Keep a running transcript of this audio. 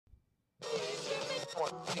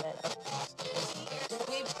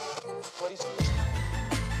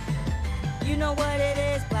You know what it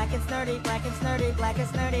is, black and snurdy, black and snurdy, black and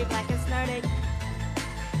snurdy, black and snurdy.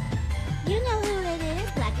 You know who it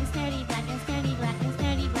is, black and snurdy, black and snurdy, black and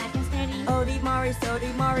snurdy, black and snurdy. Odie, Mari,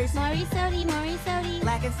 Sodi, Mari, Mari Sodi, Mari Sodi.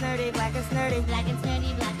 black and snurdy, black and snurdy. Black and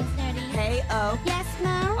snurdy, black and snurdy. Hey, oh, Yes,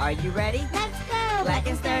 Mo? are you ready? Let's go! Black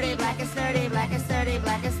and snurdy, black and snurdy, black and snurdy,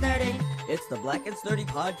 black and snurdy. It's the Black and Snurdy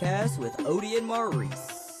podcast with Odie and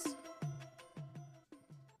Maurice.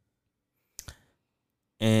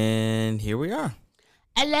 And here we are.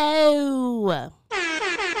 Hello.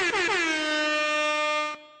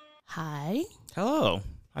 Hi. Hello.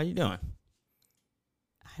 How you doing?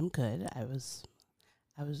 I'm good. I was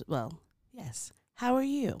well, yes. How are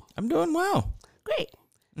you? I'm doing well. Great.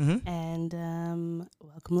 Mm-hmm. And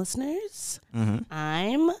welcome listeners. Mm-hmm.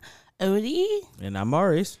 I'm Odie And I'm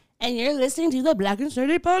Maurice. and you're listening to the Black and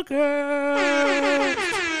Sturdy podcast.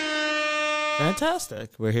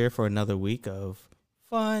 Fantastic. We're here for another week of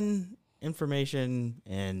fun, information,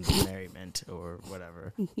 and merriment or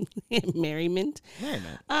whatever. Merriment.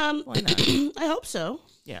 Merriment. Why not? I hope so.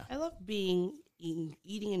 Yeah. I love eating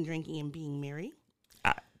and drinking and being merry.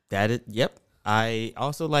 Yep. I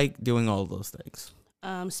also like doing all those things.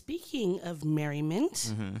 Speaking of merriment,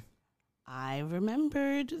 Mm-hmm. I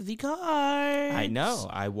remembered the cards. I know.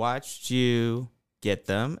 I watched you get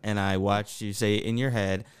them, and I watched you say in your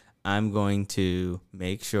head, I'm going to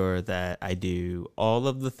make sure that I do all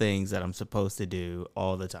of the things that I'm supposed to do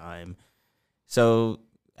all the time. So,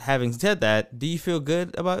 having said that, do you feel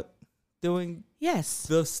good about doing Yes.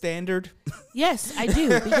 the standard? Yes, I do,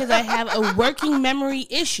 because I have a working memory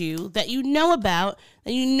issue that you know about,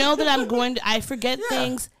 and you know that I forget Yeah.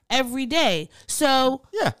 things every day. So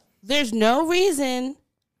Yeah. there's no reason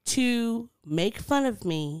to make fun of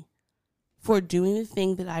me for doing the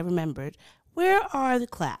thing that I remembered. Where are the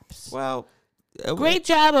claps? Well, Great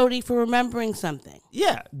job, Odie, for remembering something.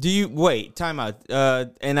 Yeah. Do you wait? Time out.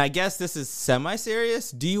 And I guess this is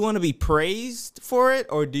semi-serious. Do you want to be praised for it,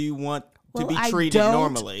 or do you want to be treated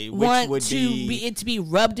normally, which would be it to be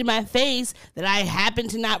rubbed in my face that I happen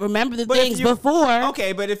to not remember the But if things you- before.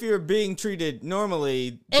 Okay, but if you're being treated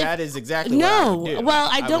normally, If- that is exactly what I No, would do. well,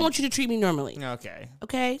 I don't would- want you to treat me normally. Okay.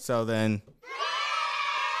 Okay, So then,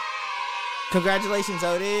 congratulations,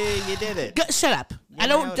 Odie. You did it. Shut up. You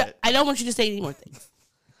nailed it. I don't want you to say any more things.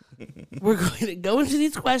 We're going to go into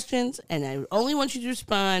these questions, and I only want you to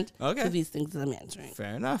respond Okay. to these things that I'm answering.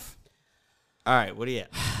 Fair enough. All right, what do you have?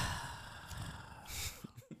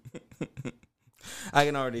 I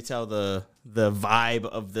can already tell the vibe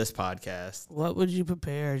of this podcast. What would you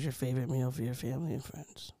prepare as your favorite meal for your family and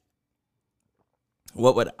friends?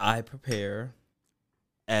 What would I prepare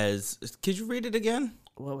as... Could you read it again?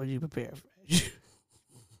 What would you prepare?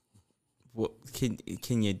 What can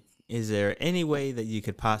you... Is there any way that you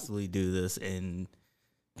could possibly do this in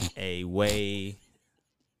a way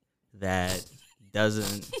that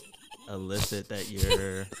doesn't elicit that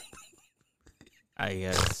you're, I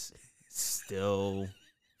guess, still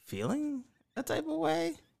feeling a type of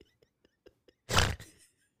way? I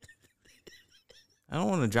don't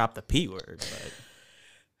want to drop the P word,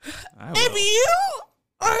 but I If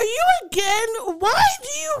will. are you again? Why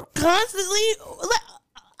do you constantly?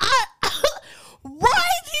 Why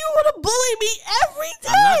do you want to bully me every day?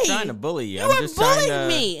 I'm not trying to bully you. You I'm are just trying bullying to.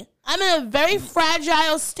 me. I'm in a very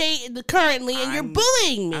fragile state currently, and you're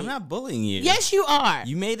bullying me. I'm not bullying you. Yes, you are.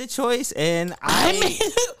 You made a choice, and I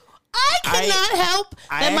cannot help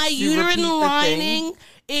I that my asked you to repeat uterine the lining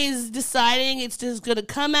is deciding it's just going to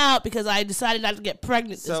come out because I decided not to get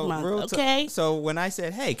pregnant this month. Okay. So when I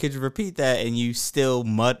said, "Hey, could you repeat that?" and you still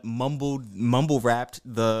mumble rapped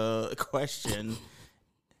the question,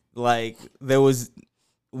 like there was,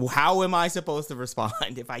 how am I supposed to respond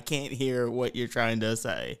if I can't hear what you're trying to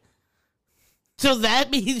say? So that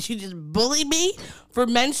means you just bully me for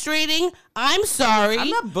menstruating? I'm sorry. I'm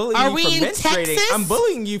not bullying Are you we for in menstruating. Texas? I'm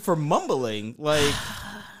bullying you for mumbling. Like,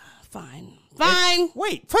 Fine. Fine.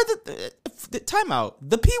 wait, for the timeout.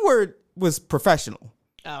 The P word was professional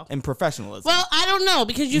Oh. and professionalism. Well, I don't know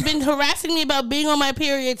because you've been harassing me about being on my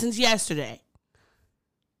period since yesterday.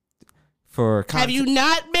 Have you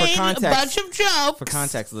not made a context- bunch of jokes? For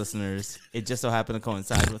context, listeners, it just so happened to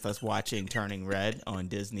coincide with us watching Turning Red on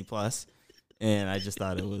Disney Plus, and I just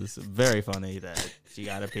thought it was very funny that she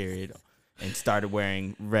got a period and started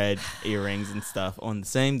wearing red earrings and stuff on the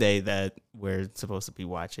same day that we're supposed to be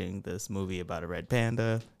watching this movie about a red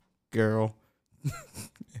panda girl.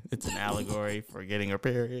 It's an allegory for getting her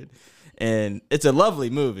period. And it's a lovely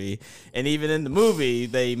movie. And even in the movie,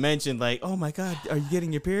 they mentioned like, oh my God, are you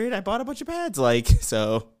getting your period? I bought a bunch of pads. Like,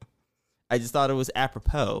 so I just thought it was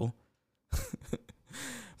apropos.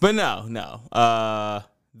 But no.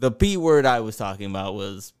 The P word I was talking about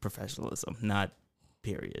was professionalism, not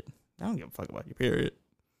period. I don't give a fuck about your period.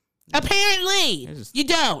 Apparently, you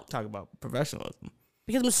don't. Talk about professionalism.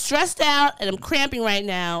 Because I'm stressed out and I'm cramping right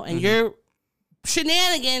now, and your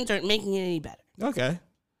shenanigans aren't making it any better. Okay.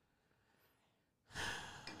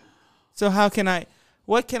 So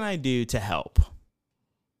what can I do to help?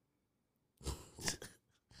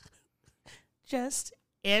 Just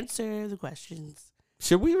answer the questions.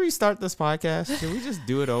 Should we restart this podcast? Should we just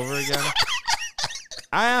do it over again?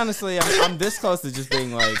 I honestly, I'm this close to just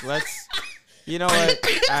being like, let's, you know what?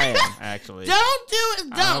 I am, actually. Don't do it.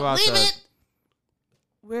 Don't. Leave to... it.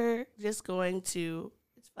 We're just going to,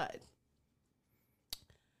 it's fine.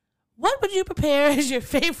 What would you prepare as your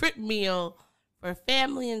favorite meal for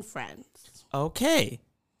family and friends? Okay.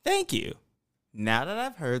 Thank you. Now that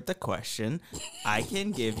I've heard the question, I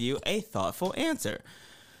can give you a thoughtful answer.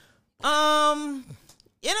 I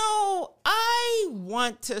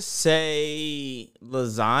want to say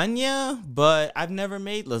lasagna, but I've never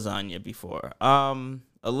made lasagna before. A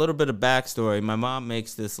little bit of backstory. My mom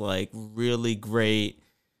makes this like really great.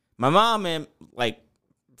 My mom and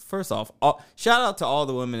first off, shout out to all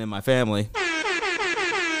the women in my family.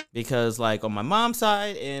 Because like on my mom's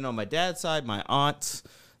side and on my dad's side, my aunts,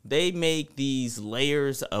 they make these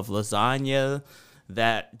layers of lasagna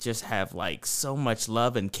that just have like so much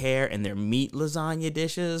love and care, and they're meat lasagna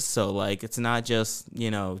dishes. So like it's not just,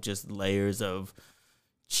 just layers of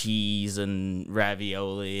cheese and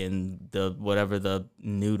ravioli and the whatever the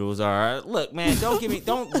noodles are. Look, man, don't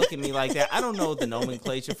look at me like that. I don't know the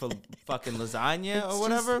nomenclature for fucking lasagna or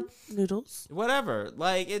whatever. Noodles. Whatever.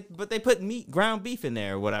 Like it, but they put ground beef in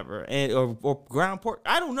there or whatever. And or ground pork.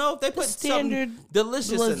 I don't know if they put standard something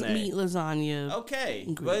delicious in there. Meat lasagna. Okay.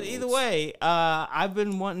 But either way, I've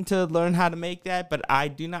been wanting to learn how to make that, but I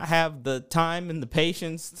do not have the time and the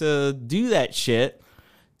patience to do that shit.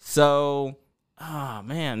 So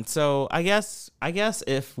man. So I guess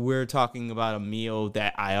if we're talking about a meal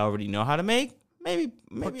that I already know how to make, maybe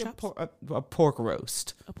a pork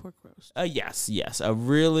roast. A pork roast. Yes. A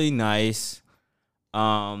really nice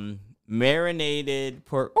marinated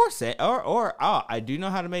pork or I do know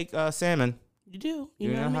how to make salmon. You do.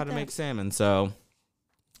 You know how to make salmon. So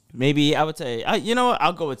maybe I would say, you know what?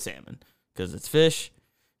 I'll go with salmon because it's fish.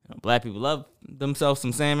 Black people love themselves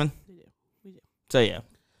some salmon. We do. So yeah.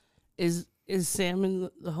 Is salmon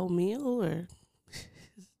the whole meal, or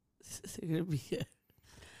is it gonna be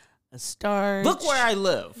a starch? Look where I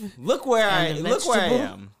live. Look where I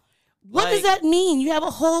am. What does that mean? You have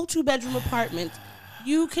a whole 2-bedroom apartment.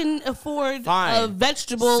 You can afford a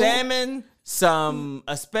vegetable, salmon, some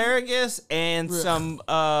asparagus, and some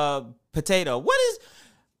potato. What is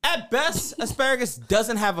at best asparagus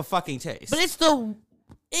doesn't have a fucking taste. But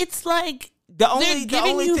it's like. The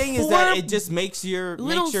only thing is that it just makes your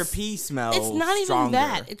pee smell. It's not stronger. even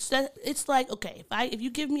that. It's like, okay, if you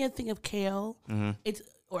give me a thing of kale,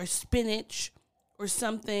 or spinach or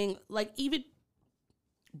something, like even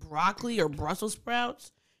broccoli or Brussels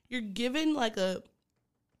sprouts, you're given like the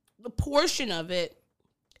portion of it.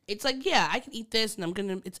 It's like, yeah, I can eat this, and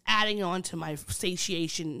it's adding on to my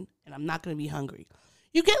satiation, and I'm not gonna be hungry.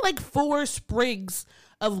 You get like 4 sprigs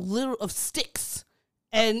of sticks.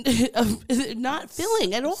 And not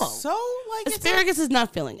filling at all. So, like, asparagus is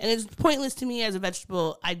not filling, and it's pointless to me as a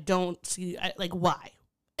vegetable. I don't see, why.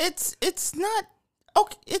 It's not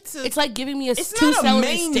okay. It's like giving me it's not a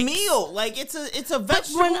main meal. Like it's a vegetable. But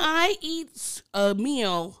when I eat a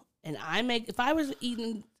meal, and if I was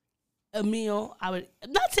eating a meal, I would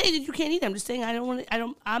not say that you can't eat it. I'm just saying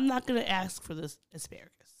I'm not gonna ask for this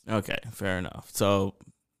asparagus. Okay, fair enough. So.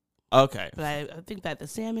 Okay. But I think that the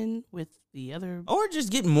salmon with the other... Or just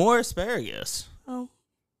get more asparagus. Oh.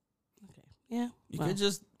 Okay. Yeah. You could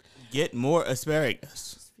just get more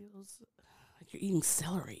asparagus. It feels like you're eating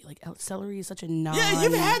celery. Like celery is such a non... Yeah,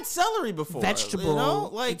 you've had celery before. Vegetable. You know?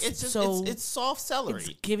 Like, it's just, it's soft celery.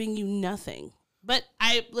 It's giving you nothing. But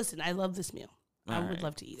I love this meal. I would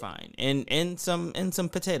love to eat it. Fine. And some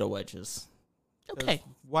potato wedges. Okay.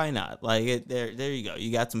 Why not? Like there you go.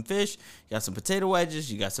 You got some fish, you got some potato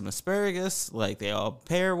wedges, you got some asparagus. Like they all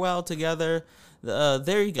pair well together.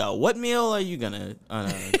 There you go. What meal are you gonna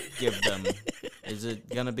give them? Is it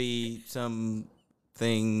gonna be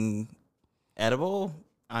something edible?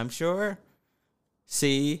 I'm sure.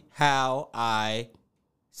 See how I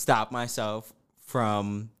stop myself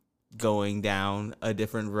from going down a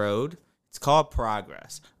different road. It's called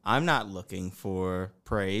progress. I'm not looking for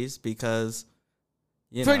praise because.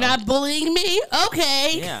 For not bullying me?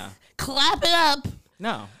 Okay. Yeah. Clap it up.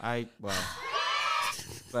 No,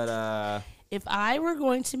 But If I were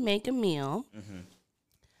going to make a meal,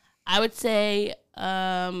 I would say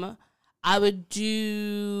I would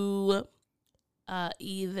do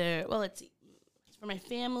either. Well, let's see. For my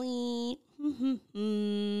family,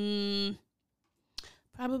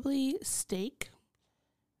 probably steak,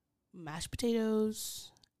 mashed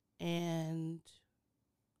potatoes, and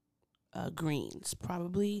greens.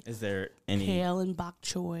 Probably is there any? kale and bok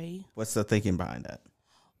choy. What's the thinking behind that?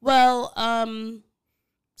 Well,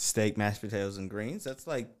 Steak, mashed potatoes, and greens. That's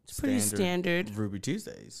like it's pretty standard. Ruby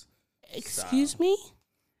Tuesdays. Excuse me?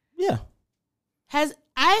 Yeah.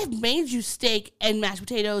 I've made you steak and mashed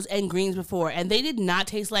potatoes and greens before, and they did not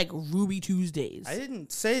taste like Ruby Tuesdays. I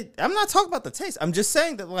didn't say. I'm not talking about the taste. I'm just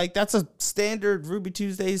saying that like that's a standard Ruby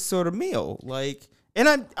Tuesdays sort of meal. Like, and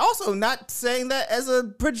I'm also not saying that as a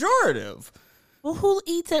pejorative. Well, who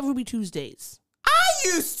eats at Ruby Tuesdays? I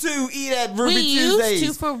used to eat at Ruby We Tuesdays.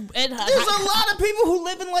 used to There's a lot of people who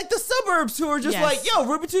live in like the suburbs who are just Yes. like, yo,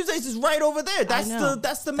 Ruby Tuesdays is right over there. That's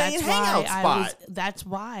the main hangout spot. That's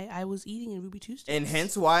why I was eating at Ruby Tuesdays. And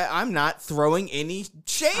hence why I'm not throwing any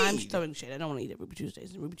shade. I'm throwing shade. I don't want to eat at Ruby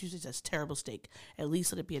Tuesdays. And Ruby Tuesdays has terrible steak. At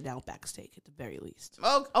least let it be an Outback steak at the very least.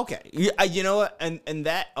 Oh, okay. You know what? And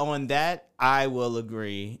that on that, I will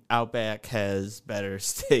agree. Outback has better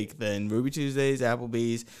steak than Ruby Tuesdays,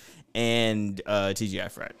 Applebee's, and TGI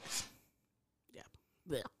Fridays. Yeah.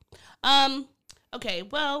 Okay.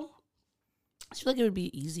 Well, I feel like it would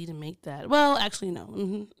be easy to make that. Well, actually,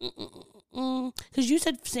 no. Because you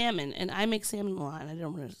said salmon, and I make salmon a lot, and I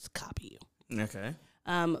don't want to copy you. Okay.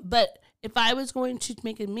 But if I was going to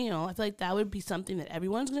make a meal, I feel like that would be something that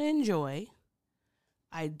everyone's going to enjoy.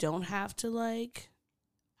 I don't have to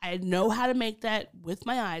I know how to make that with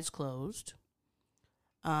my eyes closed.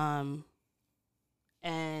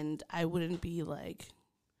 And I wouldn't be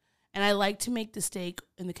and I like to make the steak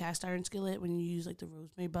in the cast iron skillet when you use the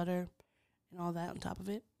rosemary butter and all that on top of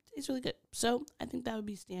it. It's really good. So I think that would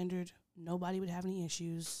be standard. Nobody would have any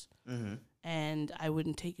issues. Mm-hmm. And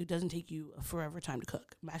it doesn't take you a forever time to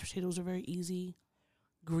cook. Mashed potatoes are very easy.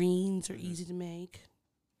 Greens are easy to make,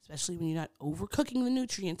 especially when you're not overcooking the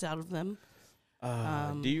nutrients out of them.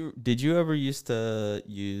 Did you ever used to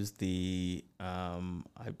use the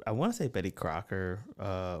I want to say Betty Crocker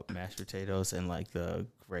mashed potatoes in the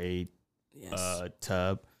gray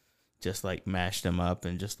tub, just mash them up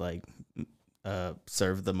and just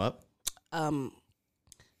serve them up?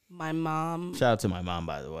 My mom, shout out to my mom,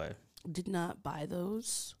 by the way, did not buy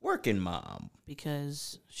those working mom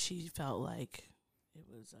because she felt like it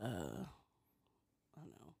was I don't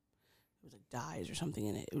know, it was dyes or something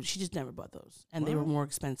in it. She just never bought those, and they were more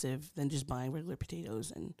expensive than just buying regular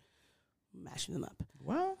potatoes and mashing them up.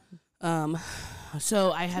 Well,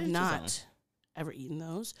 so I have not ever eaten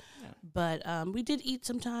those, but we did eat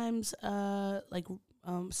sometimes.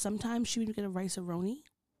 Sometimes she would get a rice-a-roni.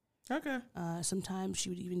 Okay. Sometimes she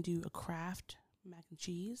would even do a Kraft mac and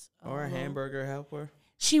cheese or a hamburger helper.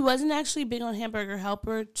 She wasn't actually big on hamburger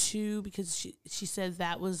helper too because she said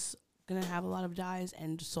that was gonna have a lot of dyes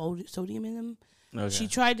and sodium in them. Okay. She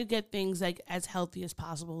tried to get things as healthy as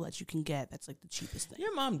possible that you can get. That's the cheapest thing.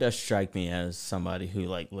 Your mom does strike me as somebody who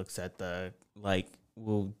looks at the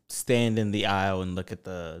will stand in the aisle and look at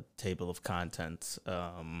the table of contents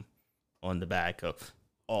on the back of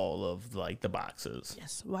all of the boxes.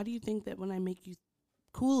 Yes. Why do you think that when I make you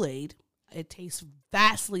Kool-Aid, it tastes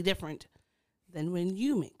vastly different than when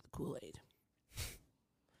you make the Kool-Aid?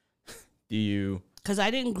 Do you? Because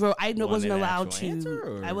I didn't grow. I wasn't allowed to.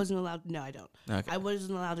 Answer, I wasn't allowed. No, I don't. Okay. I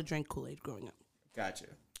wasn't allowed to drink Kool-Aid growing up. Gotcha.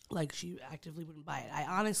 She actively wouldn't buy it. I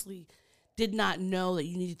honestly did not know that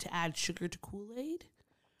you needed to add sugar to Kool-Aid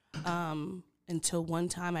until one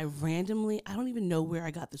time I don't even know where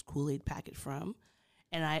I got this Kool-Aid packet from,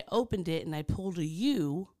 and I opened it and I pulled a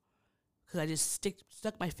U because I just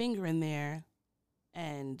stuck my finger in there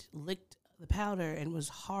and licked the powder and was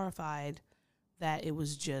horrified that it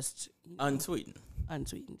was just unsweetened.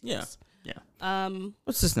 Unsweetened. Yeah. Yes. Yeah.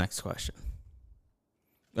 What's this next question?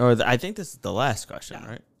 Or I think this is the last question,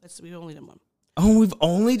 right? We've only done one. Oh, we've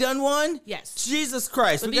only done one? Yes. Jesus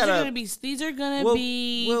Christ. But these are gonna be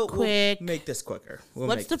quick. We'll make this quicker.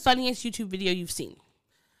 What's the funniest YouTube video you've seen?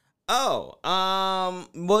 Oh,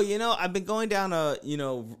 well, I've been going down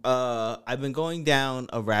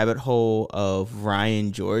a rabbit hole of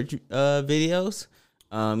Ryan George videos.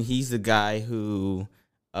 He's the guy who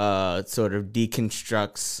sort of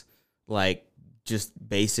deconstructs just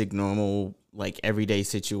basic, normal, like everyday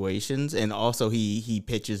situations. And also he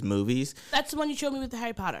pitches movies. That's the one you showed me with the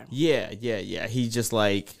Harry Potter. Yeah. He just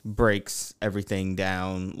like breaks everything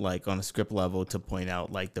down like on a script level to point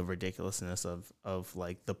out like the ridiculousness of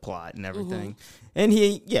like the plot and everything. And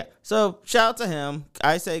so shout out to him.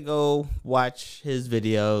 I say go watch his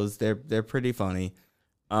videos. They're pretty funny.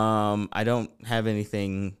 I don't have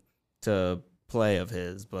anything to play of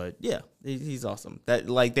his, but yeah, he's awesome. That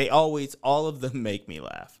like all of them make me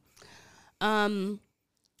laugh.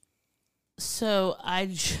 So I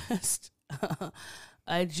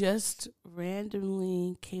just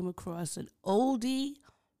randomly came across an oldie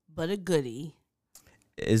but a goodie.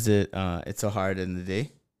 Is it It's So Hard in the D?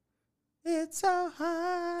 It's so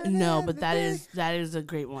hard. No, but that is a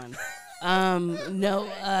great one.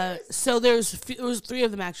 So there was 3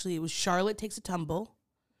 of them actually. It was Charlotte Takes a Tumble.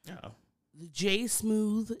 Oh. The J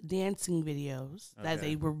Smooth dancing videos that Okay.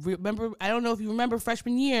 they were remember. I don't know if you remember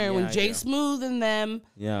freshman year when I J do. Smooth and them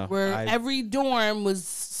were every dorm was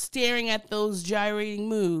staring at those gyrating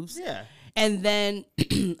moves. Yeah. And then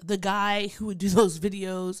the guy who would do those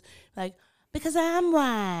videos, like, because I'm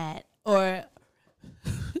white, or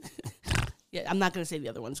yeah, I'm not going to say the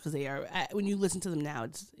other ones because they are. When you listen to them now,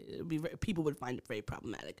 people would find it very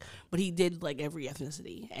problematic. But he did like every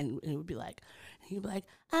ethnicity, and it would be like, he'd be like,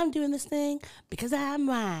 I'm doing this thing because I'm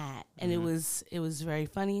white, and it was very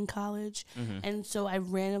funny in college, and so I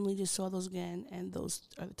randomly just saw those again, and those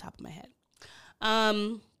are the top of my head.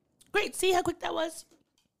 Great, see how quick that was.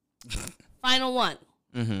 Final one.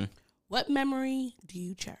 What memory do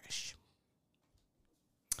you cherish?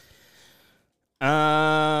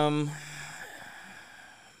 Wow.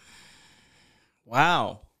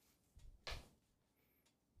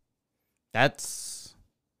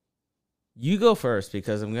 You go first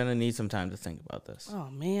because I'm gonna need some time to think about this. Oh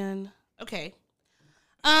man. Okay.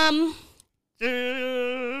 I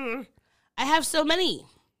have so many.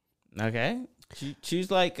 Okay. Choose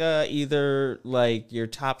like either like your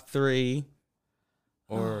top 3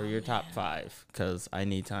 or your top 5 because I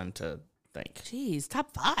need time to think. Jeez,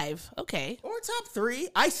 top 5. Okay. Or top 3.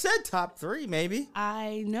 I said top 3, maybe.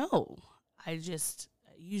 I know.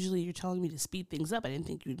 Usually you're telling me to speed things up. I didn't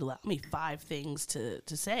think you'd allow me 5 things to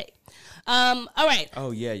say. All right.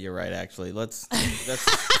 Oh yeah, you're right. Actually, let's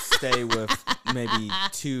stay with maybe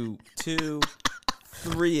 2.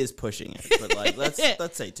 3 is pushing it, but like let's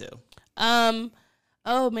say 2.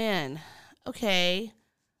 Oh man. Okay.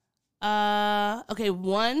 Okay.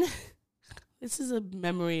 1. This is a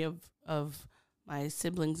memory of my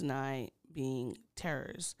siblings and I being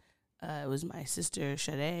terrors. It was my sister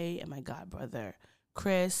Sade and my godbrother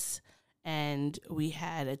Chris, and we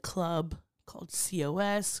had a club called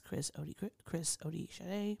COS, Chris, Odie,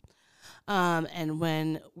 Sade. And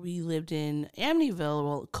when we lived in Amityville,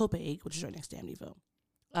 well, Copaig, which is right next to Amityville,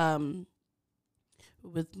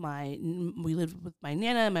 we lived with my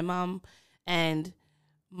nana and my mom, and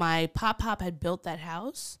my pop had built that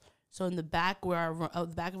house. So in the back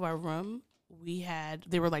the back of our room,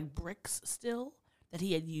 they were like bricks still that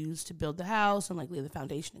he had used to build the house and like lay the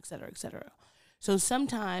foundation, et cetera, et cetera. So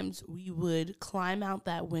sometimes we would climb out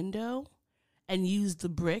that window and use the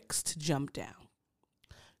bricks to jump down.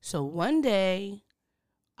 So one day,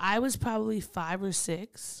 I was probably 5 or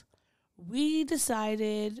 6, we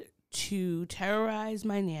decided to terrorize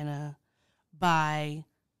my nana by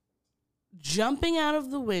jumping out of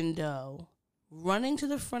the window, running to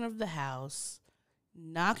the front of the house,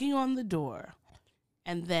 knocking on the door,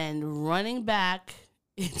 and then running back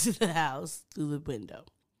into the house through the window.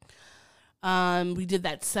 We did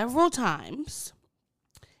that several times,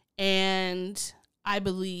 and I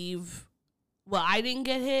believe, well, I didn't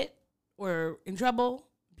get hit or in trouble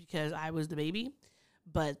because I was the baby,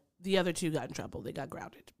 but the other 2 got in trouble. They got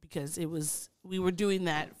grounded because we were doing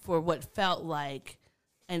that for what felt like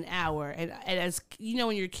an hour. And as you know,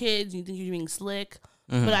 when you're kids, you think you're being slick,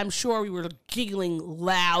 but I'm sure we were giggling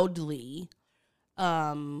loudly.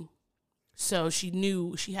 So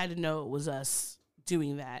she had to know it was us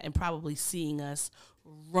doing that and probably seeing us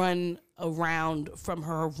run around from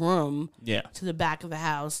her room to the back of the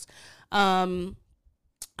house.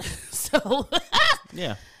 So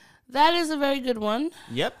yeah, that is a very good one.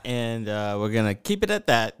 Yep, and we're gonna keep it at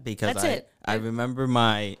that because That's it. I remember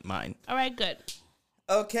mine. All right, good.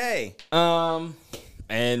 Okay. And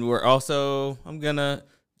I'm gonna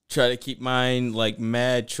try to keep mine like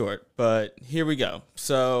mad short, but here we go.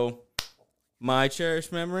 So my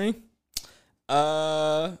cherished memory.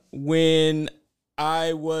 When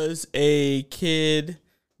I was a kid,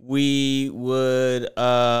 we would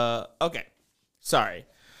okay. Sorry.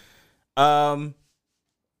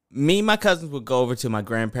 me and my cousins would go over to my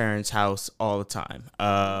grandparents' house all the time.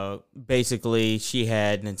 Basically, she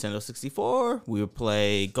had Nintendo 64. We would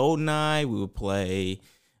play GoldenEye. We would play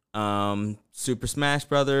Super Smash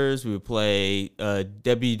Brothers. We would play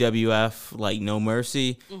WWF, like No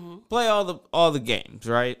Mercy. Play all the games,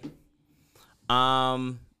 right?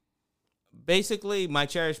 Basically, my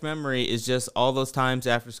cherished memory is just all those times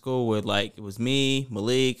after school with, like, it was me,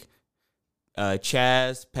 Malik,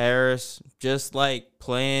 Chaz, Paris, just like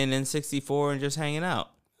playing N64 and just hanging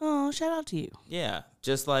out. Oh, shout out to you. Yeah,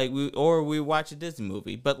 just like we watch a Disney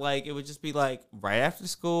movie, but like it would just be like right after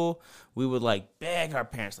school, we would like beg our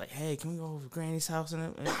parents like, "Hey, can we go over to Granny's house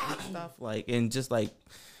and stuff?" Like, and just like,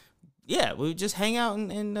 yeah, we would just hang out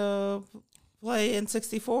and play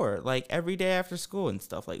N64 like every day after school and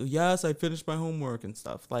stuff. Like, yes, I finished my homework and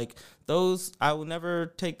stuff. Like those, I will never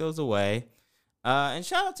take those away. And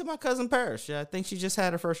shout out to my cousin Paris. I think she just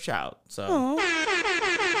had her first child. So.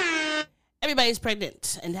 Aww. Everybody's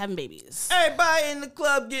pregnant and having babies. Everybody in the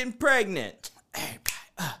club getting pregnant.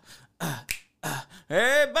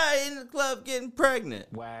 Everybody in the club getting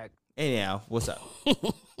pregnant. Whack. Anyhow, what's up?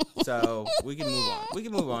 So we can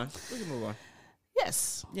move on.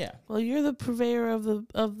 Yes. Yeah. Well, you're the purveyor of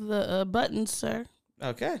the buttons, sir.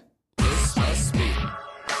 Okay.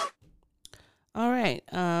 All right.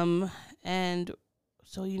 And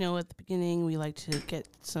so, you know, at the beginning, we like to get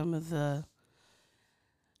some of the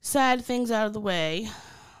sad things out of the way.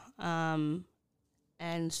 And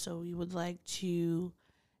so we would like to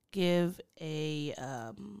give a,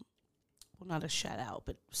 well, not a shout out,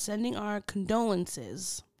 but sending our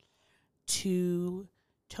condolences to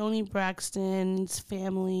Toni Braxton's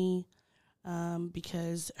family,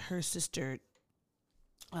 because her sister,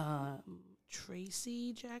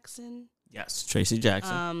 Tracy Jackson. Yes, Tracy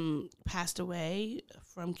Jackson. Passed away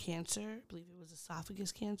from cancer. I believe it was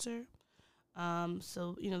esophagus cancer.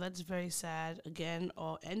 So, you know, that's very sad. Again,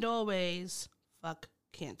 always, fuck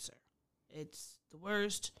cancer. It's the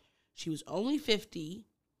worst. She was only 50,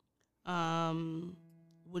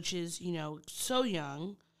 which is, you know, so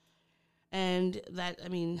young. And that, I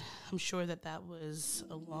mean, I'm sure that was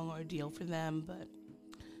a long ordeal for them, but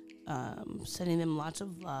sending them lots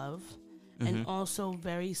of love. And also,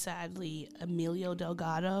 very sadly, Emilio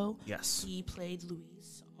Delgado. Yes. He played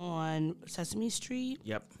Luis on Sesame Street.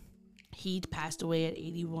 Yep. He passed away at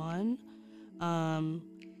 81. And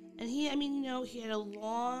he had a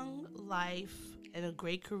long life and a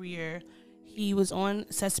great career. He was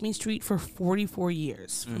on Sesame Street for 44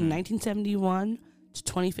 years, from 1971 to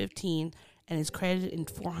 2015, and is credited in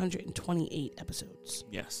 428 episodes.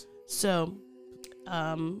 Yes. So,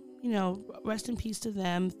 you know, rest in peace to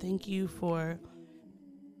them. Thank you for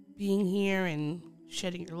being here and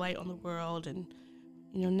shedding your light on the world. And,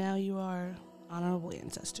 you know, now you are honorable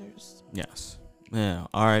ancestors. Yes. Yeah.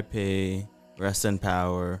 R.I.P. Rest in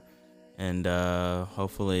power. And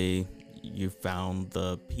hopefully you found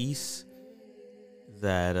the peace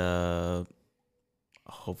that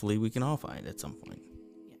hopefully we can all find at some point.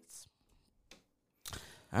 Yes.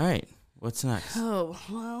 All right. What's next? Oh,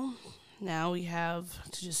 well, now we have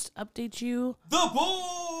to just update you The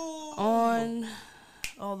Bull! on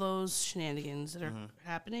all those shenanigans that are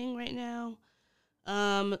happening right now.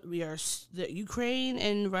 We are the Ukraine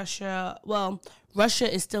and Russia. Well,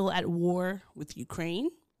 Russia is still at war with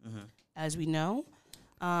Ukraine, as we know.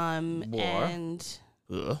 War. And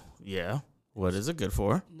Yeah. What is it good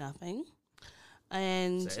for? nothing.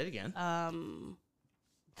 And Say it again.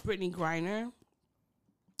 Brittany Griner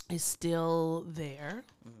is still there.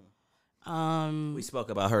 We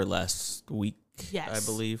spoke about her last week, Yes. I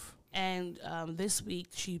believe. And this week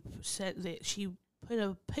she said that she put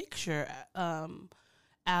a picture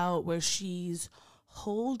out where she's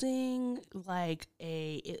holding like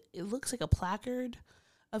it looks like a placard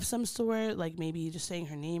of some sort, like maybe just saying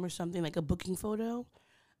her name or something, like a booking photo.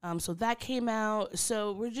 So that came out.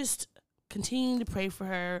 So we're just continuing to pray for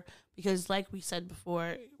her because, like we said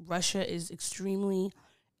before, Russia is extremely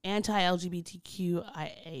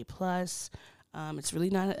anti-LGBTQIA+. It's really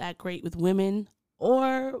not that great with women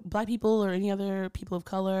or black people or any other people of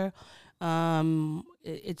color.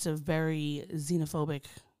 It's a very xenophobic.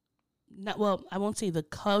 I won't say the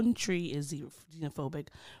country is xenophobic,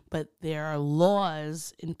 but there are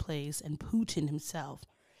laws in place, and Putin himself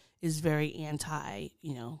is very anti,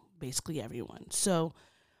 basically everyone. So,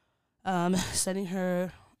 sending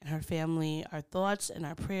her and her family our thoughts and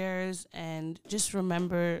our prayers, and just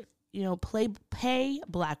remember, pay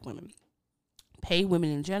black women, pay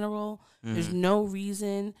women in general. There's no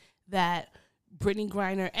reason that Brittany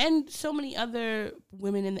Griner and so many other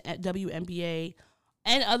women at WNBA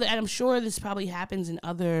and I'm sure this probably happens in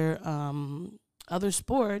other other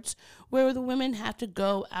sports where the women have to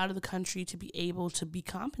go out of the country to be able to be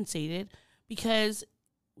compensated because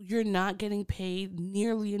you're not getting paid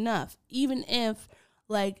nearly enough. Even if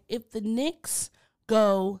the Knicks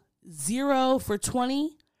go 0 for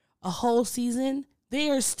 20 a whole season, they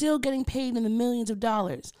are still getting paid in the millions of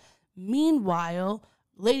dollars. Meanwhile,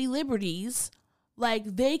 Lady Liberties,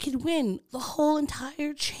 they could win the whole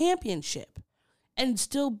entire championship and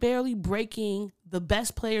still barely breaking the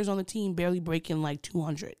best players on the team, barely breaking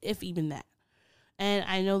 200, if even that. And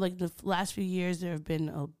I know the last few years there have been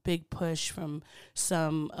a big push from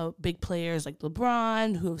some big players like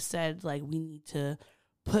LeBron who have said we need to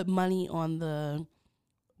put money on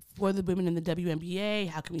for the women in the WNBA,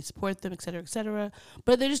 how can we support them, et cetera, et cetera.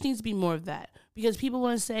 But there just needs to be more of that because people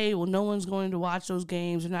want to say, well, no one's going to watch those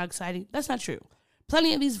games. They're not exciting. That's not true.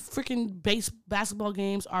 Plenty of these freaking basketball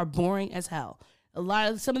games are boring as hell.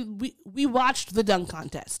 We watched the dunk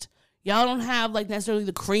contest. Y'all don't have necessarily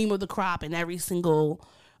the cream of the crop in every single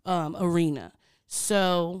arena.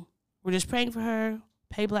 So we're just praying for her,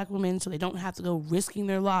 pay Black women so they don't have to go risking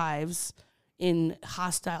their lives in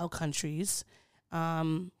hostile countries.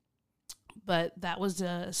 But that was,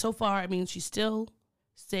 so far, I mean, she's still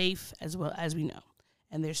safe as well as we know.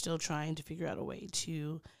 And they're still trying to figure out a way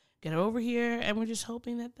to get her over here. And we're just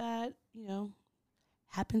hoping that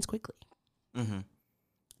happens quickly.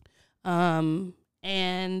 Mm-hmm.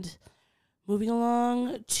 And moving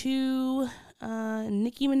along to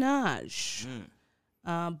Nicki Minaj.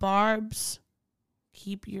 Barbs,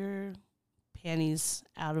 keep your panties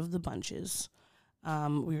out of the bunches.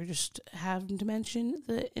 We were just having to mention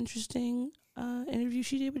the interesting interview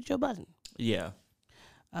she did with Joe Budden. Yeah.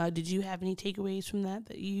 Did you have any takeaways from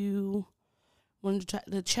that you wanted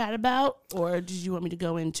to chat about, or did you want me to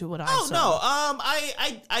go into what I saw? No.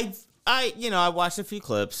 I watched a few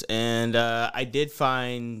clips, and I did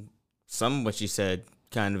find some of what she said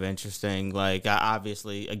kind of interesting.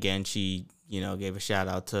 Obviously, again, she gave a shout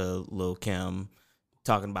out to Lil' Kim,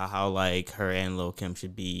 talking about how her and Lil' Kim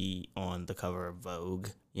should be on the cover of Vogue.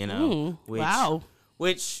 Wow.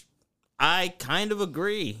 Which I kind of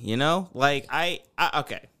agree. Okay.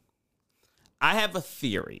 I have a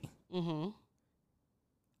theory. Mm-hmm.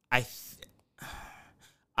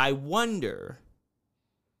 I wonder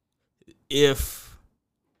if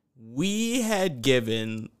we had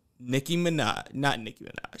given if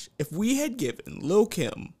we had given Lil'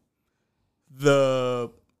 Kim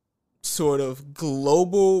the sort of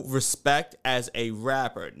global respect as a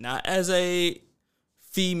rapper, not as a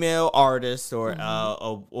female artist or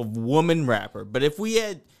a woman rapper, but if we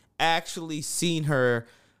had actually seen her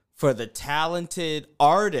for the talented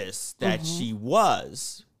artist that she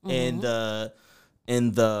was and the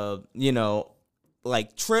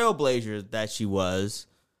trailblazer that she was,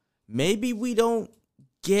 maybe we don't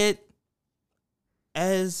get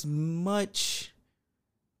as much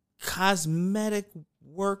cosmetic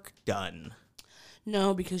work done.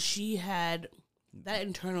 No, because she had that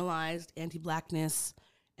internalized anti-blackness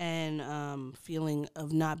and feeling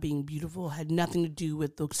of not being beautiful had nothing to do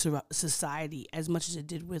with the society as much as it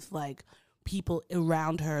did with people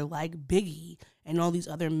around her, like Biggie and all these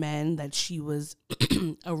other men that she was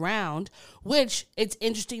around, which it's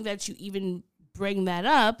interesting that you even bring that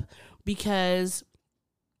up because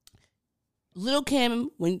Lil'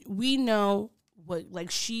 Kim, when we know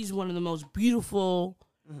what, she's one of the most beautiful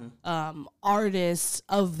artists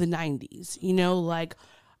of the 90s,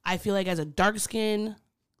 I feel as a dark-skinned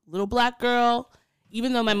little Black girl,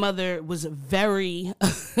 even though my mother was very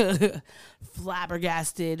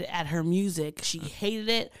flabbergasted at her music, she hated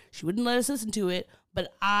it. She wouldn't let us listen to it.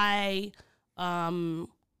 But I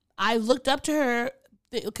looked up to her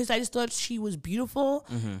because I just thought she was beautiful.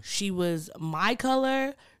 She was my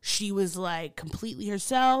color. She was completely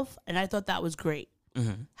herself, and I thought that was great.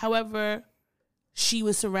 However, she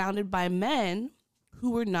was surrounded by men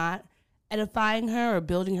who were not edifying her or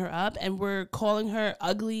building her up and were calling her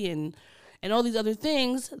ugly and all these other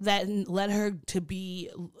things that led her to be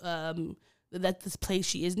that this place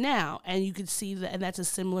she is now. And you could see that, and that's a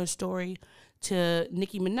similar story to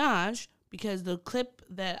Nicki Minaj, because the clip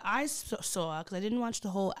that I saw, because I didn't watch the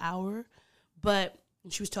whole hour, but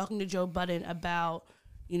she was talking to Joe Budden about,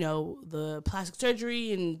 the plastic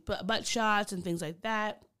surgery and butt shots and things like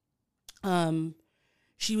that.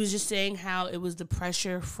 She was just saying how it was the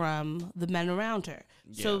pressure from the men around her.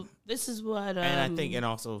 Yeah. So this is what... and I think, and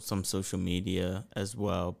also some social media as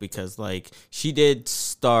well, because she did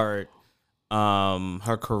start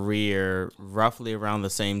her career roughly around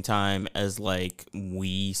the same time as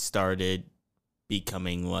we started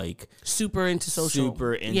becoming like super into social,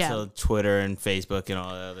 Twitter and Facebook and all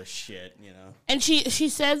that other shit, you know. And she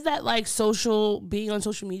says that like being on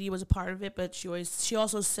social media was a part of it, but she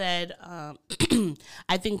also said,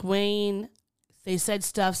 I think Wayne, they said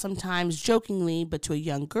stuff sometimes jokingly, but to a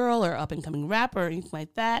young girl or up and coming rapper or anything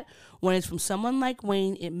like that, when it's from someone like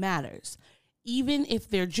Wayne, it matters. Even if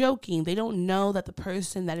they're joking, they don't know that the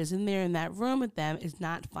person that is in there in that room with them is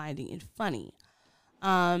not finding it funny.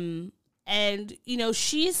 And, you know,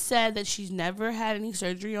 she said that she's never had any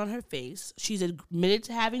surgery on her face. She's admitted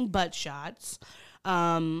to having butt shots,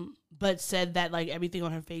 but said that, like, everything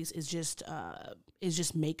on her face is just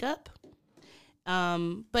makeup.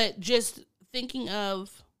 But just thinking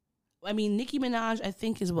of, I mean, Nicki Minaj, I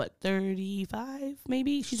think, is, 35,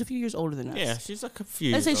 maybe? She's a few years older than us. Yeah, she's like a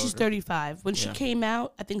few Let's say years she's older. 35. When she came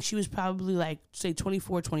out, I think she was probably, like, say,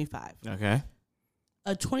 24, 25. Okay.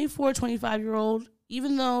 A 24, 25-year-old,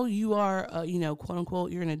 even though you are, quote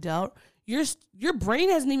unquote, you're an adult, your brain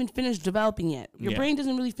hasn't even finished developing yet. Your brain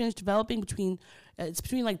doesn't really finish developing between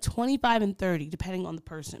like 25 and 30, depending on the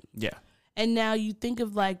person. Yeah. And now you think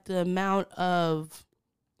of like the amount of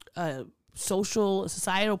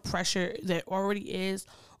societal pressure that already is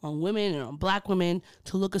on women and on black women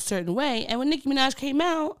to look a certain way. And when Nicki Minaj came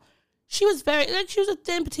out, she was she's a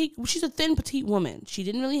thin petite woman. She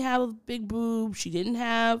didn't really have a big boob. She didn't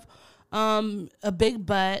have a big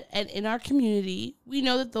butt. And in our community, we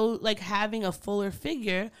know that those, like, having a fuller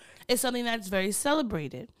figure is something that's very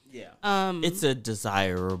celebrated. Yeah. It's a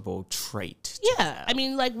desirable trait. Yeah. I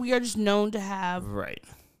mean, like, we are just known to have right.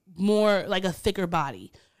 more, like, a thicker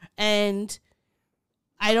body. And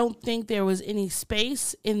I don't think there was any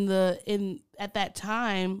space at that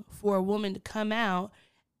time for a woman to come out,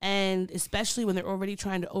 and especially when they're already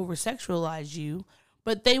trying to over-sexualize you,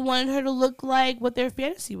 but they wanted her to look like what their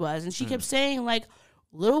fantasy was. And she kept saying, like,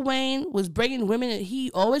 Lil Wayne was bringing women, and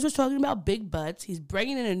he always was talking about big butts. He's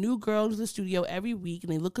bringing in a new girl to the studio every week,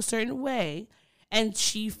 and they look a certain way, and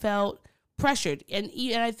she felt pressured. And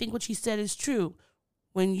I think what she said is true.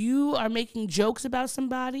 When you are making jokes about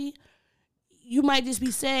somebody, you might just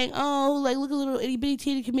be saying, oh, like, look, a little itty bitty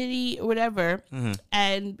teeny committee or whatever,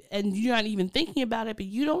 and you're not even thinking about it, but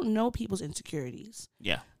you don't know people's insecurities.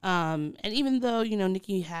 Yeah. And even though, you know,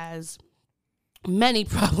 Nicki has many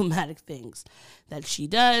problematic things that she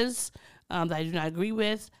does that I do not agree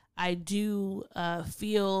with, I do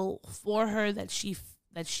feel for her that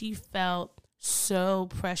she felt so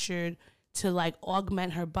pressured to, like,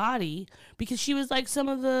 augment her body, because she was like, some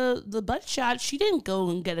of the butt shots, she didn't go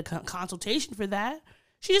and get a consultation for that.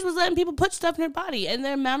 She just was letting people put stuff in her body. And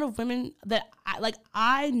the amount of women that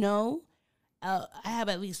I know, I have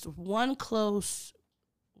at least two close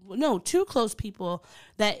people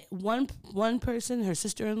that one person, her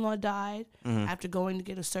sister-in-law died after going to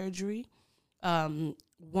get a surgery.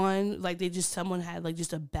 One, like, someone had, like,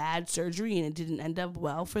 just a bad surgery and it didn't end up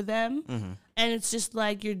well for them. And it's just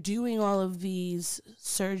like, you're doing all of these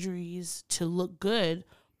surgeries to look good,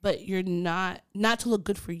 but you're not to look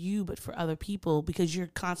good for you, but for other people, because you're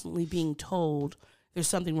constantly being told there's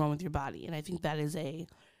something wrong with your body. And I think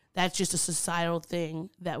that's just a societal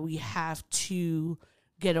thing that we have to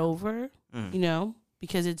get over, you know,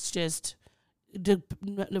 because it's just,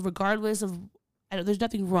 regardless of, there's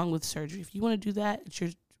nothing wrong with surgery. If you want to do that, it's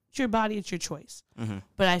your body, it's your choice.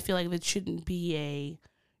 But I feel like that shouldn't be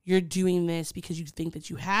you're doing this because you think that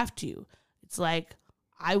you have to. It's like,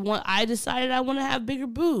 I decided I want to have bigger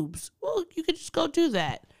boobs. Well, you could just go do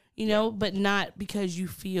that, you know, but not because you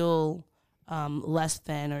feel less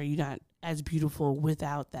than, or you're not as beautiful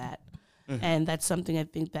without that. And that's something I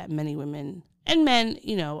think that many women and men,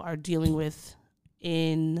 you know, are dealing with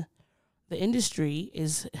in the industry,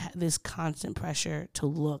 is this constant pressure to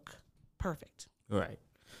look perfect. Right.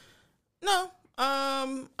 No.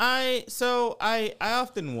 I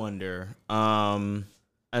often wonder,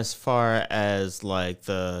 as far as, like,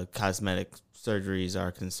 the cosmetic surgeries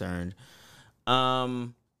are concerned,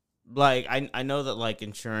 like, I know that, like,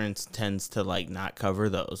 insurance tends to, like, not cover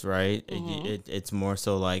those, right? It's more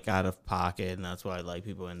so, like, out of pocket, and that's why, like,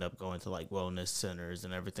 people end up going to, like, wellness centers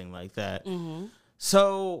and everything like that.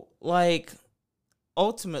 So, like,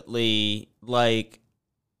 ultimately, like,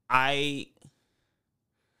 I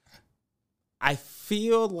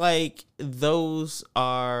feel like those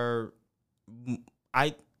are,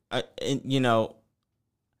 you know,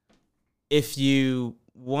 if you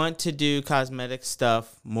want to do cosmetic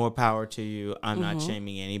stuff, more power to you. I'm not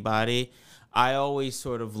shaming anybody. I always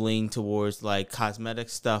sort of lean towards, like, cosmetic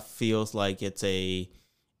stuff feels like it's a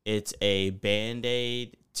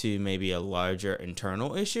Band-Aid to maybe a larger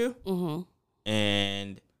internal issue.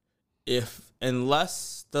 And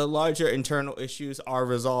unless the larger internal issues are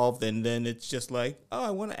resolved, and then it's just like, oh,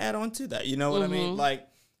 I want to add on to that. You know what I mean? Like,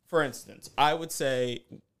 for instance, I would say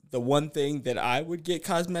the one thing that I would get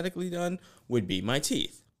cosmetically done would be my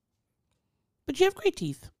teeth. But you have great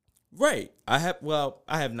teeth. Right. I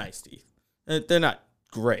have nice teeth. They're not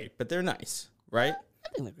great, but they're nice, right? I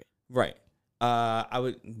think they're great. Right. I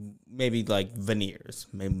would maybe like veneers,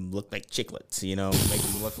 maybe look like chiclets, you know, make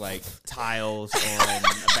them look like tiles on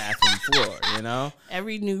a bathroom floor, you know?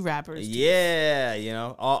 Every new rapper is Yeah, you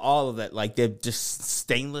know, all of that. Like they're just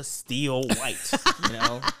stainless steel white, you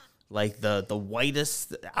know? Like the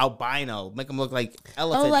whitest albino, make them look like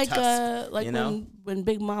elephant tusk. Like you know? when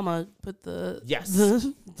Big Mama put the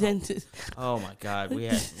dentist. Oh my God,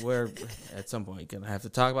 we're at some point gonna have to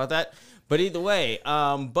talk about that. But either way,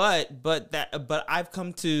 but I've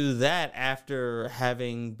come to that after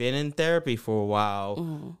having been in therapy for a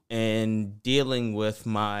while and dealing with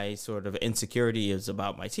my sort of insecurities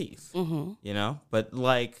about my teeth. You know, but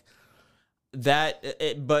like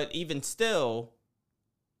that. But even still,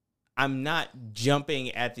 I'm not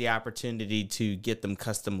jumping at the opportunity to get them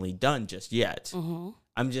customly done just yet.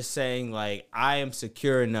 I'm just saying, like, I am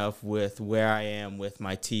secure enough with where I am with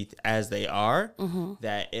my teeth as they are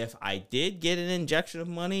that if I did get an injection of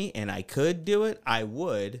money and I could do it, I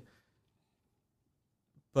would.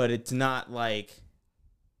 But it's not like,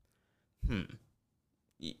 do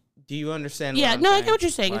you understand? Yeah, what I'm no, saying? I get what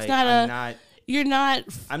you're saying. Like, It's not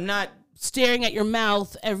I'm not staring at your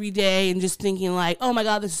mouth every day and just thinking like, oh my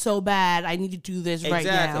God, this is so bad. I need to do this right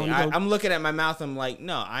now. Exactly. I'm looking at my mouth. I'm like,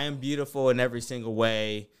 no, I am beautiful in every single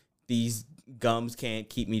way. These gums can't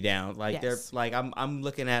keep me down. Like they're like, I'm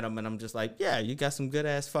looking at them and I'm just like, yeah, you got some good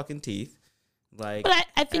ass fucking teeth. Like, but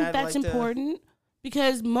I think I'd that's like important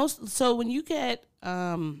because when you get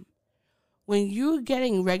when you're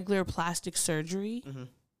getting regular plastic surgery.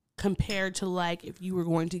 Compared to like if you were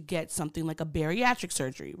going to get something like a bariatric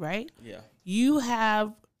surgery, right? Yeah. You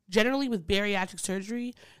have generally with bariatric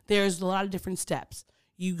surgery, there's a lot of different steps.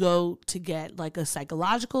 You go to get like a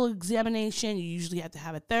psychological examination. You usually have to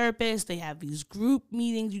have a therapist. They have these group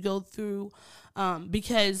meetings you go through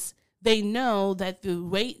because they know that the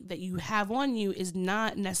weight that you have on you is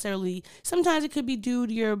not necessarily. Sometimes it could be due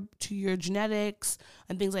to your genetics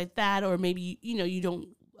and things like that, or maybe you don't.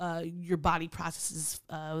 Your body processes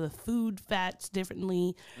the food fats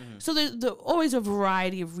differently. So there's always a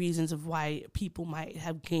variety of reasons of why people might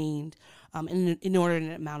have gained an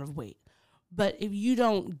inordinate amount of weight. But if you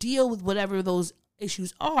don't deal with whatever those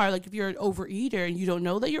issues are, like if you're an overeater and you don't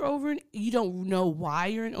know that you don't know why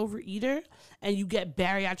you're an overeater, and you get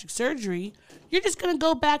bariatric surgery, you're just going to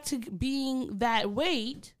go back to being that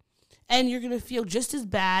weight, and you're going to feel just as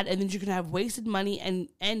bad, and then you're going to have wasted money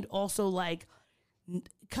and also like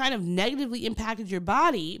kind of negatively impacted your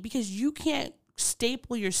body because you can't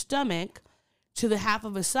staple your stomach to the half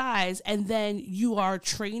of a size and then you are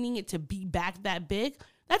training it to be back that big.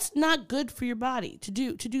 That's not good for your body to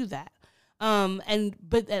do that.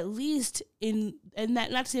 But at least and that,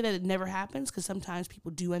 not to say that it never happens, because sometimes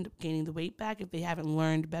people do end up gaining the weight back if they haven't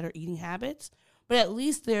learned better eating habits, but at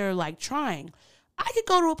least they're like trying. I could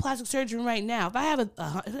go to a plastic surgeon right now. If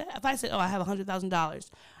I said, I have $100,000,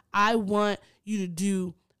 I want you to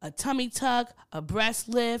do a tummy tuck, a breast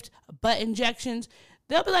lift, a butt injections.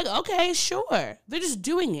 They'll be like, okay, sure. They're just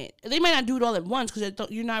doing it. They might not do it all at once because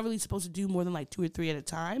you're not really supposed to do more than like 2 or 3 at a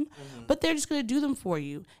time. But they're just going to do them for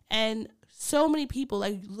you. And so many people,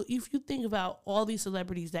 like if you think about all these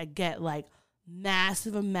celebrities that get like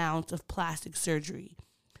massive amounts of plastic surgery,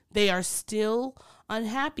 they are still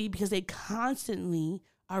unhappy because they constantly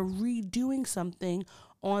are redoing something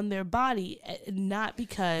on their body, not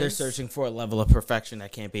because they're searching for a level of perfection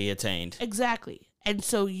that can't be attained. Exactly. And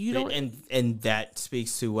so you don't, and that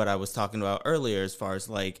speaks to what I was talking about earlier, as far as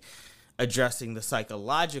like addressing the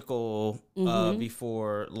psychological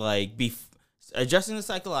addressing the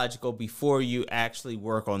psychological before you actually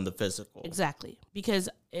work on the physical. Exactly. Because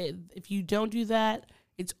if you don't do that,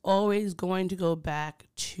 it's always going to go back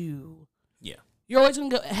to you're always going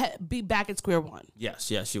to be back at square one.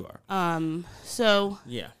 Yes, you are. So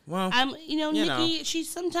yeah. Well, Nikki, she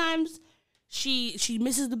sometimes she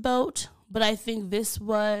misses the boat, but I think this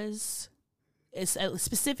was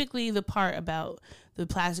specifically the part about the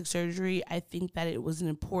plastic surgery. I think that it was an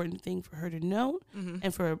important thing for her to know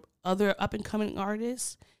and for other up and coming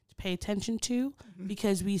artists to pay attention to,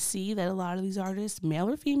 because we see that a lot of these artists, male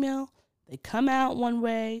or female, they come out one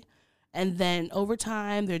way, and then over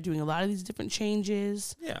time they're doing a lot of these different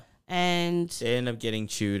changes. Yeah. And they end up getting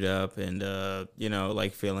chewed up and,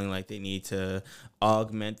 like feeling like they need to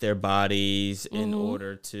augment their bodies in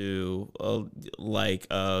order to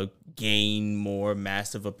gain more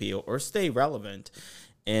massive appeal or stay relevant.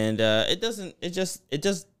 And it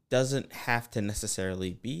just doesn't have to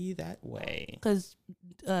necessarily be that way. Because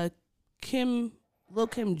Lil' Kim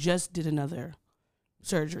just did another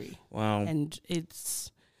surgery. Wow. And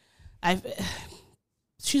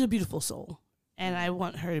she's a beautiful soul. And I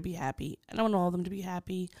want her to be happy. And I want all of them to be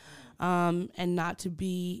happy. And not to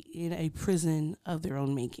be in a prison of their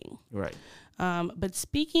own making. Right. But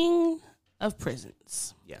speaking of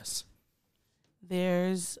prisons. Yes.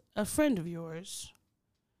 There's a friend of yours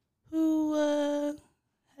who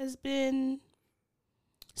has been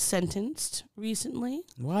sentenced recently.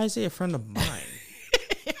 Why is he a friend of mine?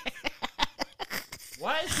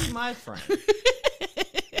 Why is he my friend?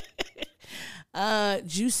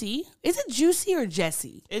 Juicy. Is it Juicy or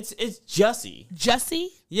Jesse? It's Jussie. Jussie?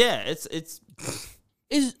 Yeah, it's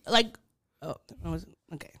Is like, oh, I wasn't,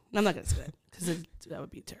 okay. I'm not going to say that because that would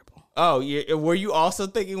be terrible. Oh, were you also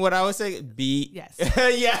thinking what I was saying? Yes.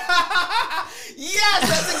 Yeah. Yes,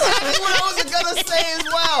 that's exactly what I was going to say as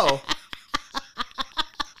well.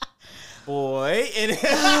 Boy.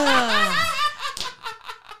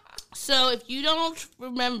 So if you don't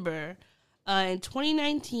remember, in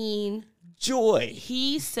 2019... Joy.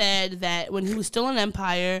 He said that when he was still in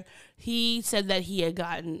Empire, he said that he had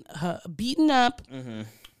gotten beaten up,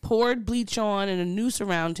 poured bleach on, and a noose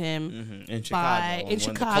around him in Chicago. in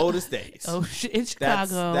Chicago. One of the coldest days. Oh, in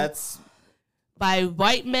Chicago. That's by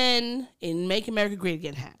white men in "Make America Great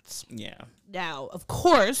Again" hats. yeah. Now, of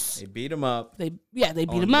course, They beat him up. they beat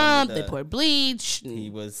him one up. of They poured bleach. He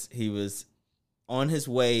was on his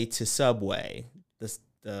way to Subway,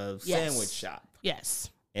 the sandwich shop. Yes.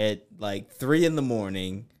 At like 3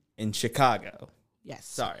 a.m. in Chicago. Yes.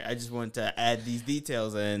 Sorry, I just wanted to add these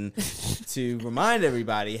details in to remind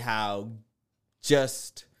everybody how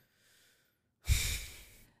just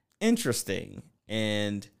interesting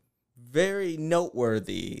and very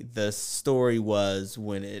noteworthy the story was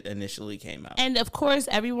when it initially came out. And of course,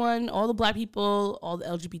 everyone, all the black people, all the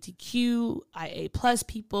LGBTQIA plus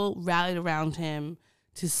people rallied around him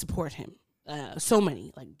to support him. So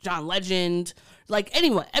many, like John Legend, like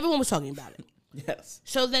everyone was talking about it. Yes.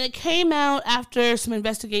 So then it came out after some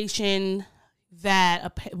investigation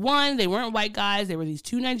that they weren't white guys, they were these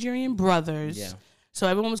two Nigerian brothers. Yeah. So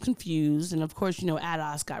everyone was confused, and of course,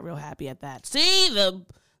 Ados got real happy at that. See, the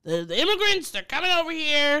immigrants, they're coming over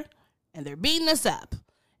here and they're beating us up.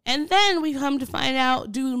 And then we come to find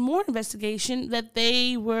out, do more investigation, that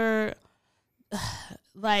they were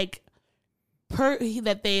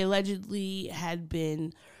that they allegedly had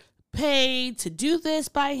been paid to do this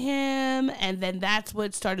by him, and then that's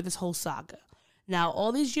what started this whole saga. Now,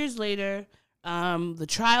 all these years later, the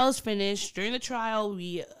trial is finished. During the trial,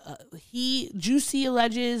 Juicy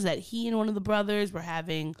alleges that he and one of the brothers were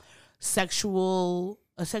having a sexual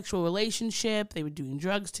relationship. They were doing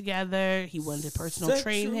drugs together. He wanted to personal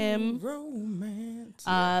train him. Romance.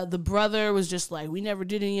 The brother was just like, we never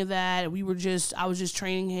did any of that. I was just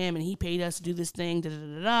training him, and he paid us to do this thing. Da da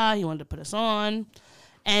da da. He wanted to put us on,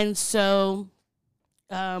 and so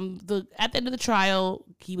at the end of the trial,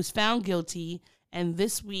 he was found guilty. And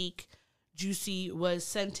this week, Juicy was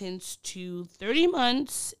sentenced to 30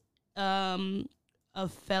 months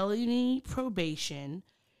of felony probation,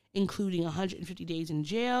 including 150 days in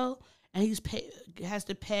jail, and has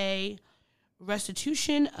to pay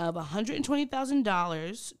restitution of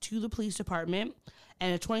 $120,000 to the police department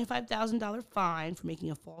and a $25,000 fine for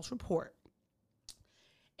making a false report.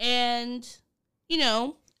 And,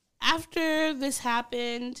 after this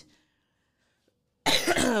happened,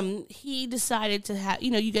 he decided to have,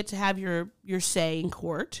 you get to have your say in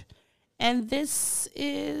court, and this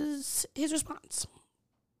is his response.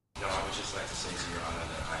 No, I would just like to say to Your Honor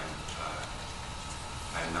that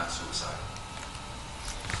I am not suicidal.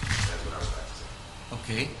 That's what I would like to say.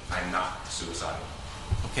 Okay. I am not suicidal.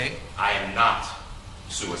 Okay. I am not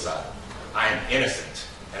suicidal. I am innocent,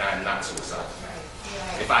 and I am not suicidal.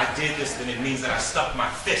 If I did this, then it means that I stuck my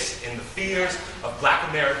fist in the fears of black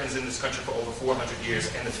Americans in this country for over 400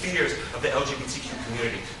 years and the fears of the LGBTQ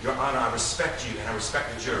community. Your Honor, I respect you and I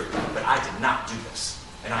respect the jury, but I did not do this.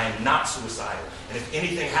 And I am not suicidal. And if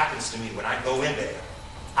anything happens to me when I go in there,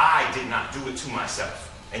 I did not do it to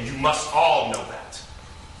myself. And you must all know that.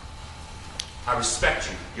 I respect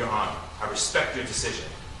you, Your Honor. I respect your decision.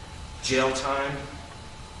 Jail time.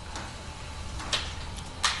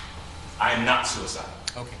 I am not suicidal.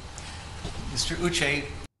 Okay. Mr. Uche.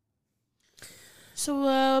 So,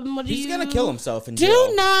 what do He's you... gonna kill himself in jail.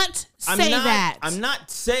 Do not say that. I'm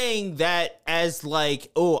not saying that as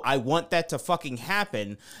like, oh, I want that to fucking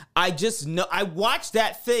happen. I just know I watched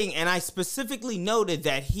that thing and I specifically noted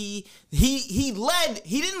that he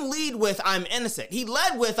didn't lead with I'm innocent. He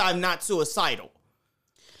led with I'm not suicidal.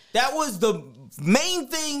 That was the main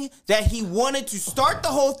thing that he wanted to start the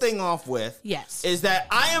whole thing off with. Yes. Is that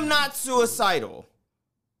I am not suicidal.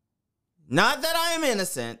 Not that I am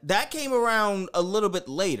innocent. That came around a little bit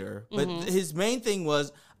later. But his main thing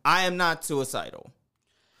was, I am not suicidal.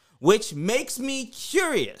 Which makes me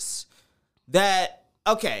curious that,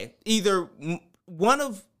 okay, either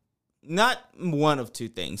not one of two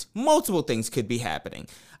things. Multiple things could be happening.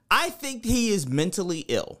 I think he is mentally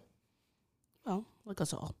ill. Well, like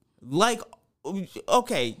us all. Like,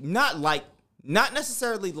 okay, not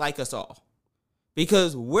necessarily like us all.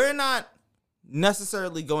 Because we're not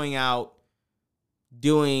necessarily going out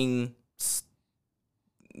doing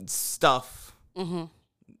stuff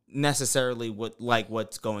necessarily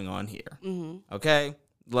what's going on here. Okay?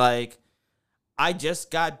 Like, I just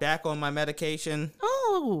got back on my medication.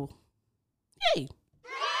 Oh. Yay.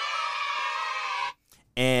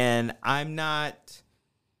 And I'm not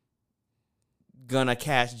gonna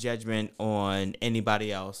cast judgment on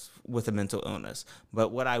anybody else with a mental illness.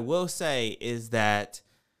 But what I will say is that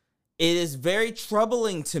it is very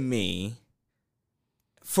troubling to me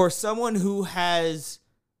for someone who has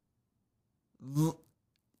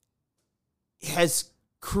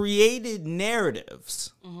created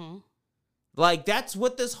narratives. Like, that's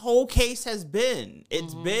what this whole case has been.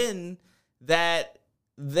 It's been that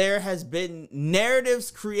there has been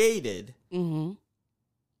narratives created, and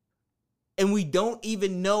we don't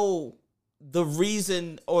even know the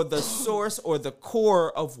reason or the source or the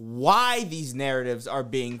core of why these narratives are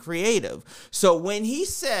being creative. So when he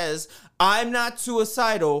says, I'm not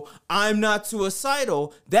suicidal,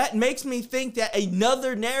 that makes me think that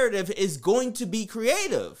another narrative is going to be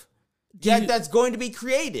creative. That's going to be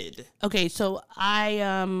created. Okay, so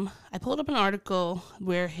I pulled up an article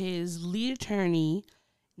where his lead attorney,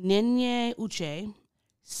 Nenye Uche,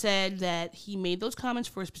 said that he made those comments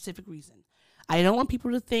for a specific reason. I don't want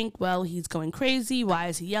people to think, well, he's going crazy. Why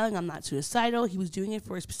is he yelling? I'm not suicidal. He was doing it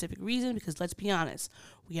for a specific reason because, let's be honest,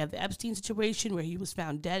 we have the Epstein situation where he was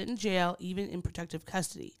found dead in jail, even in protective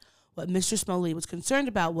custody. What Mr. Smoley was concerned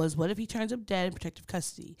about was, what if he turns up dead in protective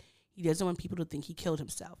custody? He doesn't want people to think he killed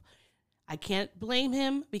himself. I can't blame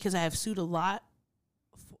him because I have sued a lot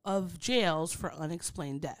of jails for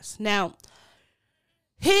unexplained deaths. Now,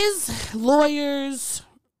 his lawyers'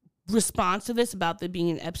 response to this about there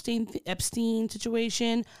being an Epstein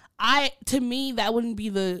situation, to me that wouldn't be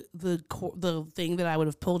the thing that I would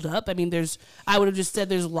have pulled up. I mean, I would have just said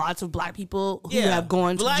there's lots of black people who have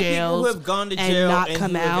gone to jail, who have gone to and jail not and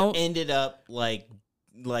come who have out, ended up like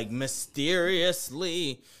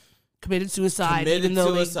mysteriously committed suicide, even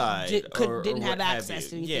though they didn't have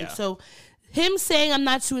access to anything. Yeah. So him saying I'm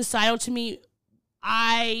not suicidal, to me,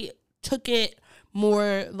 I took it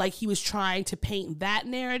more like he was trying to paint that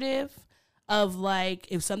narrative of like,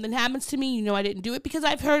 if something happens to me, I didn't do it. Because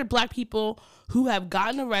I've heard of black people who have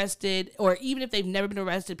gotten arrested, or even if they've never been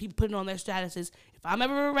arrested, people put it on their statuses, if I'm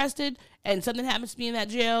ever arrested and something happens to me in that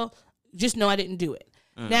jail, just know I didn't do it.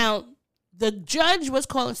 Now, the judge was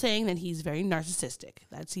saying that he's very narcissistic.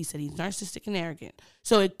 He said he's narcissistic and arrogant.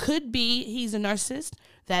 So it could be he's a narcissist,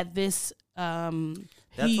 that this that's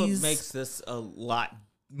what makes this a lot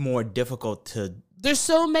more difficult to. There's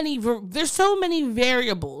so many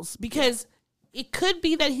variables, because it could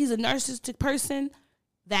be that he's a narcissistic person,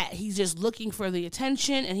 that he's just looking for the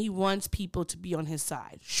attention and he wants people to be on his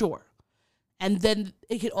side. Sure. And then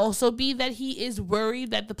it could also be that he is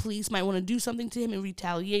worried that the police might want to do something to him in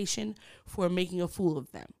retaliation for making a fool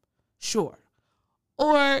of them. Sure.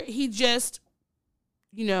 Or he just,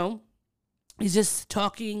 he's just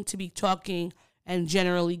talking to be talking and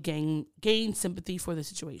generally gain sympathy for the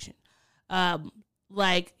situation.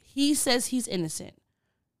 Like, he says he's innocent.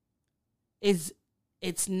 It's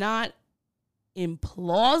not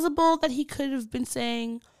implausible that he could have been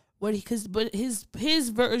saying but his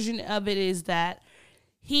version of it is that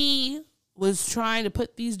he was trying to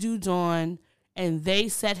put these dudes on and they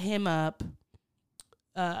set him up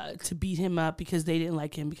to beat him up because they didn't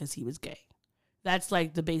like him because he was gay. That's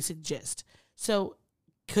like the basic gist. So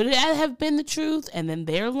could it have been the truth and then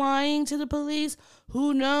they're lying to the police?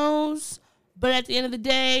 Who knows? But at the end of the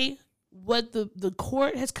day, what the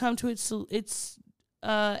court has come to its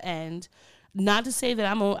end. Not to say that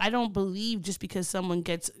I don't believe just because someone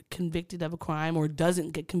gets convicted of a crime or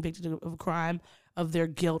doesn't get convicted of a crime of their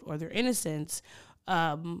guilt or their innocence.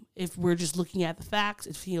 If we're just looking at the facts,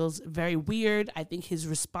 it feels very weird. I think his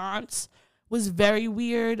response was very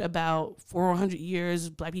weird about 400 years.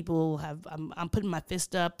 Black people have, I'm putting my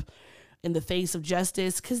fist up in the face of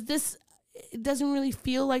justice, because it doesn't really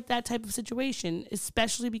feel like that type of situation,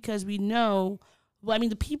 especially because we know, well, I mean,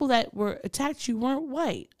 the people that were attacked you weren't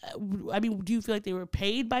white. I mean, do you feel like they were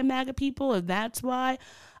paid by MAGA people, and that's why?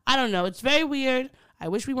 I don't know. It's very weird. I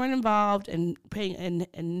wish we weren't involved and paying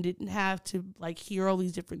and didn't have to like hear all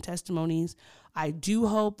these different testimonies. I do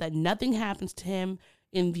hope that nothing happens to him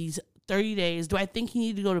in these 30 days. Do I think he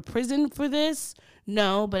needed to go to prison for this?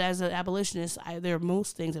 No, but as an abolitionist, there are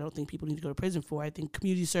most things I don't think people need to go to prison for. I think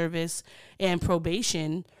community service and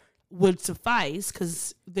probation would suffice,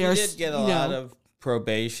 because there's, he did get a lot of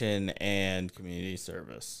probation and community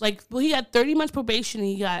service. Like, well, he got 30 months probation, and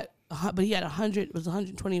he got 100, it was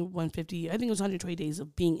 120, 150, I think it was 120 days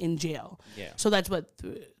of being in jail. Yeah. So that's what,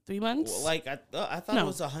 3 months? Well, like, I thought it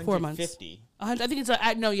was 150. 4 months. I think it's,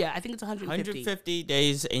 I think it's 150. 150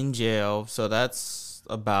 days in jail, so that's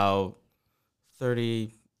about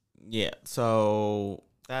 30, yeah, so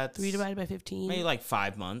that's 3 divided by 15. maybe like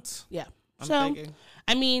 5 months. Yeah. I'm so, thinking.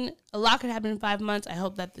 I mean, a lot could happen in 5 months. I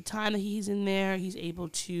hope that the time that he's in there, he's able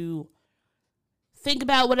to think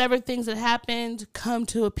about whatever things that happened, come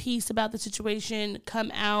to a peace about the situation,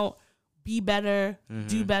 come out, be better,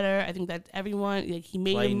 do better. I think that everyone, like, he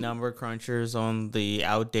made Play number crunchers on the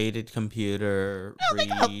outdated computer. They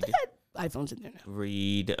got iPhones in there now.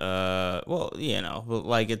 Read, well, you know,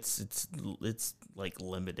 like it's like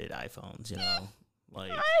limited iPhones, you know,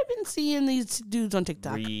 like I've been seeing these dudes on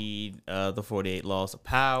TikTok. read the 48 Laws of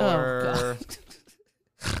Power, Oh,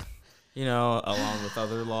 God. you know, along with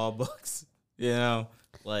other law books, you know,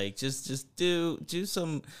 like just do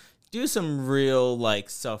some real like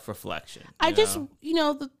self-reflection.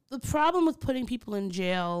 The problem with putting people in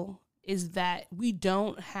jail is that we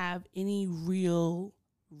don't have any real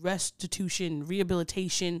restitution,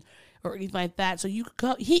 rehabilitation, or anything like that. So you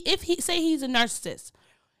go, if he say he's a narcissist,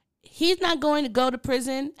 he's not going to go to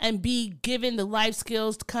prison and be given the life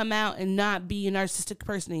skills to come out and not be a narcissistic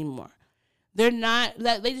person anymore. They're not,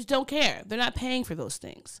 they just don't care. They're not paying for those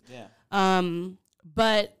things. Yeah.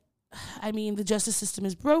 But I mean, the justice system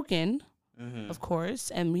is broken, of course,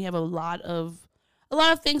 and we have a lot of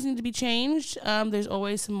things need to be changed. There's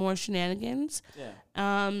always some more shenanigans.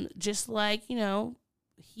 Yeah. Just like,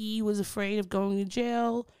 he was afraid of going to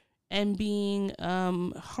jail and being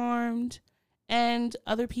harmed, and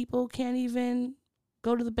other people can't even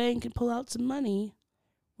go to the bank and pull out some money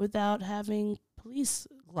without having police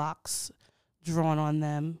locks drawn on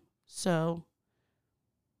them. So,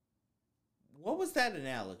 What was that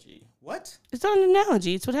analogy? What? it's not an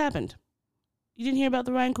analogy. It's what happened. You didn't hear about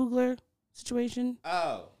the Ryan Coogler situation?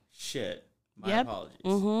 Oh, shit. My Yep. apologies.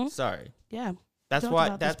 Mhm. Sorry. Yeah. That's We talked why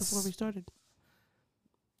about this before we that's started.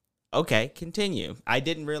 okay. Continue. I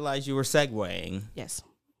didn't realize you were segueing. Yes.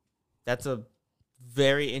 That's a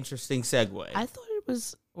very interesting segue. I thought it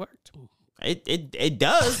was worked. It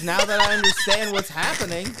does now that I understand what's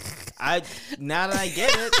happening. Now that I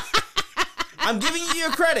get it, I'm giving you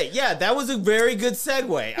your credit. Yeah, that was a very good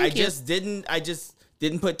segue. I you. just didn't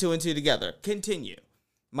put two and two together. Continue.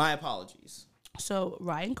 My apologies. So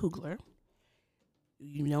Ryan Coogler,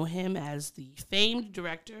 you know him as the famed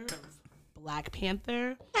director of Black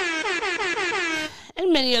Panther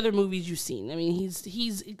and many other movies you've seen. I mean,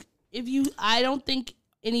 I don't think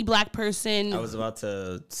any black person. I was about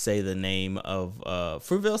to say the name of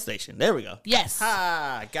Fruitvale Station. There we go. Yes.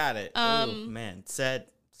 Ha, got it. Ooh, man, sad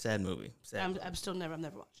movie. I'm never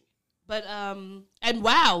watching it. But and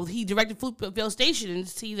wow, he directed Fruitvale Station, and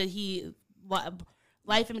see that he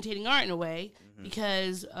life imitating art in a way,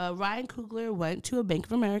 because Ryan Coogler went to a Bank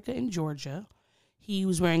of America in Georgia. He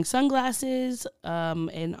was wearing sunglasses,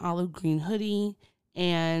 an olive green hoodie,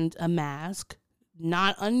 and a mask.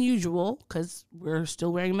 Not unusual, because we're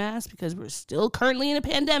still wearing masks because we're still currently in a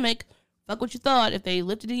pandemic. Fuck what you thought. If they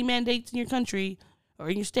lifted any mandates in your country or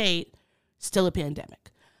in your state, still a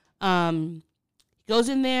pandemic. He goes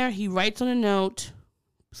in there. He writes on a note,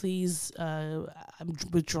 please, I'm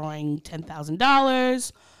withdrawing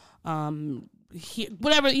 $10,000.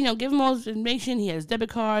 Whatever, give him all his information. He had his debit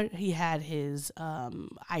card. He had his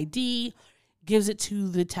ID. Gives it to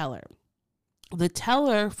the teller. The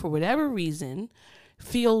teller, for whatever reason,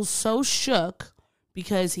 feels so shook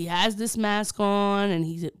because he has this mask on and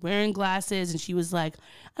he's wearing glasses. And she was like,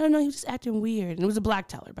 I don't know, he was just acting weird. And it was a black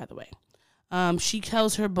teller, by the way. She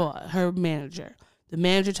tells her manager. The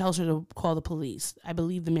manager tells her to call the police. I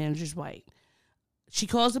believe the manager's white. She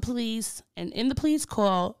calls the police, and in the police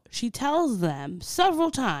call, she tells them several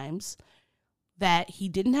times that he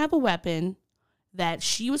didn't have a weapon, that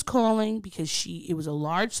she was calling because it was a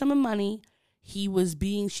large sum of money. She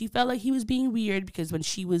felt like he was being weird because when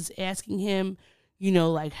she was asking him,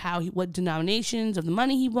 like what denominations of the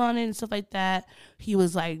money he wanted and stuff like that, he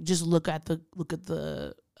was like, just look at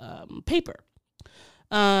the paper.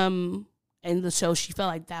 And so she felt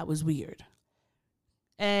like that was weird.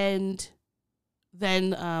 And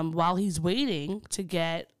then while he's waiting to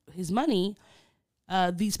get his money,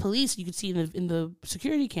 these police, you could see in the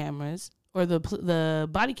security cameras or the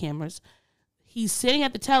body cameras, he's sitting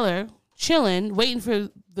at the teller, chilling, waiting for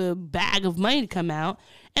the bag of money to come out.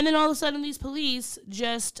 And then all of a sudden, these police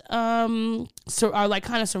just are like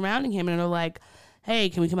kind of surrounding him, and they're like, "Hey,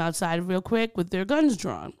 can we come outside real quick?" with their guns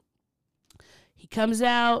drawn. He comes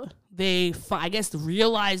out. They, I guess,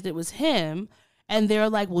 realized it was him, and they're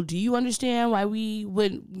like, "Well, do you understand why we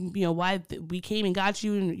why we came and got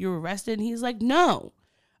you and you're arrested?" And he's like, "No,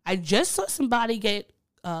 I just saw somebody get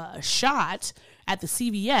shot at the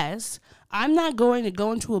CVS. I'm not going to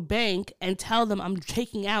go into a bank and tell them I'm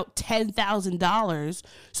taking out $10,000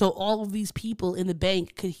 so all of these people in the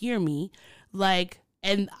bank could hear me.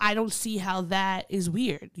 And I don't see how that is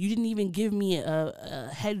weird. You didn't even give me a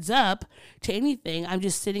heads up to anything. I'm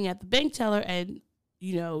just sitting at the bank teller and,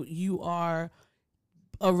 you are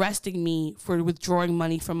arresting me for withdrawing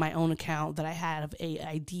money from my own account that I had of a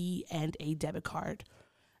ID and a debit card."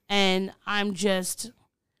 And I'm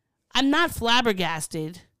not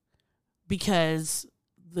flabbergasted because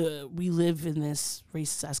we live in this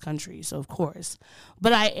racist-ass country, so of course.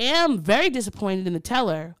 But I am very disappointed in the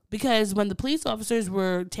teller because when the police officers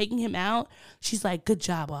were taking him out, she's like, "Good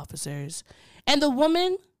job, officers." And the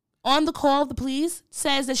woman on the call of the police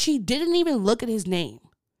says that she didn't even look at his name.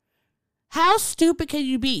 How stupid can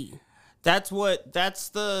you be? That's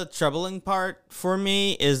the troubling part for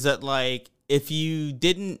me, is that if she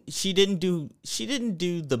didn't do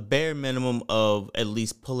the bare minimum of at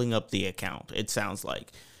least pulling up the account. It sounds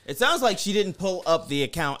like she didn't pull up the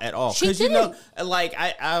account at all. She didn't.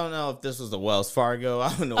 I don't know if this was the Wells Fargo.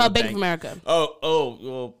 I don't know. Bank of America.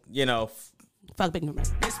 Well, Fuck Bank of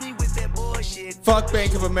America. Fuck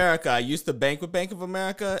Bank of America. I used to bank with Bank of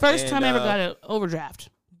America. First time I ever got an overdraft.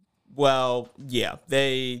 Well, yeah,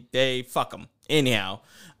 they fuck them. Anyhow,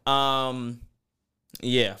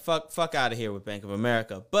 yeah, fuck out of here with Bank of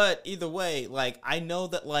America. But either way, I know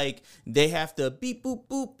that they have to beep boop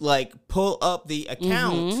boop pull up the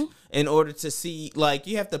account in order to see.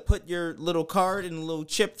 You have to put your little card in the little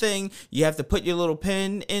chip thing. You have to put your little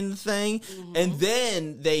pin in the thing, and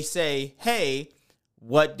then they say, "Hey,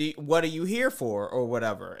 what are you here for?" or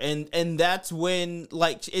whatever. And that's when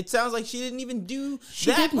it sounds like she didn't even do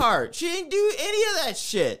that part. She didn't do any of that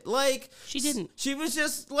shit. She didn't. She was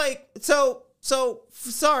just So,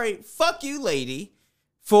 sorry, fuck you, lady,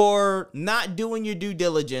 for not doing your due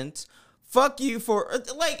diligence. Fuck you for,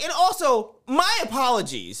 and also, my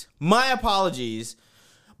apologies.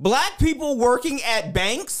 Black people working at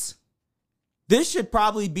banks, this should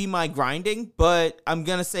probably be my grinding, but I'm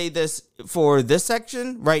going to say this for this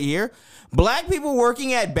section right here. Black people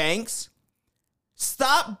working at banks,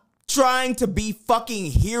 stop trying to be fucking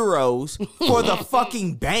heroes for the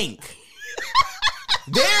fucking bank.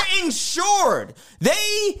 They're insured.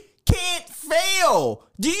 They can't fail.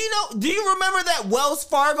 Do you remember that Wells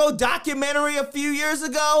Fargo documentary a few years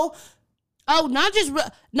ago? Oh, not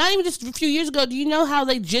even just a few years ago. Do you know how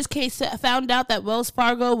they just found out that Wells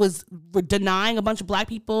Fargo were denying a bunch of black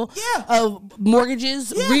people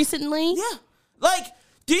mortgages recently? Yeah.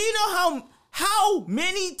 Do you know how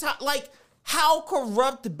many times, how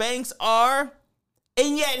corrupt banks are?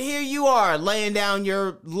 And yet here you are laying down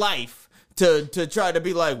your life to try to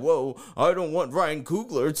be whoa, I don't want Ryan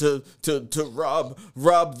Coogler to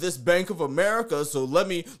rob this Bank of America, so let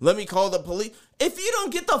me call the police. If you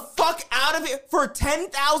don't get the fuck out of here for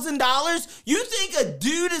 $10,000, you think a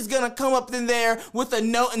dude is gonna come up in there with a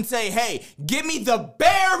note and say, "Hey, give me the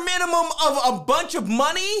bare minimum of a bunch of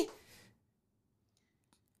money"?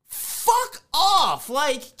 Fuck off.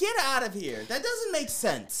 Get out of here. That doesn't make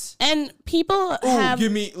sense. And people have...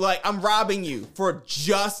 give me, I'm robbing you for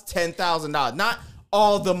just $10,000. Not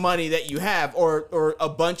all the money that you have or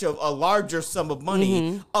a larger sum of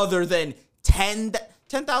money other than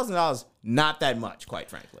 $10,000. Not that much, quite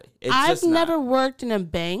frankly. I've never worked in a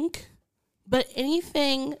bank, but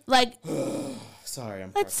anything Sorry,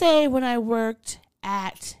 let's say when I worked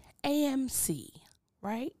at AMC,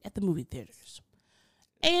 right? At the movie theaters.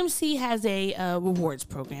 AMC has a rewards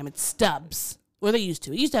program. It's Stubs. Or they used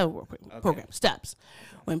to. It used to have a reward program, Stubs.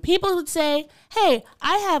 When people would say, "Hey,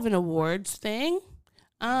 I have an awards thing.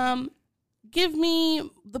 Give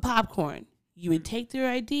me the popcorn." you would take their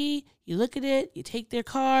ID, you look at it, you take their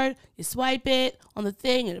card, you swipe it on the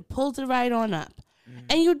thing, and it pulls it right on up.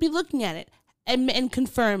 And you would be looking at it and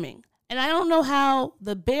confirming. And I don't know how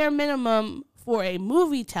the bare minimum for a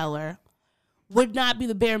movie teller would not be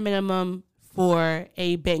the bare minimum for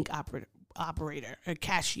a bank operator or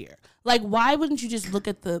cashier. Like, why wouldn't you just look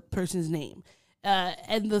at the person's name?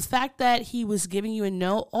 And the fact that he was giving you a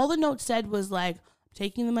note, all the note said was like,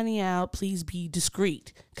 taking the money out, please be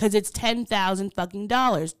discreet, because it's $10,000 fucking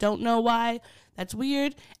dollars. Don't know why. That's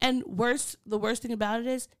weird. And the worst thing about it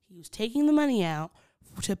is he was taking the money out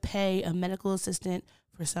to pay a medical assistant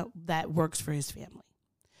for that works for his family.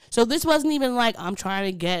 So this wasn't even like, I'm trying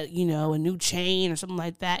to get, a new chain or something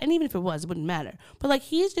like that. And even if it was, it wouldn't matter. But like,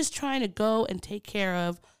 he's just trying to go and take care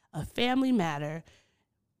of a family matter.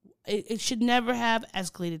 It should never have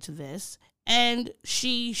escalated to this. And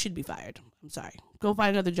she should be fired. I'm sorry. Go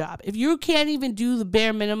find another job. If you can't even do the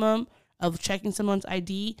bare minimum of checking someone's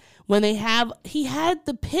ID when he had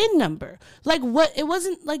the PIN number. Like, what? It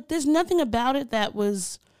wasn't like, there's nothing about it that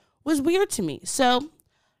was weird to me. So,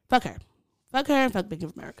 fuck her. Fuck her and fuck Bank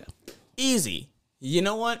of America. Easy. You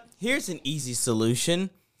know what? Here's an easy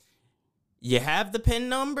solution. You have the PIN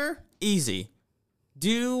number? Easy.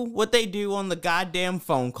 Do what they do on the goddamn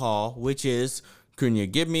phone call, which is, can you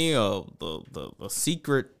give me the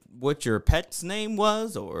secret what your pet's name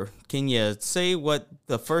was, or can you say what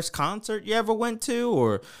the first concert you ever went to,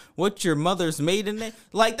 or what your mother's maiden name?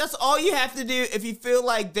 Like, that's all you have to do if you feel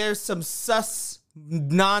like there's some sus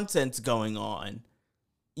nonsense going on.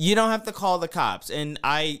 You don't have to call the cops. And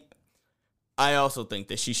I also think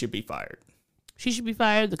that she should be fired. She should be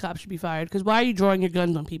fired. The cops should be fired. Because why are you drawing your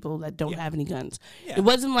guns on people that don't have any guns? Yeah. It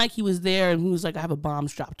wasn't like he was there and he was like, I have a bomb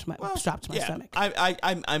strapped to my stomach.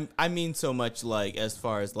 I mean so much like as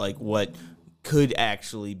far as like what could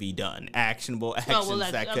actually be done, actionable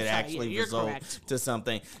actions that could actually result to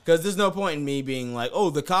something. Because there's no point in me being like,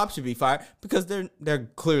 oh, the cops should be fired, because they're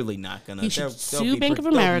clearly not gonna. You should sue Bank of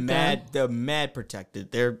America. They're mad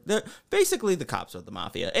protected. They're basically the cops are the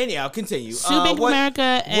mafia. Anyhow, continue. Sue Bank of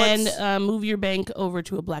America and move your bank over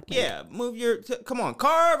to a black bank. Yeah, move your. Come on,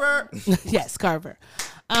 Carver. Yes, Carver.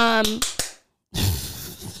 All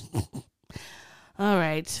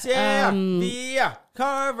right. Yeah,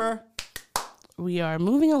 Carver. We are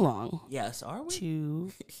moving along. Yes, are we? To,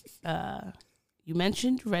 you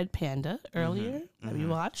mentioned Red Panda earlier that we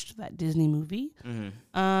watched, that Disney movie.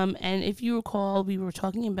 And if you recall, we were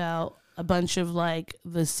talking about a bunch of like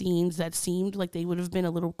the scenes that seemed like they would have been a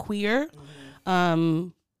little queer,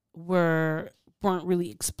 weren't really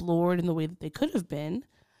explored in the way that they could have been.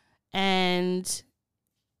 And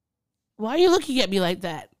why are you looking at me like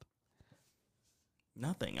that?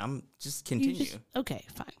 Nothing. I'm just continue. Okay,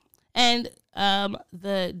 fine. And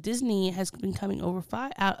the Disney has been coming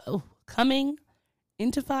coming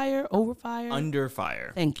into fire, over fire, under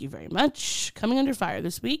fire. Thank you very much. Coming under fire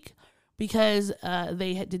this week because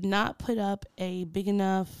they did not put up a big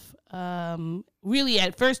enough. Really,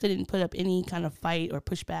 at first, they didn't put up any kind of fight or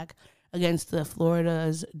pushback against the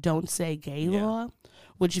Florida's "Don't Say Gay" law,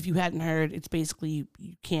 which, if you hadn't heard, it's basically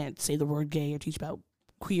you can't say the word gay or teach about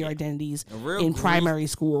queer identities in primary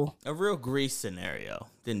school. A real Grease scenario.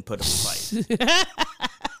 Didn't put up a fight.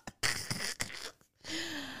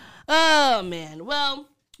 Oh, man. Well,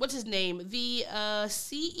 what's his name? The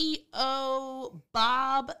CEO,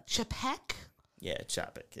 Bob Chapek. Yeah,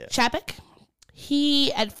 Chapek. Yeah. Chapek.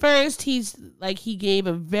 He gave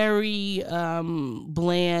a very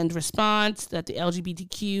bland response that the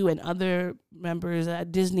LGBTQ and other members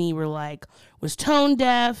at Disney was tone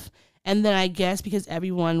deaf. And then I guess because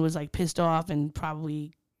everyone was like pissed off and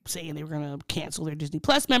probably saying they were going to cancel their Disney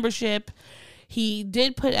Plus membership, he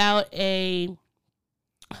did put out a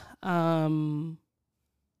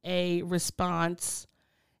response.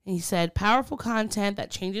 And he said, powerful content that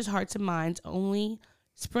changes hearts and minds only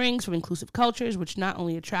springs from inclusive cultures, which not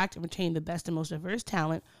only attract and retain the best and most diverse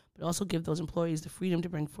talent, but also give those employees the freedom to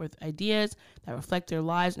bring forth ideas that reflect their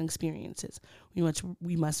lives and experiences.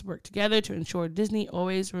 We must work together to ensure Disney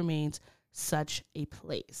always remains such a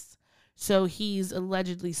place. So he's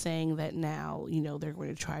allegedly saying that now, they're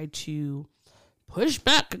going to try to push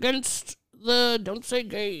back against the "Don't Say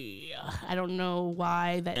Gay." I don't know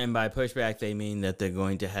why that. And by pushback, they mean that they're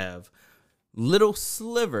going to have little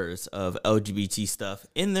slivers of LGBT stuff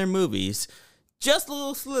in their movies. Just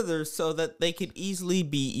little slithers, so that they could easily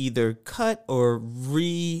be either cut or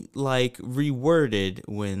reworded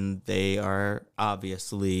when they are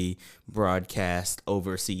obviously broadcast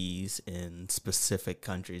overseas in specific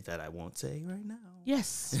countries that I won't say right now.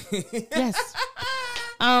 Yes. Yes.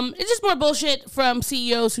 It's just more bullshit from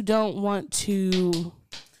CEOs who don't want to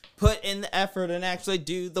put in the effort and actually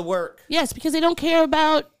do the work. Yes, because they don't care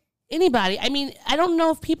about anybody. I mean, I don't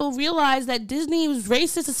know if people realize that Disney was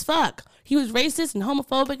racist as fuck. He was racist and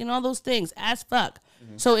homophobic and all those things as fuck.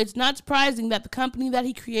 Mm-hmm. So it's not surprising that the company that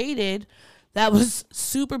he created that was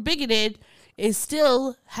super bigoted is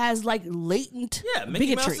still has like latent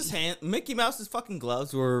bigotry. Mickey Mouse's fucking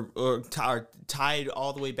gloves were tied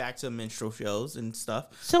all the way back to minstrel shows and stuff.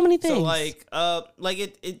 So many things. So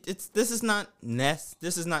this is not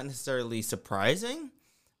necessarily surprising.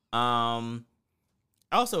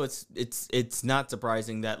 Also, it's not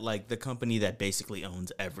surprising that like the company that basically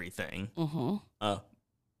owns everything. Mm-hmm.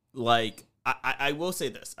 I will say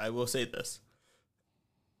this.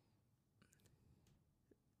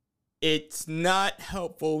 It's not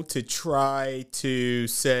helpful to try to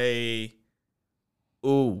say,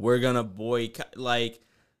 "Ooh, we're gonna boycott." Like,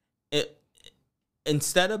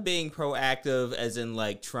 instead of being proactive, as in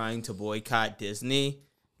like trying to boycott Disney,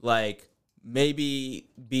 like maybe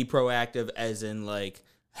be proactive, as in like,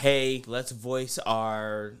 hey, let's voice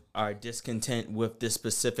our discontent with this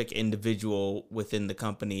specific individual within the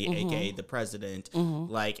company, aka the president,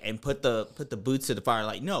 like, and put the boots to the fire.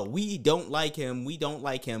 Like, no, we don't like him.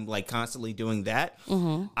 Like, constantly doing that.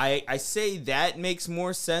 I say that makes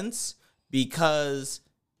more sense because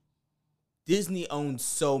Disney owns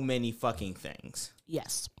so many fucking things.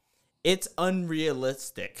 Yes, it's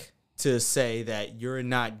unrealistic to say that you're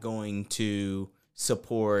not going to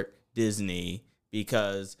support Disney,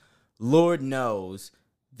 because Lord knows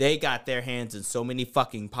they got their hands in so many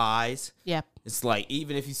fucking pies. Yep. It's like,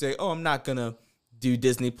 even if you say, oh, I'm not going to do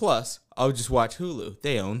Disney Plus, I'll just watch Hulu.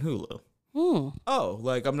 They own Hulu. Oh,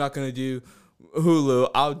 like, I'm not going to do Hulu,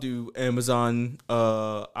 I'll do Amazon.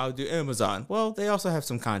 Well, they also have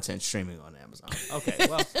some content streaming on Amazon. Okay,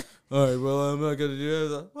 well, all right, well, I'm not going to do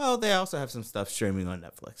Amazon. Well, they also have some stuff streaming on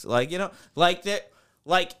Netflix. Like, you know, like,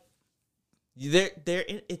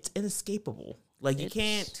 it's inescapable. Like, you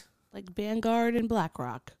can't. Like Vanguard and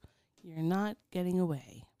BlackRock. You're not getting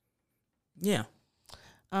away. Yeah.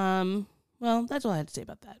 Well, that's all I had to say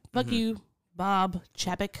about that. Fuck you, Bob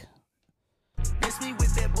Chapek.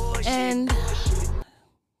 And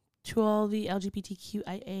to all the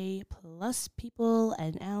LGBTQIA plus people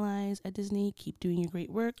and allies at Disney, keep doing your great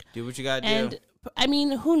work. Do what you gotta do. And I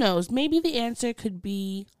mean, who knows? Maybe the answer could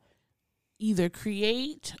be either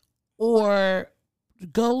create or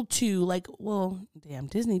go to, like, well, damn,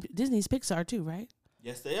 Disney's Pixar too, right?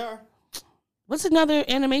 Yes, they are. What's another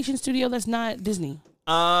animation studio that's not Disney?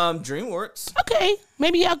 DreamWorks. Okay,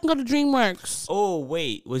 maybe y'all can go to DreamWorks. Oh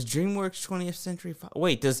wait, was DreamWorks 20th Century Fox?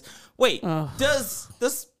 Does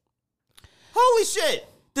holy shit?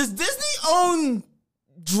 Does Disney own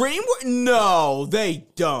DreamWorks? No, they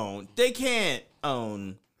don't. They can't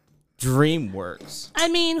own DreamWorks. I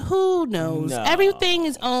mean, who knows? No. Everything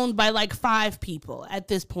is owned by like 5 people at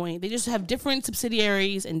this point. They just have different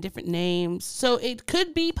subsidiaries and different names, so it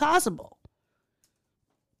could be possible.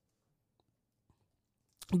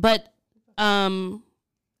 But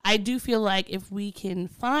I do feel like if we can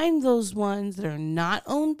find those ones that are not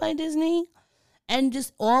owned by Disney and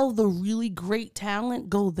just all the really great talent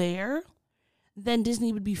go there, then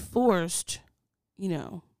Disney would be forced, you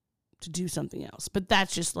know, to do something else. But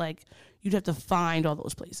that's just like, you'd have to find all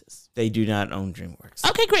those places. They do not own DreamWorks.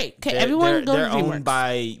 Okay, great. Okay, everyone go to DreamWorks. They're owned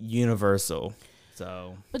by Universal.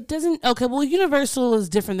 So, but well, Universal is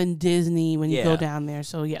different than Disney when you go down there.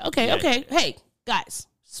 So yeah, okay. Hey, guys,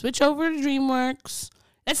 switch over to DreamWorks.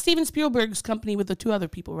 That's Steven Spielberg's company with the 2 other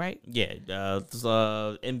people, right? Yeah,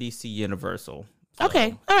 NBC Universal. So.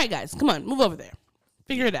 Okay, all right, guys, come on, move over there.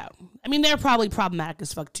 Figure it out. I mean, they're probably problematic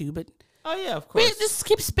as fuck too, but oh yeah, of course. We just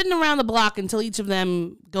keep spinning around the block until each of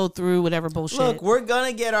them go through whatever bullshit. Look, we're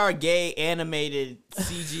gonna get our gay animated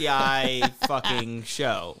CGI fucking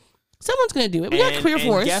show. Someone's gonna do it. We got Queer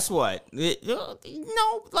Force. Guess what? No,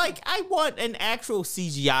 like, I want an actual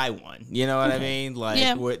CGI one. You know what I mean? Like,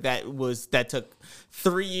 that took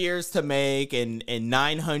 3 years to make, and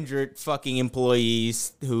 900 fucking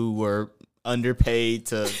employees who were underpaid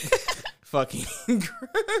to fucking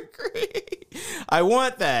I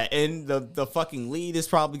want that. And the fucking lead is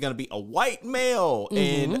probably gonna be a white male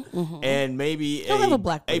and maybe he'll have a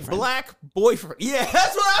black boyfriend. Yeah,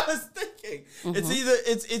 that's what I was thinking.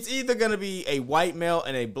 It's either gonna be a white male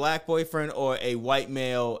and a black boyfriend, or a white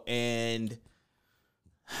male and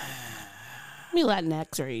maybe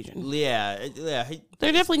Latinx or Asian. Yeah.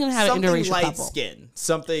 They're definitely gonna have an interracial light couple. Skin,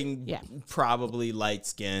 probably light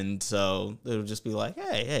skinned. So it'll just be like,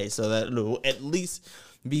 hey, so that it'll at least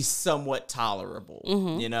be somewhat tolerable,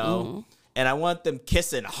 you know. And I want them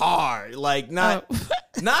kissing hard, like not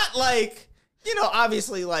like you know,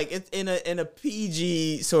 obviously, like it's in a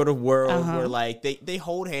PG sort of world where like they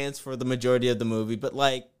hold hands for the majority of the movie, but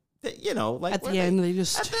like you know, like At the end, they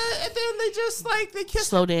just at the end they just like they kiss.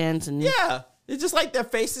 slow dance and Yeah, it's just like their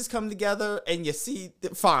faces come together and you see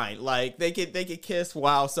fine. Like they could kiss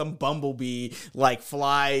while some bumblebee like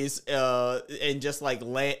flies and just like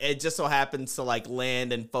land. It just so happens to like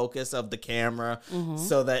land in focus of the camera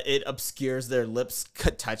so that it obscures their lips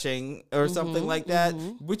touching or something like that,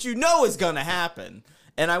 which you know is gonna happen.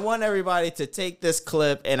 And I want everybody to take this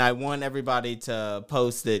clip and I want everybody to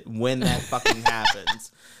post it when that fucking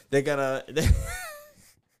happens. They're gonna.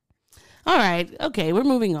 All right. Okay, we're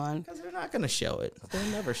moving on. Because they're not going to show it. They'll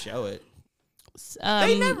never show it. Um,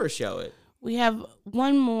 They never show it. We have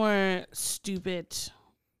one more stupid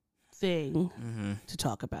thing to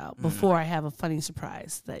talk about before I have a funny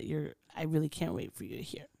surprise that I really can't wait for you to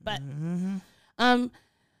hear. But Kim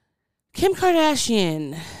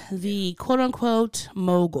Kardashian, the quote unquote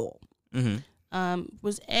mogul,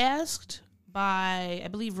 was asked by, I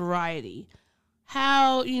believe, Variety,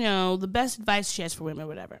 how, you know, the best advice she has for women or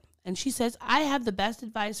whatever. And she says, I have the best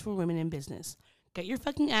advice for women in business. Get your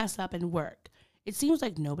fucking ass up and work. It seems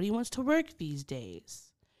like nobody wants to work these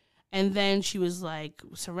days. And then she was like,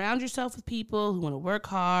 surround yourself with people who want to work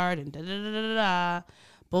hard and da-da-da-da-da.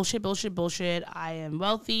 Bullshit, bullshit, bullshit. I am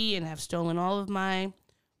wealthy and have stolen all of my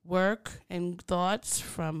work and thoughts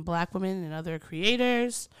from Black women and other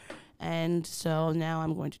creators. And so now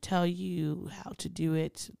I'm going to tell you how to do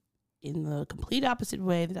it in the complete opposite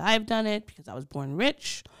way that I've done it because I was born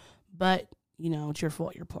rich. But, you know, it's your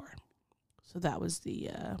fault you're poor. So that was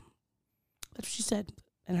that's what she said.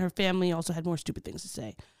 And her family also had more stupid things to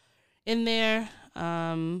say in there,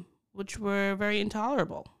 which were very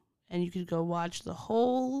intolerable. And you could go watch there's a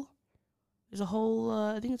whole,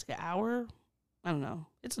 I think it's like an hour. I don't know.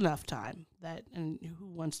 It's enough time and who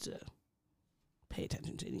wants to pay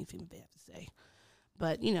attention to anything that they have to say.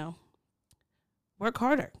 But, you know, work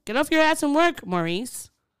harder. Get off your ass and work, Maurice.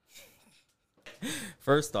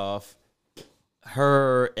 First off,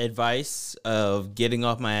 her advice of getting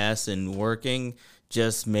off my ass and working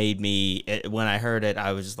just made me, when I heard it,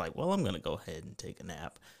 I was just like, well, I'm going to go ahead and take a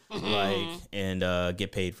nap. And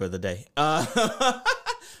get paid for the day.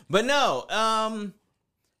 But no,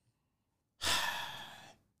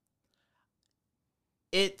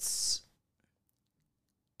 it's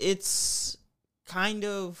kind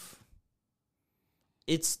of,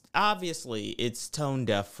 it's obviously it's tone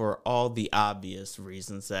deaf for all the obvious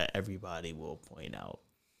reasons that everybody will point out.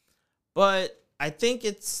 But I think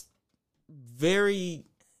it's very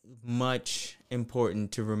much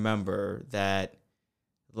important to remember that,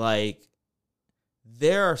 like,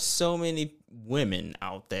 there are so many women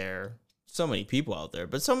out there, so many people out there,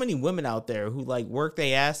 but so many women out there who, like, work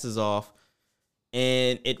their asses off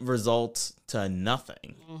and it results to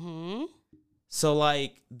nothing. So,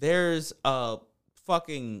 like, there's a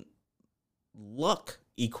fucking luck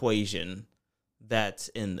equation that's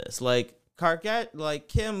in this. Like,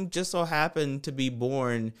 Kim just so happened to be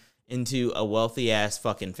born into a wealthy ass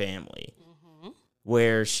fucking family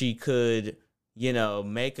where she could, you know,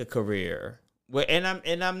 make a career. And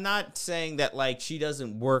I'm not saying that, like, she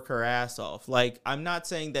doesn't work her ass off. Like, I'm not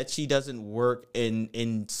saying that she doesn't work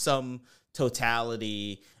in some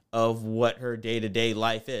totality of what her day-to-day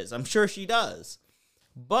life is. I'm sure she does.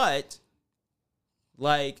 But,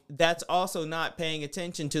 like, that's also not paying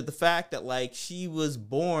attention to the fact that, like, she was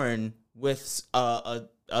born with a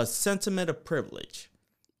sentiment of privilege.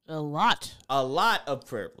 A lot of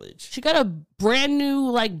privilege. She got a brand new,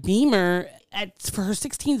 like, Beamer for her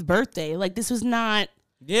 16th birthday. Like, this was not.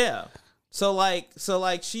 Yeah. So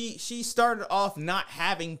she started off not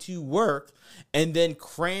having to work and then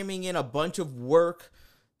cramming in a bunch of work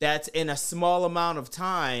that's in a small amount of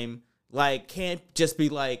time. Like, can't just be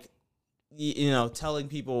like, you know, telling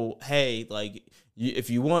people, hey, like, if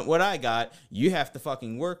you want what I got, you have to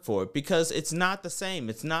fucking work for it, because it's not the same.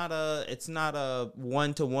 It's not a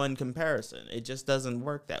one-to-one comparison. It just doesn't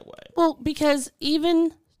work that way. Well, because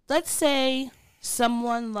even, let's say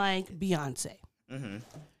someone like Beyonce,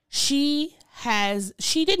 she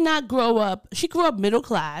did not grow up. She grew up middle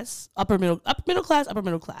class, upper middle class.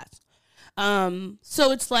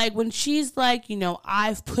 So it's like when she's like, you know,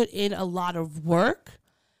 I've put in a lot of work.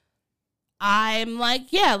 I'm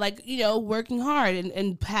like, yeah, like, you know, working hard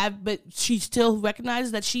but she still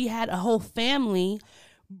recognizes that she had a whole family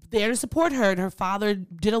there to support her. And her father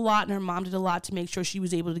did a lot and her mom did a lot to make sure she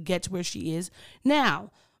was able to get to where she is now.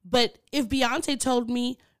 But if Beyonce told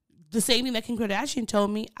me the same thing that Kim Kardashian told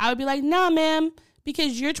me, I would be like, nah, ma'am,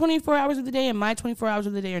 because your 24 hours of the day and my 24 hours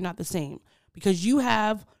of the day are not the same. Because you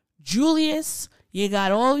have Julius, You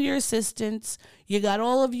got all your assistants. You got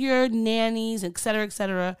all of your nannies, et cetera, et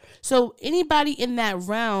cetera. So anybody in that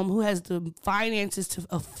realm who has the finances to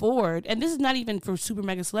afford, and this is not even for super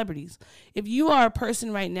mega celebrities. If you are a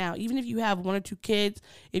person right now, even if you have 1 or 2 kids,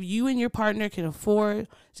 if you and your partner can afford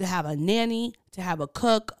to have a nanny, to have a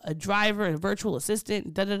cook, a driver, a virtual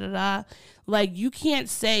assistant, da-da-da-da, like you can't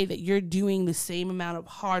say that you're doing the same amount of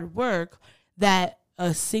hard work that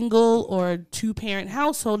a single or 2-parent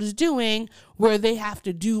household is doing, where they have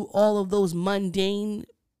to do all of those mundane,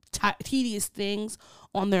 tedious things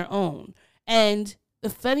on their own. And the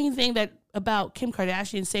funny thing about Kim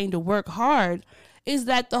Kardashian saying to work hard is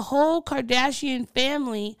that the whole Kardashian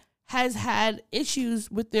family has had issues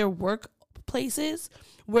with their workplaces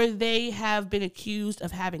where they have been accused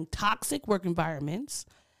of having toxic work environments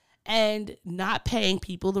and not paying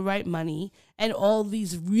people the right money and all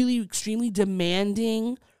these really extremely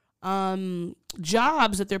demanding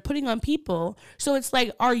jobs that they're putting on people. So it's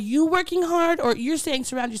like, are you working hard, or you're saying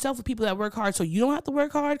surround yourself with people that work hard so you don't have to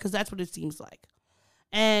work hard? Because that's what it seems like.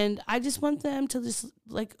 And I just want them to just,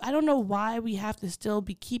 like, I don't know why we have to still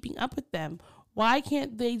be keeping up with them. Why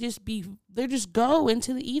can't they just go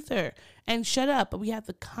into the ether and shut up? But we have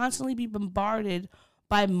to constantly be bombarded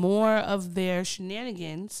by more of their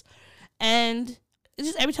shenanigans. And it's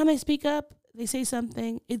just every time they speak up, they say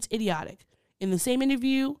something, it's idiotic. In the same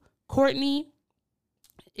interview, Kourtney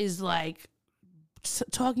is like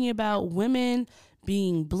talking about women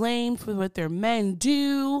being blamed for what their men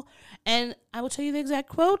do. And I will tell you the exact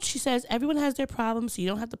quote. She says, everyone has their problems, so you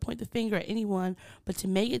don't have to point the finger at anyone, but to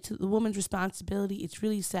make it to the woman's responsibility, it's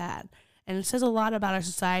really sad. And it says a lot about our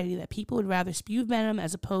society that people would rather spew venom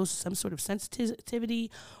as opposed to some sort of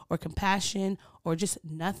sensitivity or compassion or just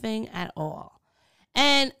nothing at all.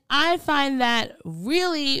 And I find that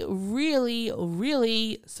really, really,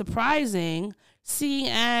 really surprising, seeing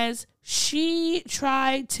as she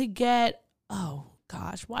tried to get, oh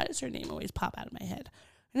gosh, why does her name always pop out of my head?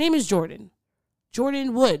 Her name is Jordan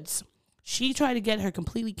Woods. She tried to get her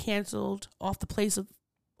completely canceled off the face of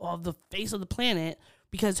the planet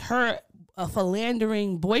because her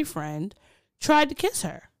philandering boyfriend tried to kiss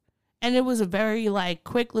her. And it was a very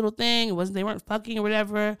quick little thing. They weren't fucking or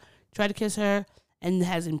whatever. Tried to kiss her and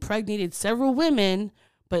has impregnated several women,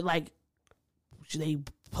 but they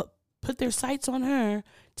put their sights on her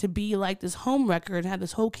to be this homewrecker and have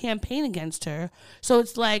this whole campaign against her. So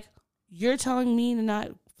it's like, you're telling me to not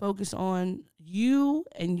focus on you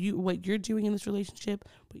and what you're doing in this relationship,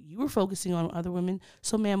 but you were focusing on other women.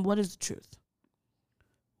 So, ma'am, what is the truth?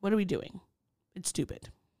 What are we doing? It's stupid.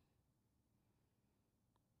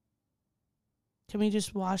 Can we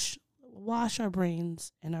just wash our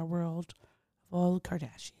brains and our world of all the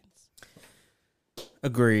Kardashians?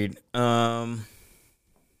 Agreed.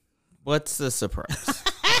 What's the surprise?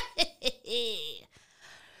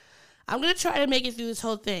 I'm going to try to make it through this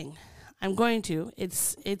whole thing. I'm going to.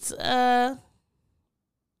 It's a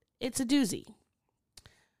doozy.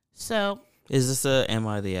 So. Is this a Am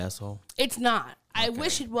I the Asshole? It's not. Okay. I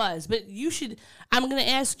wish it was, but you should. I'm going to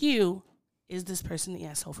ask you, is this person the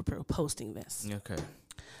asshole for posting this? Okay.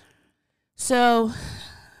 So,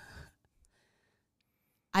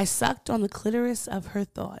 I sucked on the clitoris of her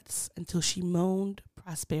thoughts until she moaned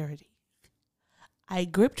prosperity. I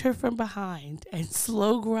gripped her from behind and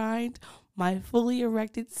slow grind my fully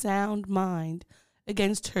erected sound mind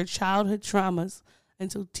against her childhood traumas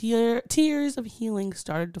until tears of healing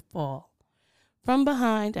started to fall. From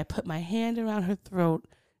behind, I put my hand around her throat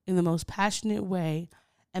in the most passionate way,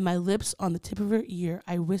 and my lips on the tip of her ear,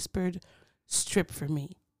 I whispered, "Strip for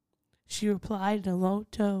me." She replied in a low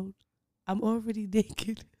tone, "I'm already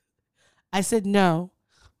naked." I said, "No,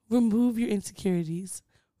 remove your insecurities,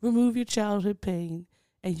 remove your childhood pain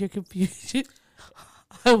and your confusion.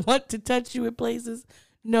 I want to touch you in places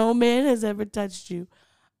no man has ever touched you.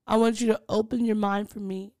 I want you to open your mind for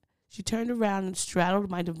me." She turned around and straddled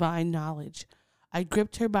my divine knowledge. I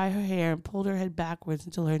gripped her by her hair and pulled her head backwards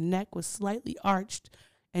until her neck was slightly arched,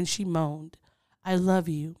 and she moaned, "I love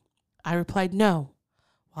you." I replied, "No,"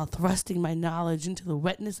 while thrusting my knowledge into the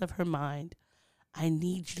wetness of her mind. I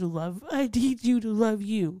need you to love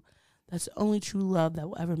you. That's the only true love that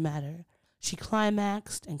will ever matter." She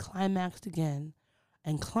climaxed and climaxed again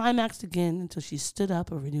and climaxed again until she stood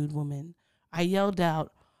up a renewed woman. I yelled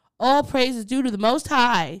out, "All praise is due to the Most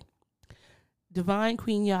High. Divine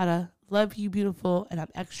Queen Yada, love you, beautiful, and I'm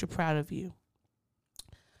extra proud of you."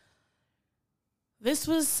 This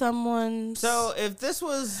was someone's. So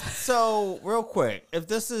real quick, if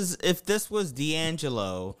this was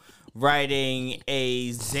D'Angelo writing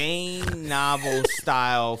a Zane novel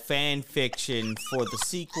style fan fiction for the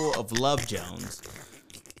sequel of Love Jones,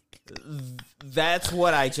 That's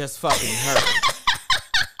what I just fucking heard.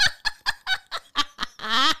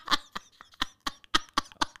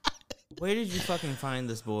 Where did you fucking find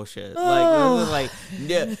this bullshit? Like,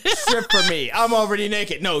 yeah, strip for me. I'm already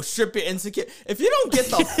naked. No, strip it insecure. If you don't get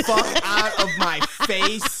the fuck out of my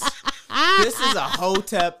face, this is a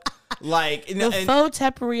hotep. Like the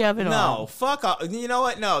faux-tepery of it all. No, fuck off. You know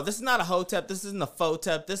what? No, this is not a hotep. This isn't a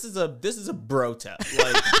faux-tep. This is a bro-tep.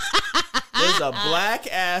 Like, there's a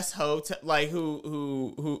black ass hotep. Like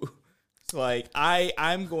who? Like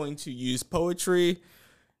I'm going to use poetry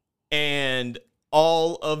and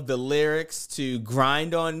all of the lyrics to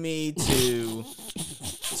grind on me to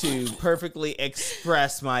perfectly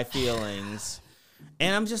express my feelings.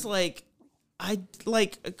 And I'm just like,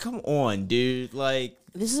 come on, dude. Like,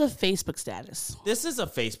 this is a Facebook status. This is a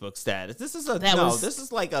Facebook status. This is this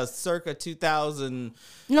is like a circa 2000.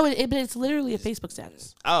 No, but it's literally a Facebook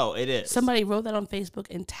status. Oh, it is. Somebody wrote that on Facebook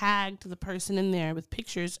and tagged the person in there with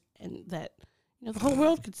pictures and that the whole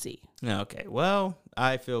world could see. Okay, well,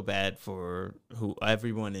 I feel bad for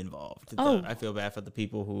everyone involved. Oh. I feel bad for the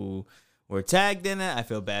people who were tagged in it. I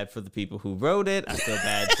feel bad for the people who wrote it. I feel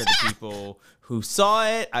bad for the people who saw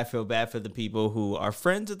it. I feel bad for the people who are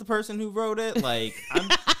friends of the person who wrote it. Like,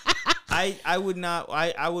 I would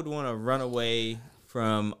want to run away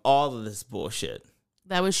from all of this bullshit.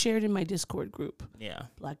 That was shared in my Discord group. Yeah,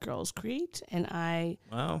 Black Girls Create, and I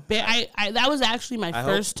that was actually my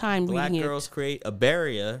first time Black reading it. girls create a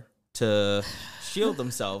barrier to shield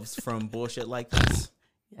themselves from bullshit like this.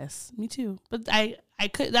 Yes, me too. But I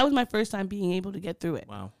could. That was my first time being able to get through it.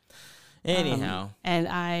 Wow. Anyhow, and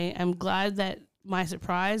I am glad that my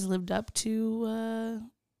surprise lived up to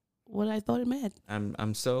what I thought it meant.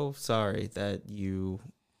 I'm so sorry that you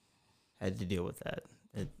had to deal with that.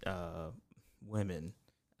 Women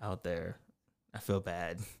out there, I feel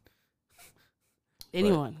bad.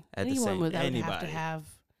 Anyone would have to have.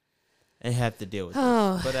 They have to deal with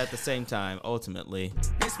it. But at the same time, ultimately.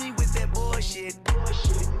 Miss me with that bullshit.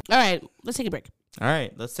 All right, let's take a break. All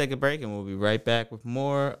right, let's take a break and we'll be right back with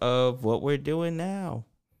more of what we're doing now.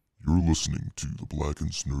 You're listening to the Black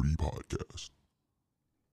and Snurdy Podcast.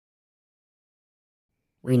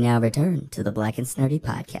 We now return to the Black and Snurdy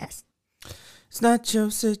Podcast. It's not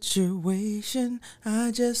your situation,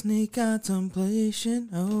 I just need contemplation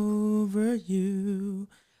over you.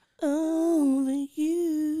 Over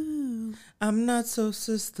you. I'm not so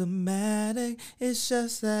systematic, it's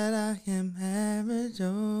just that I am having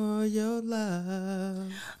your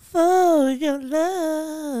love. For your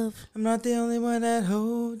love. I'm not the only one that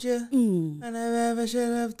holds you. I never ever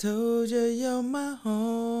should have told you you're my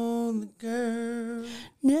only girl.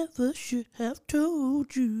 Never should have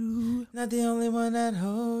told you. Not the only one that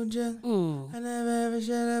holds you. I never ever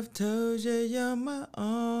should have told you you're my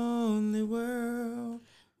only world.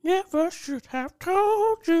 Never should have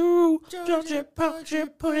told you. Georgia, Georgia,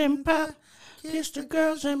 pudding pie. Kiss the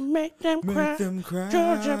girls and make them cry.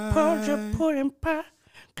 Georgia, Georgia, pudding pie.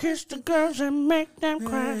 Kiss the girls and make them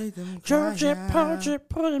cry. Georgia, Georgia,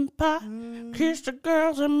 pudding pie. Kiss the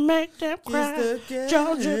girls and make them cry.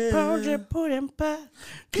 Georgia, Georgia, pudding pie.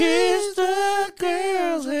 Kiss the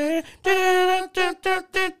girls and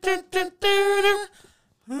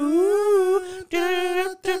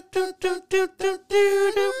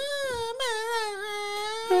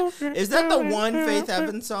Is that the one Faith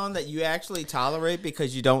Evans song that you actually tolerate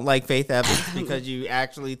because you don't like Faith Evans because you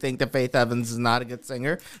actually think that Faith Evans is not a good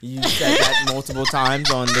singer? You said that multiple times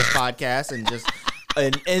on this podcast and just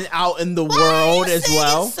and out in the world as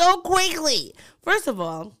well. So quickly. First of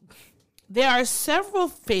all, there are several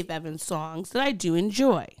Faith Evans songs that I do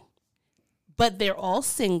enjoy, but they're all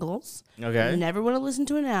singles. Okay. Never want to listen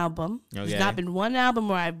to an album. Okay. There's not been one album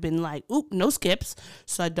where I've been like, oop, no skips,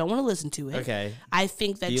 so I don't want to listen to it. Okay. I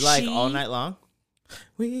think that Do you like All Night Long?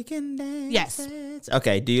 We can dance. Yes. Dance.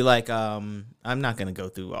 Okay. Do you like I'm not gonna go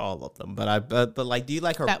through all of them, but like, do you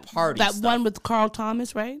like her party that stuff? one with Carl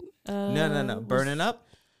Thomas, right? No. Burning Up.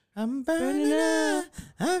 I'm burning up.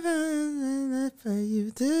 I'm burning up for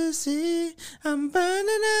you to see. I'm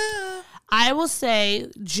burning up. I will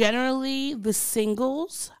say, generally, the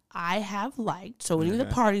singles I have liked. So any of the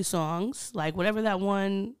party songs, like whatever that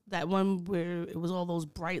one where it was all those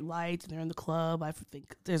bright lights and they're in the club. I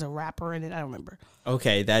think there's a rapper in it. I don't remember.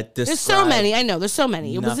 Okay, there's so many. I know there's so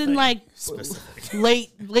many. It was in like specific.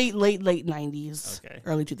 late 90s, Okay.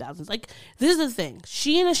 early 2000s. Like, this is the thing.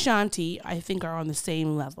 She and Ashanti, I think, are on the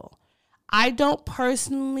same level. I don't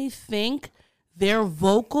personally think their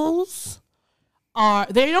vocals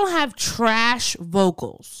they don't have trash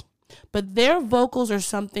vocals. But their vocals are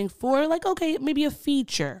something for, like, okay, maybe a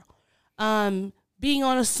feature. Being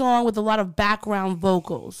on a song with a lot of background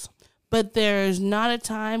vocals. but there's not a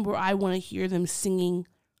time where I want to hear them singing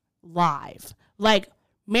live. Like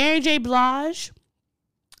Mary J. Blige,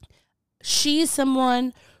 she's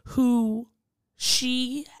someone who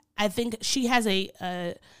I think she has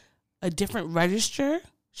a different register.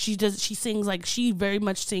 She sings like she very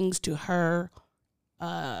much sings to her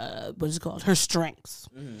what is it called? Her strengths.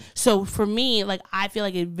 Mm-hmm. So for me, like I feel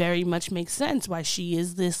like it very much makes sense why she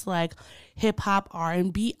is this like hip hop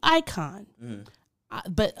R&B icon. Mm-hmm.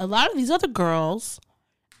 But a lot of these other girls,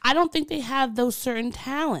 I don't think they have those certain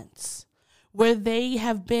talents where they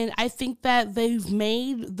have been. I think that they've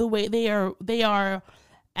made the way they are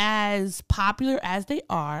as popular as they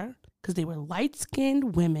are because they were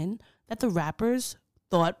light-skinned women that the rappers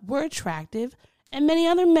thought were attractive and many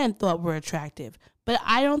other men thought were attractive. But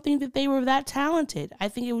I don't think that they were that talented. I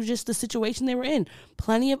think it was just the situation they were in.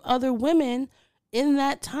 Plenty of other women in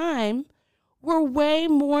that time were way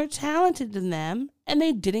more talented than them, and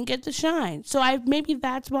they didn't get to shine. So maybe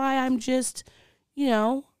that's why I'm just,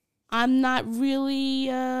 I'm not really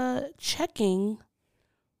checking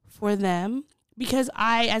for them because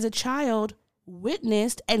I, as a child,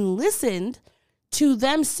 witnessed and listened to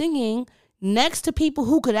them singing next to people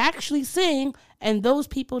who could actually sing, and those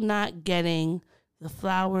people not getting the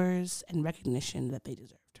flowers and recognition that they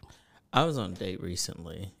deserved. I was on a date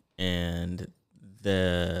recently, and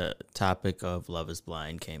the topic of Love is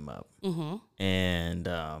Blind came up. Mm-hmm. And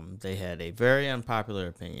they had a very unpopular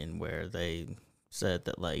opinion where they said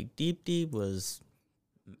that, like, Deep Deep was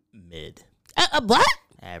mid. What?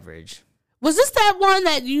 Average. Was this that one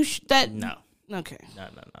that you... No. Okay. No.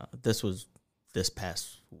 This was this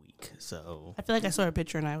past week, so... I feel like I saw a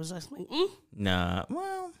picture and I was just like, Nah,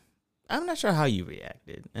 well... I'm not sure how you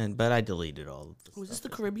reacted, but I deleted all of this. Was this the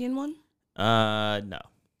Caribbean one? No.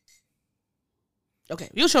 Okay,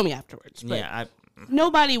 you'll show me afterwards. But yeah,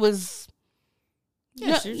 nobody was.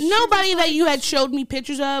 Yeah, nobody that you had showed me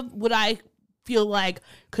pictures of would I feel like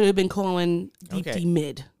could have been calling Deep D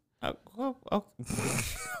mid.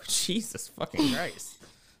 Jesus fucking Christ!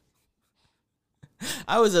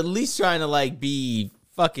 I was at least trying to like be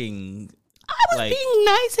fucking. I was being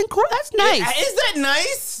nice and cool. That's nice. Is that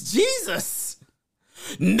nice? Jesus.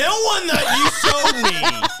 No one that you showed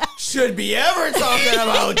me should be ever talking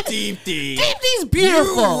about Deep D. Deep D's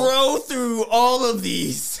beautiful. You roll through all of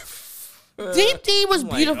these. Deep D was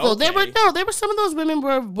beautiful. Okay. There were some of those women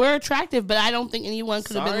were attractive, but I don't think anyone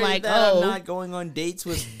could have been like, I'm not going on dates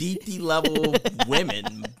with Deep D level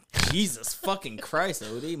women. Jesus fucking Christ,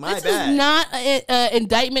 Odie. My bad. This is not an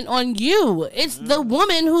indictment on you. It's the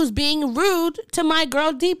woman who's being rude to my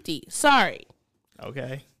girl Deep D. Sorry.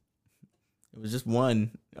 Okay. It was just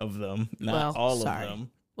one of them, not all of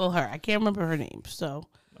them. Well, her. I can't remember her name, so.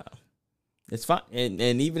 Well, it's fine. And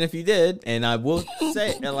even if you did, and I will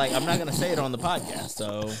say, like, I'm not going to say it on the podcast,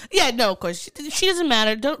 so. Yeah, no, of course. She doesn't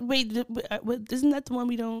matter. Don't wait. Isn't that the one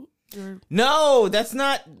we don't? No, that's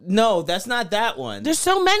not that one. There's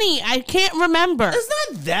so many. I can't remember. There's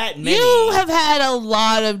not that many. You have had a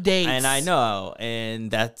lot of dates. And I know. And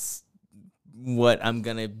that's what I'm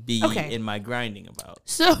going to be in my grinding about.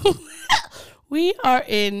 So we are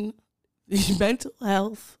in the mental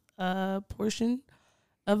health portion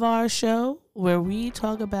of our show where we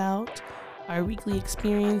talk about our weekly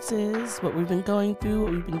experiences, what we've been going through,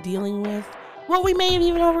 what we've been dealing with, what we may have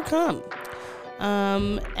even overcome.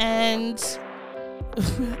 And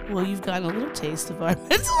well, you've gotten a little taste of our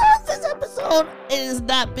mental health this episode. It has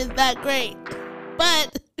not been that great,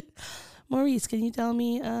 but Maurice, can you tell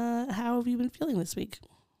me how have you been feeling this week?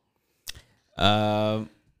 A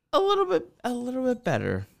little bit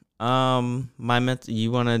better.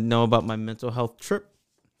 You want to know about my mental health trip?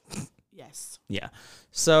 Yes. Yeah.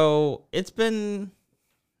 So it's been.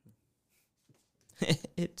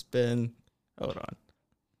 Hold on.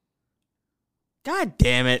 God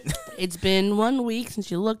damn it. It's been 1 week since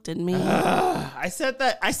you looked at me. I set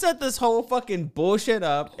this whole fucking bullshit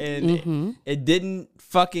up and it didn't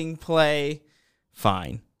fucking play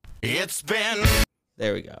fine. It's been.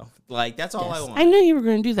 There we go. Like, that's all I want. I knew you were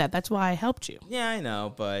going to do that. That's why I helped you. Yeah, I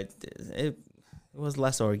know, but it was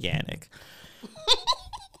less organic.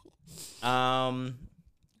 1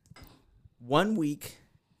 week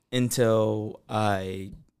until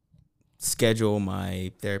I schedule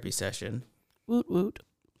my therapy session. Woot woot.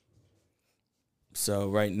 So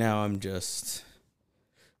right now I'm just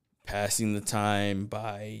passing the time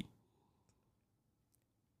by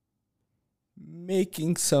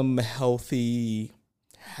making some healthy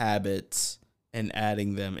habits and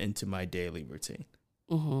adding them into my daily routine.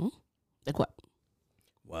 Mm-hmm. Like what?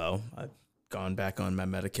 Well, I've gone back on my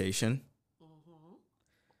medication. Mm-hmm.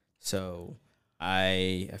 So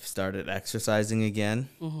I have started exercising again.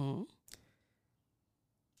 Mm-hmm.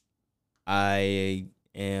 I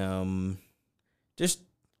am just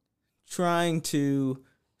trying to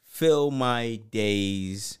fill my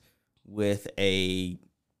days with a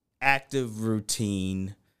active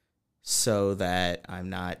routine so that I'm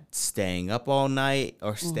not staying up all night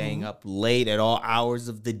or staying up late at all hours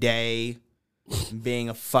of the day, being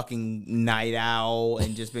a fucking night owl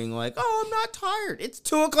and just being like, oh, I'm not tired. It's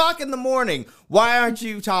 2:00 in the morning. Why aren't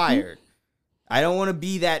you tired? I don't want to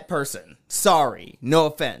be that person. Sorry. No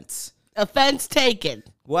offense. Offense taken.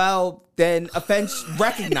 Well, then offense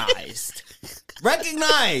recognized.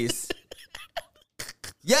 Recognized.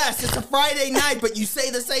 Yes, it's a Friday night, but you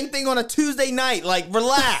say the same thing on a Tuesday night. Like,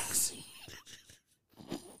 relax.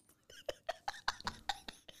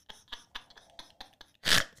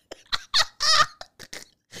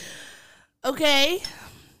 Okay.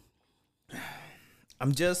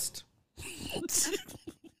 I'm just...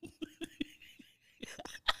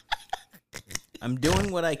 I'm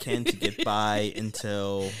doing what I can to get by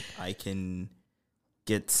until I can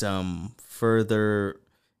get some further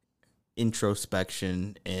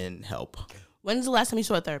introspection and help. When's the last time you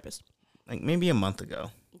saw a therapist? Like maybe a month ago.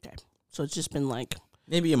 Okay. So it's just been like...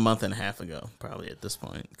 Maybe a month and a half ago, probably at this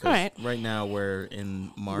point. 'Cause all right. Right now we're in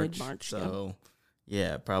March. Mid-March, so,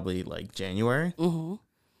 yeah, probably like January. Mm-hmm.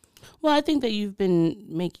 Well, I think that you've been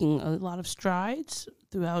making a lot of strides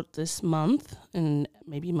throughout this month and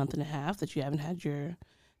maybe a month and a half that you haven't had your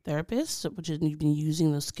therapist, which is you've been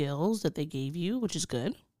using the skills that they gave you, which is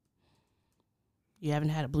good. You haven't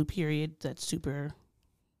had a blue period that's super,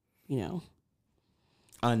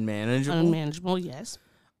 unmanageable, yes.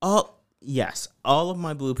 Oh, yes. All of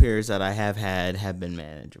my blue periods that I have had have been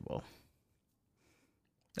manageable.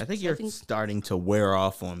 I think you're starting to wear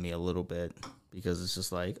off on me a little bit because it's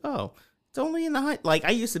just like, oh, it's only in the height. Like,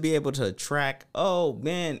 I used to be able to track, oh,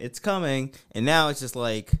 man, it's coming. And now it's just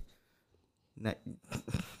like,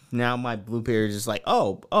 now my blue period is just like,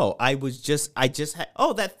 I just had,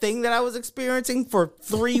 that thing that I was experiencing for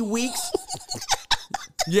 3 weeks.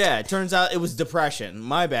 Yeah, it turns out it was depression.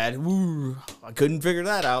 My bad. Ooh, I couldn't figure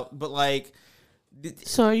that out. But like,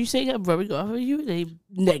 so are you saying I'm rubbing off on you in a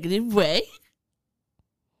negative way?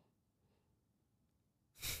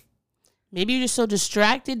 Maybe you're just so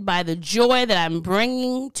distracted by the joy that I'm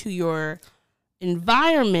bringing to your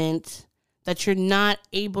environment that you're not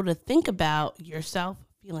able to think about yourself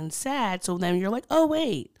feeling sad. So then you're like, oh,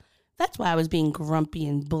 wait, that's why I was being grumpy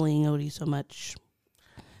and bullying Odie so much.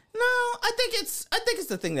 No, I think it's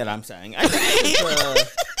the thing that I'm saying. I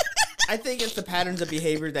think it's the patterns of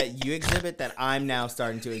behavior that you exhibit that I'm now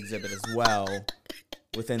starting to exhibit as well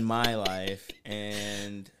within my life.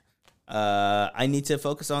 And I need to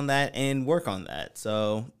focus on that and work on that.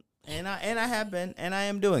 So, and I have been, and I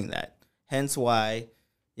am doing that. Hence why,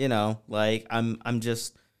 I'm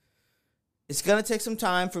just, it's going to take some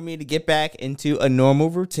time for me to get back into a normal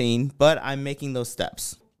routine, but I'm making those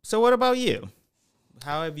steps. So what about you?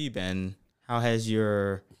 How have you been? How has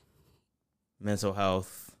your mental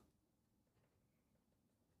health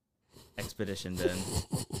expedition been?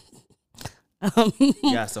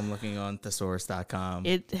 Yes, I'm looking on thesaurus.com.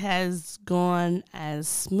 It has gone as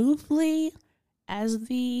smoothly as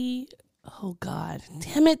oh God,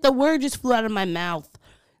 damn it, the word just flew out of my mouth.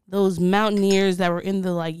 Those mountaineers that were in the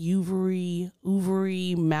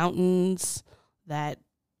Uvari mountains that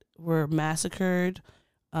were massacred.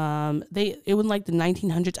 It was like the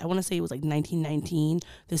 1900s. I want to say it was like 1919.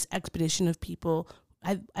 This expedition of people.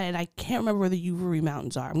 I can't remember where the Uvari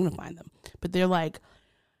mountains are. I'm gonna find them, but they're like,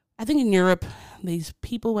 I think in Europe, these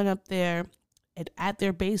people went up there and at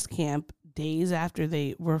their base camp days after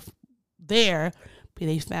they were there,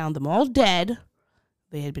 they found them all dead.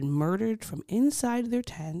 They had been murdered from inside their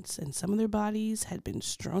tents, and some of their bodies had been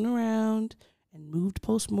strewn around and moved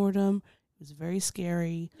post-mortem. It was very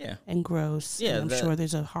scary and gross. Yeah, and I'm sure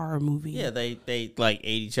there's a horror movie. Yeah, they like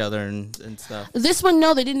ate each other and stuff. This one,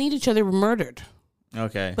 no, they didn't eat each other. They were murdered.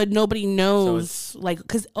 Okay. But nobody knows,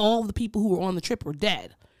 because all the people who were on the trip were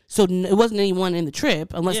dead. So it wasn't anyone in the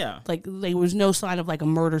trip, unless there was no sign of like a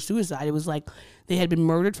murder-suicide. It was like they had been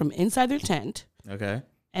murdered from inside their tent. Okay.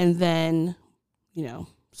 And then,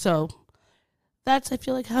 so that's, I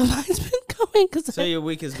feel like, how mine's been going. So your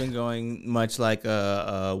week has been going much like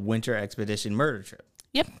a winter expedition murder trip.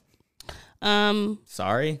 Yep.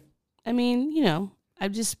 Sorry. I mean,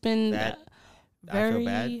 I've just been very I feel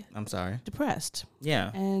bad. I'm sorry. Depressed.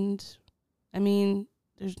 Yeah. And, I mean,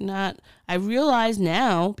 I realize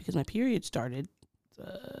now, because my period started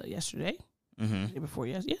yesterday, day before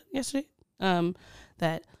yesterday,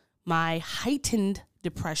 that my heightened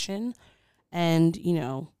depression and,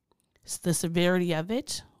 the severity of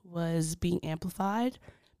it was being amplified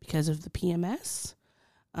because of the PMS.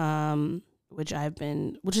 which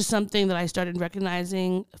is something that I started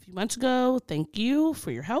recognizing a few months ago. Thank you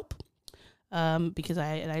for your help. Because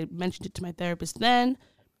I mentioned it to my therapist then,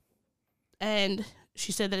 and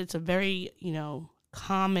she said that it's a very,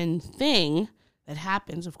 common thing that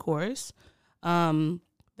happens, of course,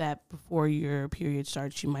 that before your period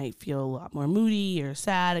starts, you might feel a lot more moody or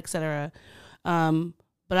sad, etc.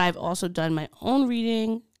 But I've also done my own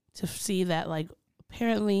reading to see that, like,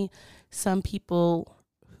 apparently some people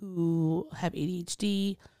who have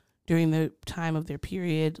ADHD during the time of their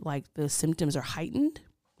period, like, the symptoms are heightened.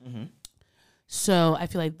 Mm-hmm. So I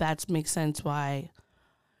feel like that makes sense why,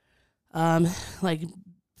 like,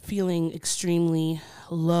 feeling extremely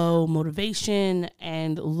low motivation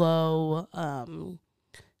and low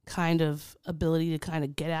kind of ability to kind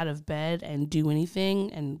of get out of bed and do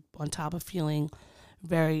anything, and on top of feeling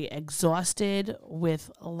very exhausted with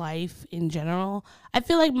life in general. I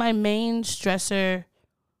feel like my main stressor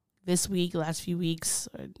this week, last few weeks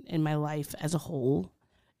in my life as a whole,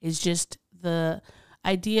 is just the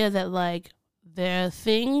idea that, like, there are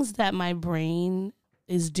things that my brain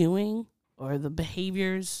is doing, or the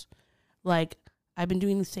behaviors, like, I've been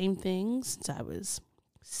doing the same things since I was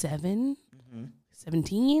 7,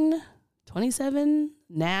 17, 27.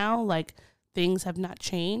 Now, like, things have not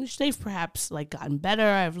changed. They've perhaps, like, gotten better.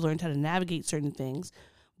 I've learned how to navigate certain things.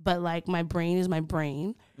 But, like, my brain is my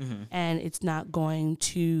brain, and it's not going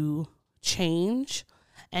to change.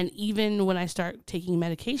 And even when I start taking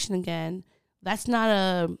medication again, that's not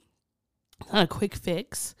a quick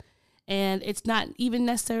fix. And it's not even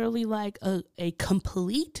necessarily like a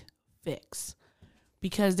complete fix,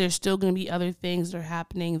 because there's still going to be other things that are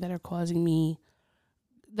happening that are causing me,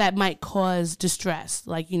 that might cause distress.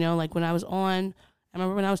 Like, like when I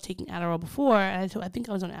remember when I was taking Adderall before, and I think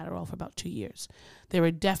I was on Adderall for about 2 years. There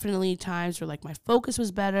were definitely times where, like, my focus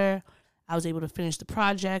was better. I was able to finish the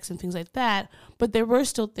projects and things like that. But there were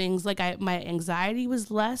still things, like, my anxiety was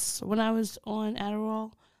less when I was on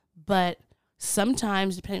Adderall. But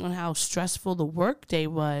sometimes, depending on how stressful the work day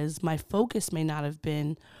was, my focus may not have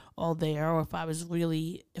been all there, or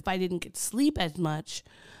if I didn't get sleep as much,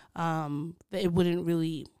 it wouldn't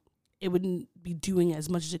be doing as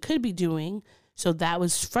much as it could be doing. So that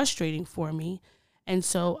was frustrating for me. And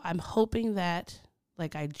so I'm hoping that,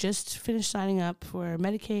 like, I just finished signing up for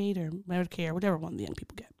Medicaid or Medicare, whatever one the young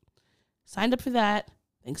people get. Signed up for that.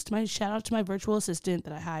 Thanks to shout out to my virtual assistant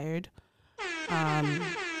that I hired.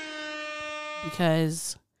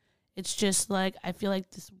 Because it's just, like, I feel like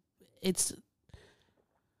it's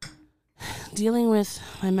dealing with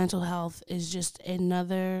my mental health is just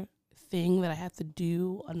another thing that I have to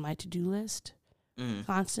do on my to-do list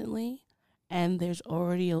constantly. And there's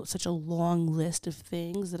already such a long list of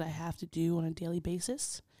things that I have to do on a daily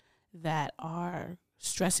basis that are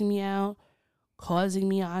stressing me out, causing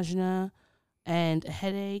me ajna and a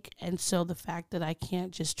headache. And so the fact that I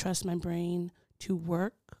can't just trust my brain to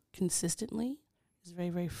work consistently is very,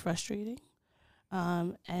 very frustrating.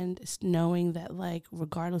 And it's knowing that, like,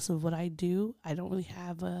 regardless of what I do, I don't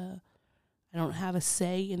have a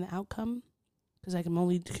say in the outcome, because I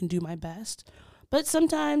can do my best. But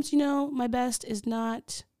sometimes, my best is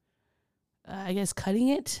not, I guess, cutting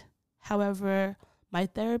it. However, my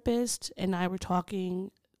therapist and I were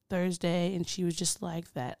talking Thursday, and she was just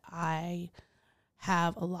like that I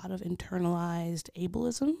have a lot of internalized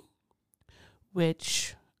ableism,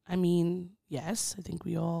 which, I mean, yes, I think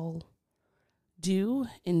we all do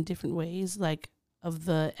in different ways, like, of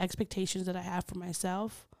the expectations that I have for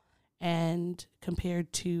myself, and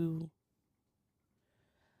compared to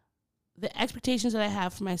the expectations that I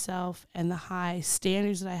have for myself and the high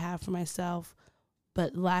standards that I have for myself,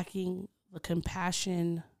 but lacking the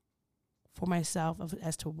compassion for myself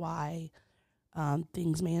as to why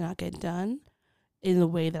things may not get done in the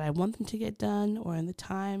way that I want them to get done, or in the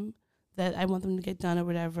time that I want them to get done, or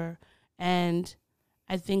whatever. And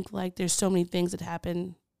I think, like, there's so many things that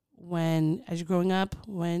happen as you're growing up,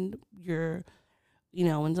 when you're,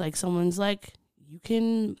 when, like, someone's like, you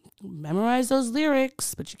can memorize those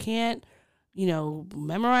lyrics, but you can't,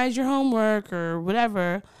 memorize your homework or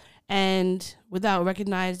whatever. And without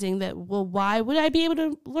recognizing that, well, why would I be able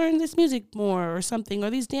to learn this music more or something, or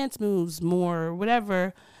these dance moves more, or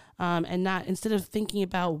whatever, and not, instead of thinking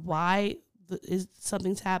about why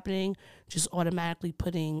something's happening, just automatically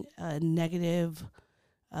putting a negative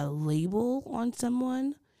label on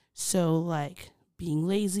someone. So, like, being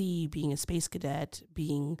lazy, being a space cadet,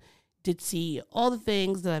 being ditzy, all the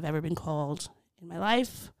things that I've ever been called in my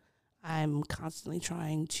life, I'm constantly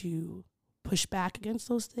trying to push back against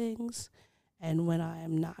those things. And when I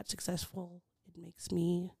am not successful, it makes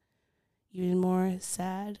me even more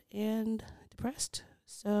sad and depressed.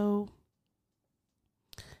 So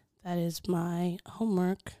that is my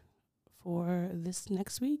homework for this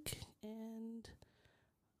next week and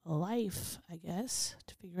life, I guess,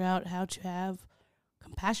 to figure out how to have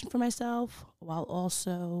compassion for myself while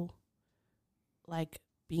also like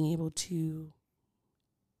being able to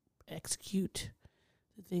execute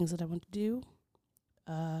the things that I want to do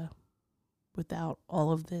without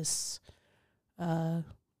all of this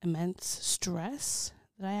immense stress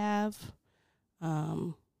that I have.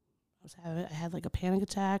 I had like a panic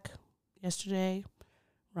attack yesterday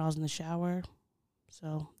when I was in the shower,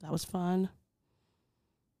 so that was fun.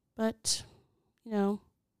 But, you know,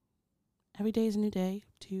 every day is a new day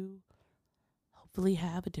to hopefully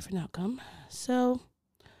have a different outcome. So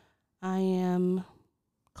I am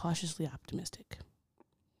cautiously optimistic,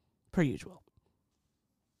 per usual.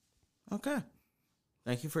 Okay.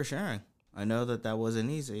 Thank you for sharing. I know that wasn't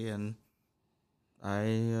easy, and I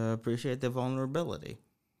appreciate the vulnerability.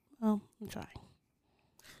 Well, I'm trying.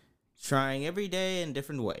 Trying every day in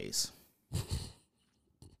different ways.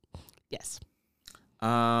 Yes.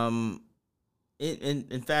 In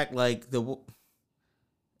fact, like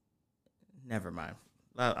never mind.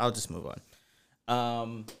 I'll just move on.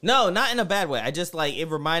 No, not in a bad way. I just like it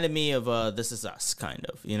reminded me of This Is Us, kind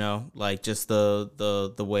of, you know, like just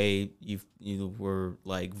the way you were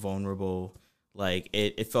like vulnerable. Like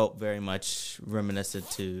it felt very much reminiscent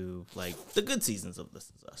to like the good seasons of This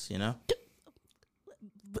Is Us, you know.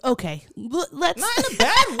 Okay, let's Not in a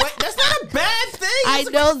bad way. That's not a bad thing. I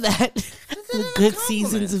know that the good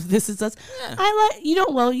seasons of This Is Us. Yeah.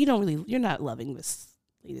 You're not loving this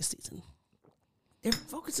latest season. They're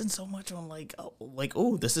focusing so much on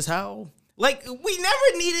this is how, like, we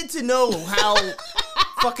never needed to know how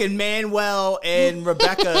fucking Manuel and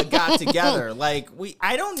Rebecca got together. Like,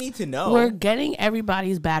 I don't need to know. We're getting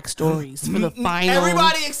everybody's backstories for the final.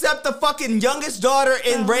 Everybody except the fucking youngest daughter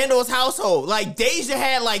in Randall's household. Like, Deja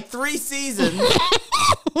had like 3 seasons,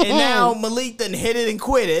 and now Malik done hit it and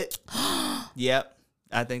quit it. Yep.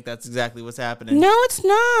 I think that's exactly what's happening. No, it's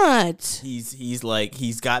not.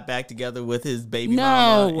 He's got back together with his baby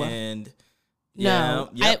mama and no.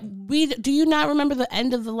 Yep. Do you not remember the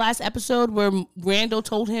end of the last episode where Randall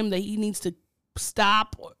told him that he needs to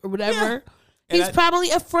stop or whatever? Yeah. He's probably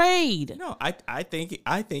afraid. No, I think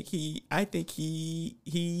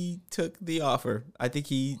he took the offer. I think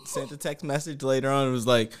he sent a text message later on and was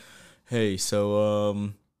like, "Hey,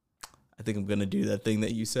 so I think I'm gonna do that thing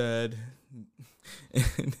that you said."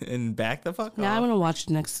 and back the fuck off. Now I want to watch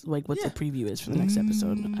the next, like, what the preview is for the next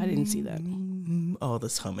episode. I didn't see that. Oh,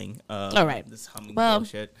 this humming. All right. This humming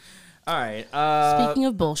bullshit. All right. Speaking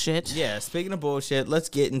of bullshit. Yeah, speaking of bullshit, let's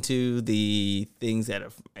get into the things that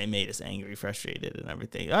have made us angry, frustrated, and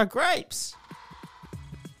everything. Our gripes.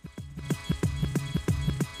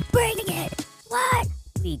 Bringing it. What?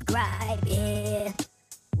 We gripe it.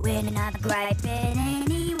 We're not griping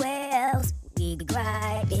anywhere else. We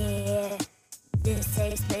gripe it. This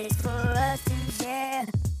safe space for us to share.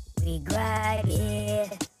 We gripe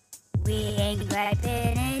it. We ain't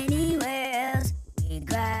griping anywhere else. We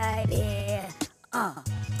gripe it.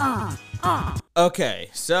 Okay,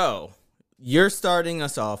 so you're starting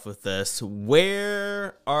us off with this.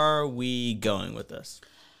 Where are we going with this?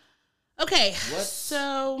 Okay, What's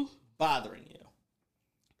so bothering you?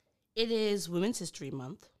 it is Women's History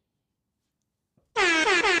Month.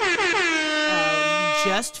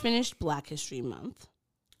 Just finished Black History Month.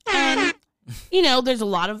 And, you know, there's a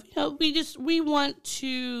lot of, you know, we want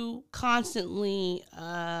to constantly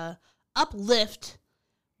uplift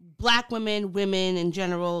Black women in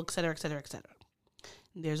general, et cetera, et cetera, et cetera.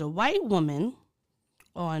 There's a white woman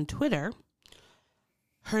on Twitter.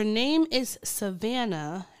 Her name is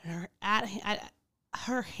Savannah.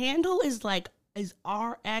 Her handle is RXO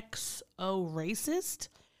racist.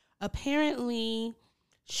 Apparently,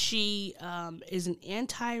 she is an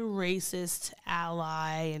anti-racist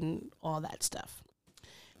ally and all that stuff.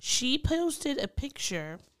 She posted a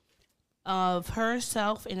picture of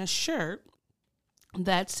herself in a shirt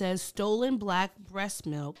that says "Stolen Black breast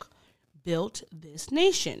milk built this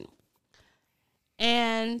nation."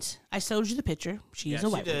 And I showed you the picture. She's a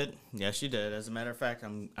white woman. Yes, you did. As a matter of fact,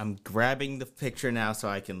 I'm grabbing the picture now so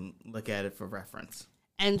I can look at it for reference.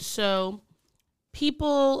 And so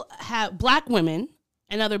people Black women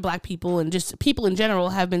and other Black people and just people in general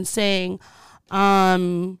have been saying,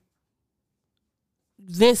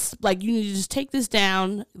 this, like, you need to just take this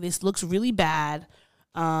down. This looks really bad.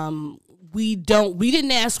 We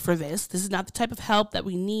didn't ask for this. This is not the type of help that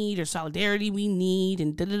we need or solidarity we need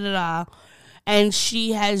and da-da-da-da. And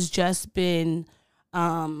she has just been,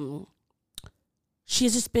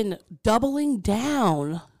 doubling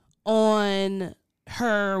down on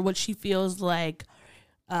her what she feels like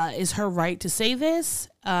is her right to say this.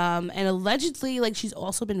 And allegedly, like, she's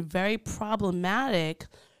also been very problematic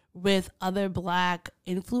with other Black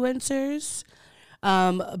influencers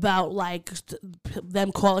about, like,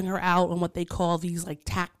 them calling her out on what they call these, like,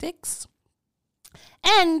 tactics.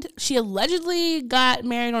 And she allegedly got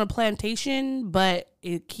married on a plantation, but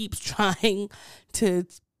it keeps trying to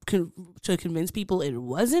convince people it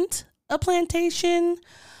wasn't a plantation.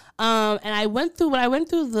 And when I went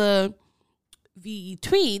through the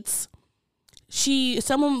tweets,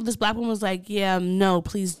 this Black woman was like, yeah, no,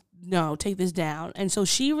 please, no, take this down. And so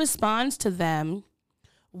she responds to them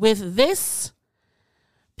with this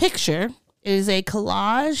picture. It is a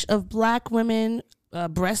collage of Black women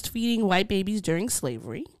breastfeeding white babies during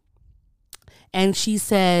slavery. And she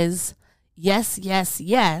says, yes, yes,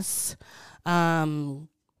 yes. And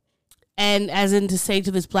as in to say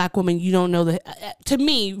to this Black woman, you don't know to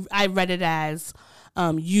me, I read it as,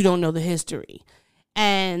 you don't know the history.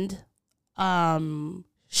 And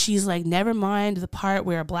she's like, never mind the part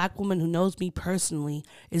where a Black woman who knows me personally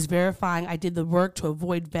is verifying I did the work to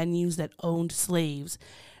avoid venues that owned slaves.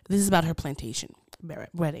 This is about her plantation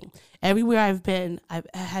wedding. Everywhere I've ever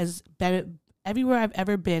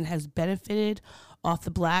been has benefited off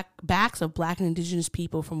the backs of Black and Indigenous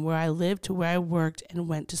people, from where I lived to where I worked and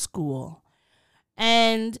went to school.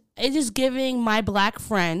 And it is giving my Black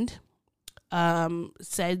friend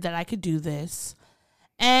said that I could do this,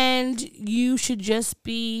 and you should just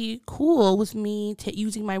be cool with me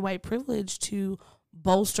using my white privilege to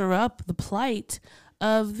bolster up the plight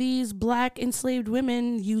of these Black enslaved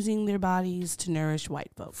women using their bodies to nourish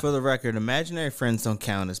white folk. For the record, imaginary friends don't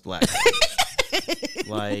count as Black friends.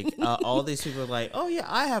 Like, all these people are like, oh yeah,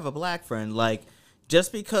 I have a Black friend. Like,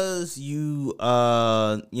 just because you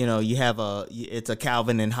have it's a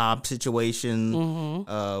Calvin and Hobbes situation,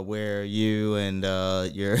 where you and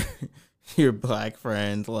your Black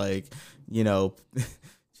friend, like,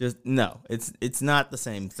 just no, it's not the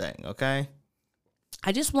same thing. Okay.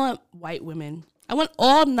 I just want white women. I want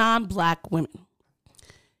all non-Black women.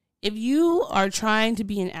 If you are trying to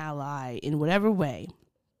be an ally in whatever way,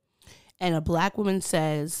 and a Black woman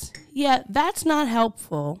says, yeah, that's not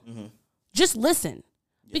helpful, just listen.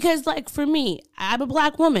 Because, like, for me, I'm a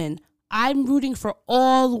Black woman. I'm rooting for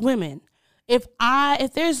all women. If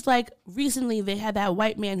there's, like, recently they had that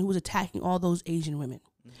white man who was attacking all those Asian women.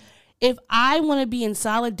 If I want to be in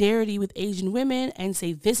solidarity with Asian women and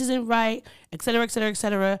say this isn't right, et cetera, et cetera, et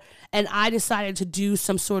cetera, and I decided to do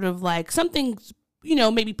some sort of, like, something,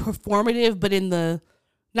 maybe performative, but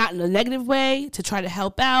not in a negative way, to try to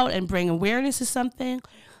help out and bring awareness to something.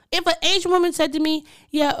 If an Asian woman said to me,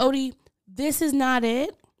 yeah, Odie, this is not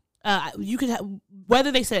it, you could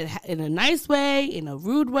whether they said it in a nice way, in a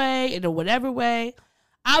rude way, in a whatever way,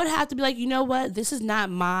 I would have to be like, you know what? This is not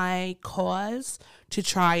my cause to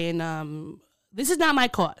try and, this is not my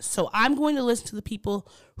cause. So I'm going to listen to the people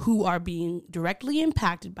who are being directly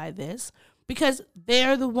impacted by this, because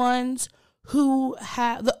they're the ones who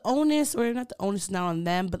have the onus, or not the onus is not on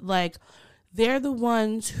them, but, like, they're the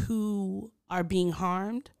ones who are being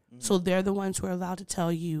harmed. So they're the ones who are allowed to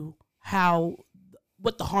tell you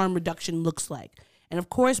what the harm reduction looks like. And of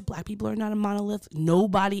course, Black people are not a monolith.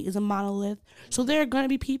 Nobody is a monolith. So there are going to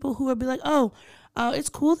be people who will be like, oh, it's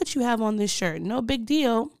cool that you have on this shirt. No big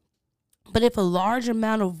deal. But if a large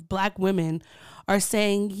amount of Black women are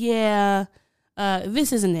saying, yeah,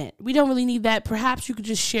 this isn't it, we don't really need that, perhaps you could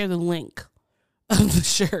just share the link of the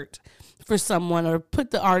shirt for someone, or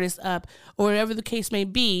put the artist up, or whatever the case may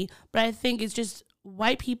be. But I think it's just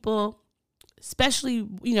white people, especially,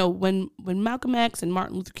 when Malcolm X and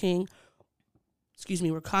Martin Luther King,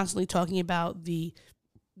 were constantly talking about the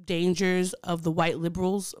dangers of the white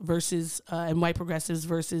liberals versus and white progressives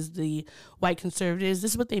versus the white conservatives.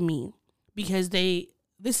 This is what they mean, because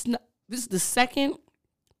this is the second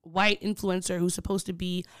white influencer who's supposed to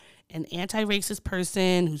be an anti-racist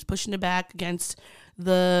person who's pushing it back against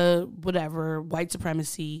the whatever white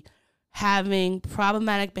supremacy, having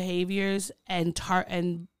problematic behaviors and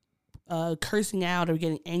cursing out or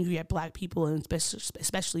getting angry at Black people, and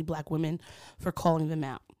especially Black women, for calling them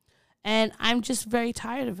out. And I'm just very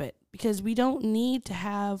tired of it, because we don't need to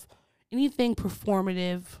have anything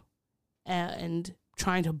performative and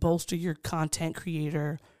trying to bolster your content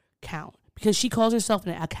creator count. Because she calls herself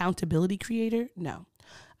an accountability creator. No,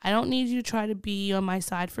 I don't need you to try to be on my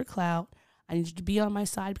side for clout. I need you to be on my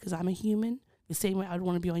side because I'm a human, the same way I would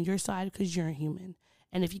want to be on your side because you're a human.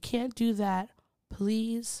 And if you can't do that,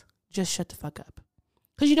 please just shut the fuck up.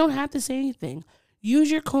 Because you don't have to say anything. Use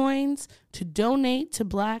your coins to donate to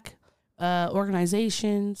Black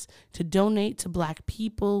organizations, to donate to Black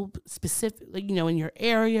people, specifically, in your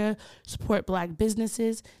area, support Black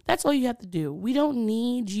businesses. That's all you have to do. We don't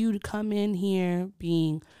need you to come in here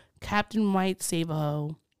being Captain White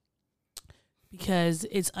Save-A-Ho, because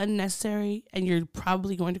it's unnecessary and you're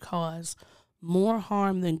probably going to cause more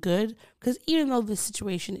harm than good. Because even though this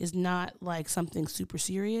situation is not like something super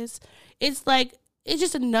serious, it's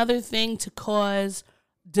just another thing to cause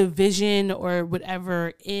division or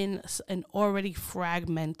whatever in an already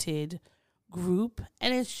fragmented group,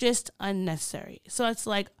 and it's just unnecessary. So it's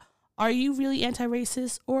like, are you really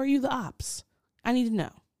anti-racist or are you the ops? I need to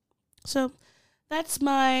know. So that's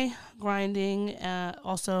my grinding.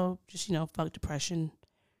 Also, just fuck depression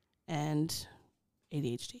and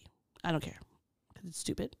ADHD. I don't care because it's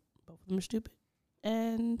stupid. Both of them are stupid,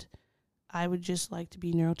 and I would just like to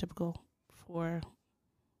be neurotypical for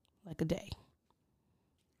like a day.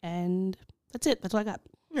 And that's it. That's all I got.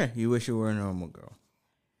 Yeah, you wish you were a normal girl.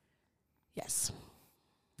 Yes.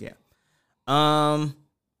 Yeah.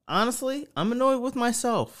 Honestly, I'm annoyed with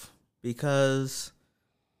myself because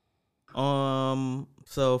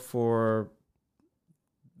so for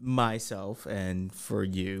myself and for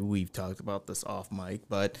you, we've talked about this off mic,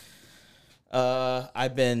 but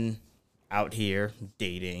I've been out here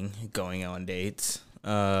dating, going on dates,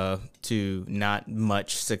 to not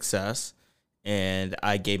much success. And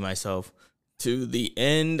I gave myself to the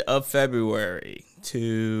end of February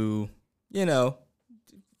to,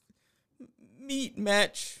 meet,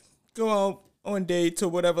 match, go out on dates or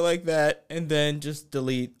whatever like that, and then just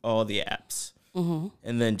delete all the apps. Mm-hmm.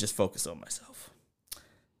 And then just focus on myself.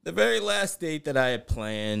 The very last date that I had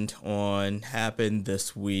planned on happened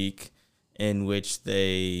this week, in which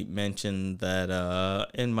they mentioned that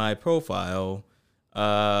in my profile,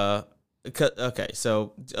 okay,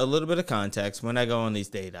 so a little bit of context. When I go on these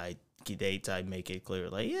dates, I make it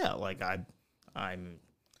clear, like, yeah, like I'm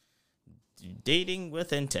dating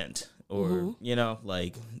with intent, or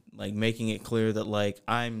like making it clear that like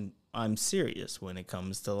I'm serious when it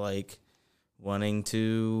comes to like wanting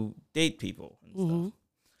to date people and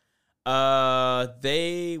stuff.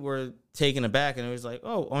 They were taken aback, and it was like,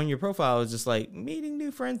 oh, on your profile it's just like meeting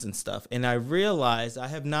new friends and stuff. And I realized I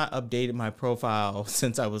have not updated my profile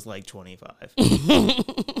since I was like 25.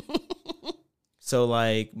 So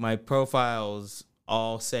like my profiles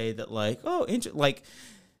all say that like, oh, like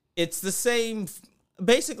it's the same.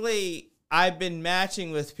 Basically, I've been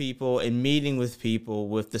matching with people and meeting with people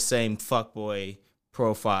with the same fuckboy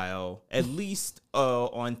profile, at least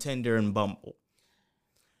on Tinder and Bumble.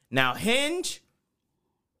 Now Hinge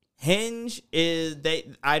is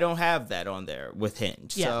I don't have that on there with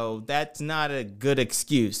Hinge. Yeah. So that's not a good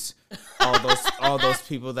excuse. All those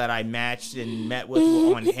people that I matched and met with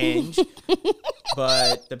were on Hinge.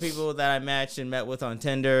 But the people that I matched and met with on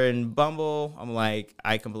Tinder and Bumble, I'm like,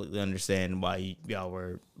 I completely understand why y'all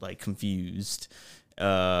were like confused.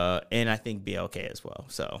 And I think BLK as well.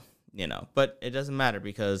 So, but it doesn't matter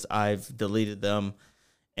because I've deleted them.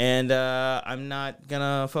 And I'm not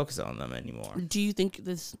gonna focus on them anymore. Do you think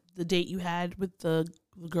the date you had with the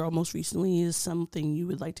girl most recently is something you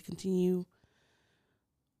would like to continue?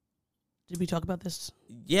 Did we talk about this?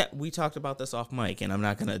 Yeah, we talked about this off mic, and I'm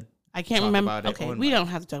not gonna. I can't remember. Okay, we don't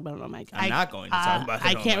have to talk about it on mic. I'm not going to talk about it.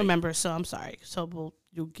 I can't remember, so I'm sorry. So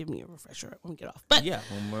you'll give me a refresher when we get off. But yeah,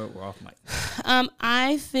 when we're off mic.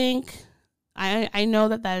 I think I know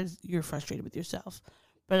that you're frustrated with yourself,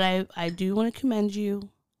 but I do want to commend you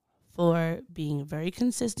for being very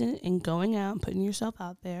consistent in going out and putting yourself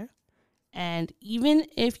out there. And even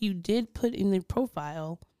if you did put in the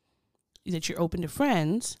profile that you're open to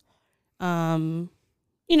friends,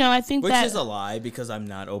 I think which is a lie because I'm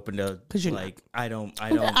not open to, like, I don't.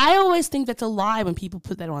 I always think that's a lie when people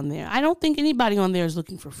put that on there. I don't think anybody on there is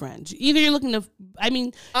looking for friends. Either you're looking to,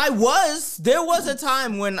 there was a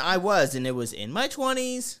time when I was, and it was in my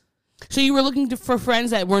 20s. So you were looking for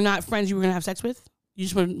friends that were not friends you were going to have sex with? You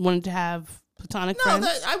just wanted to have platonic friends?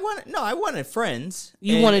 I wanted friends.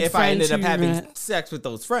 If I ended up having sex with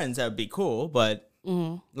those friends, that would be cool. But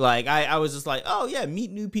like I was just like, oh yeah,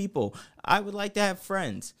 meet new people. I would like to have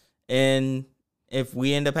friends. And if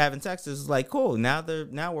we end up having sex, it's like cool. Now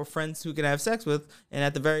we're friends who can have sex with, and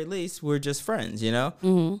at the very least, we're just friends.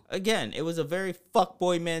 Again, it was a very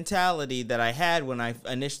fuckboy mentality that I had when I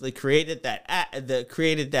initially created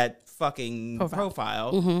that fucking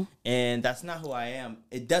profile. And that's not who I am.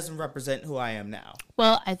 It doesn't represent who I am now.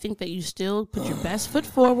 Well, I think that you still put your best foot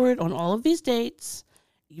forward on all of these dates,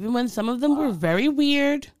 even when some of them were very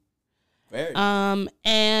weird. Very.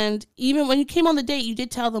 And even when you came on the date, you did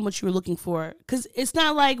tell them what you were looking for. Because it's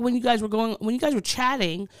not like when you guys were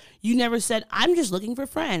chatting, you never said, I'm just looking for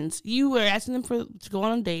friends. You were asking them to go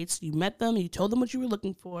on dates. You met them. You told them what you were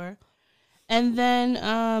looking for. And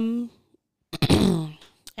then,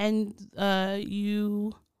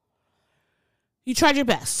 you tried your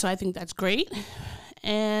best. So I think that's great.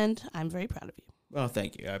 And I'm very proud of you. Well,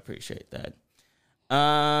 thank you. I appreciate that.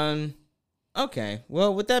 Okay.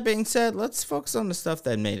 Well, with that being said, let's focus on the stuff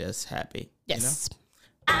that made us happy. Yes.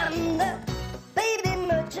 I'm the baby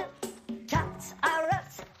merchant. Tots are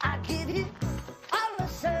us. I give you all the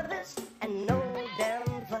service and no damn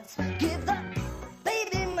fuss. Give the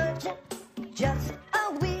baby merchant just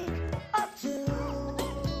a week or two.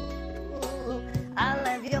 I'll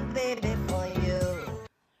have your baby for you.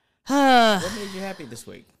 What made you happy this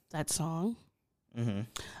week? That song. Mm-hmm.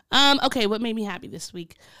 Okay, what made me happy this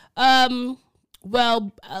week? I don't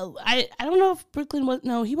know if Brooklyn was.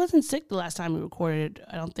 No, he wasn't sick the last time we recorded.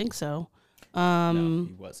 I don't think so. No,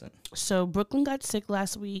 he wasn't. So Brooklyn got sick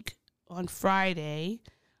last week on Friday.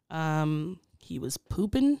 He was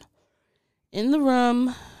pooping in the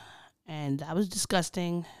room, and that was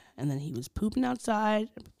disgusting. And then he was pooping outside,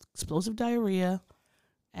 explosive diarrhea,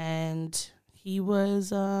 and he was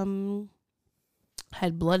had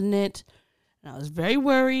blood in it. And I was very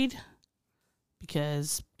worried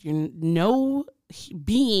because no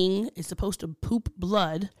being is supposed to poop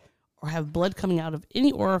blood or have blood coming out of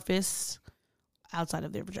any orifice outside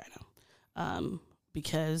of their vagina,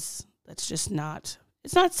 because that's just not.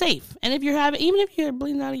 It's not safe. And if even if you're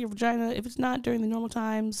bleeding out of your vagina, if it's not during the normal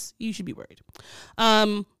times, you should be worried.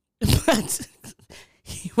 But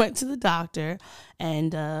he went to the doctor,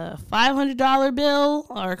 and $500 bill,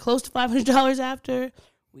 or close to $500 after,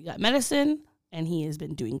 we got medicine. And he has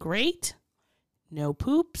been doing great. No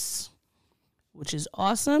poops, which is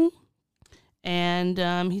awesome. And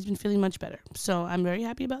he's been feeling much better. So I'm very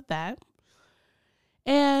happy about that.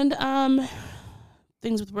 And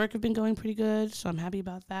things with work have been going pretty good. So I'm happy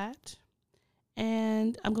about that.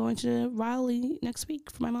 And I'm going to Raleigh next week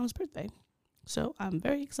for my mom's birthday. So I'm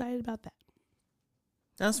very excited about that.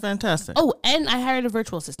 That's fantastic. Oh, and I hired a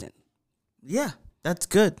virtual assistant. Yeah, that's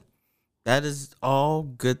good. That is all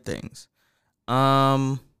good things.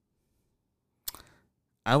 I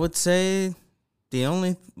would say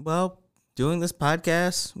doing this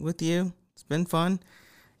podcast with you, it's been fun.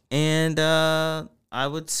 And I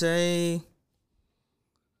would say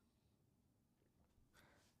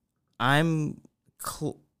I'm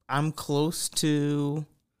close to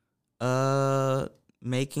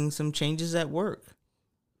making some changes at work.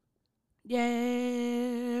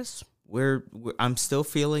 Yes. I'm still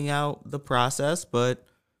feeling out the process, but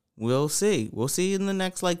we'll see. We'll see in the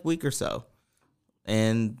next week or so.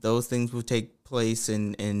 And those things will take place,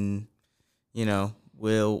 and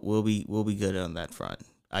we'll be good on that front.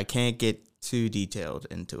 I can't get too detailed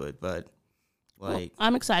into it, but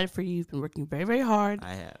I'm excited for you. You've been working very, very hard.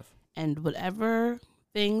 I have. And whatever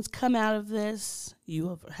things come out of this, you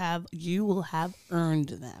will have earned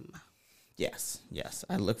them. Yes.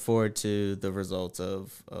 I look forward to the results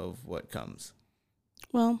of what comes.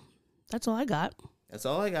 Well, that's all I got. That's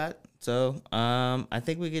all I got. So, I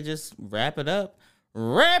think we could just wrap it up.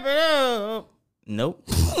 Wrap it up. Nope.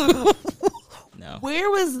 No. Where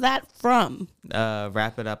was that from?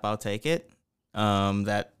 Wrap it up. I'll take it.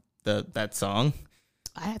 That song.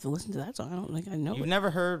 I have to listen to that song. I don't think I know You've it. never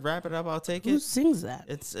heard "Wrap It Up, I'll Take It"? Who sings that?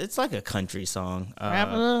 It's like a country song. Wrap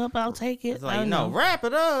it up, I'll take it. It's like, wrap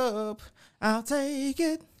it up, I'll take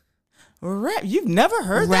it. You've never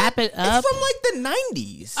heard Wrap that? It Up? It's from the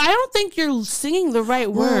 90s. I don't think you're singing the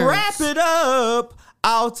right words. Wrap it up,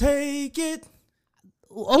 I'll take it.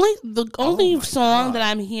 The only song God. that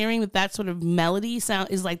I'm hearing with that sort of melody sound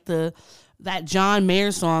is like that John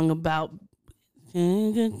Mayer song about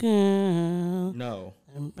girl. No.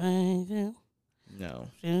 No.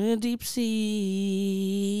 In the deep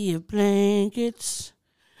sea of blankets.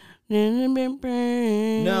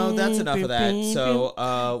 No, that's enough of that. So,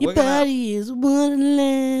 your we're gonna. body is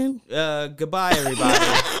wonderland. Goodbye, everybody.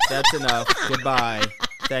 That's enough. Goodbye.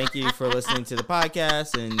 Thank you for listening to the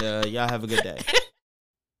podcast, and y'all have a good day.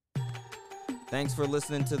 Thanks for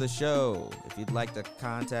listening to the show. If you'd like to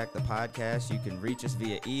contact the podcast, you can reach us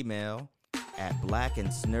via email at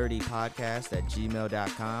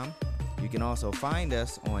blackandsnerdypodcast@gmail.com. You can also find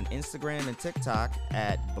us on Instagram and TikTok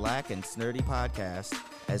at Black and Snurdy Podcast,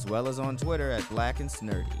 as well as on Twitter at Black and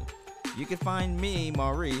Snurdy. You can find me,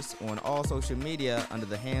 Maurice, on all social media under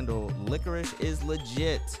the handle Licorice is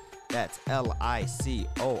Legit. That's LICORISH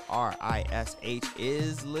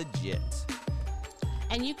is legit.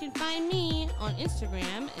 And you can find me on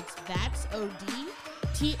Instagram. It's That's OD,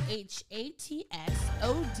 THATSOD.E.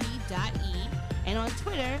 And on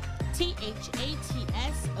Twitter, THATSOD_E.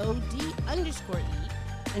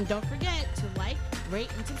 And don't forget to like,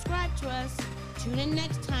 rate, and subscribe to us. Tune in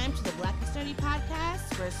next time to the Black and Sturdy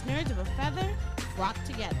Podcast, where nerds of a feather flock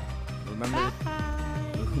together. Remember? Bye.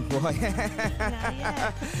 Boy. Not yet.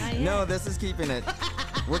 Not yet. No, this is keeping it.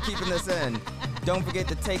 We're keeping this in. Don't forget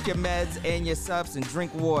to take your meds and your subs and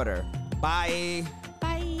drink water. Bye.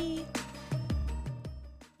 Bye.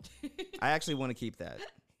 I actually want to keep that.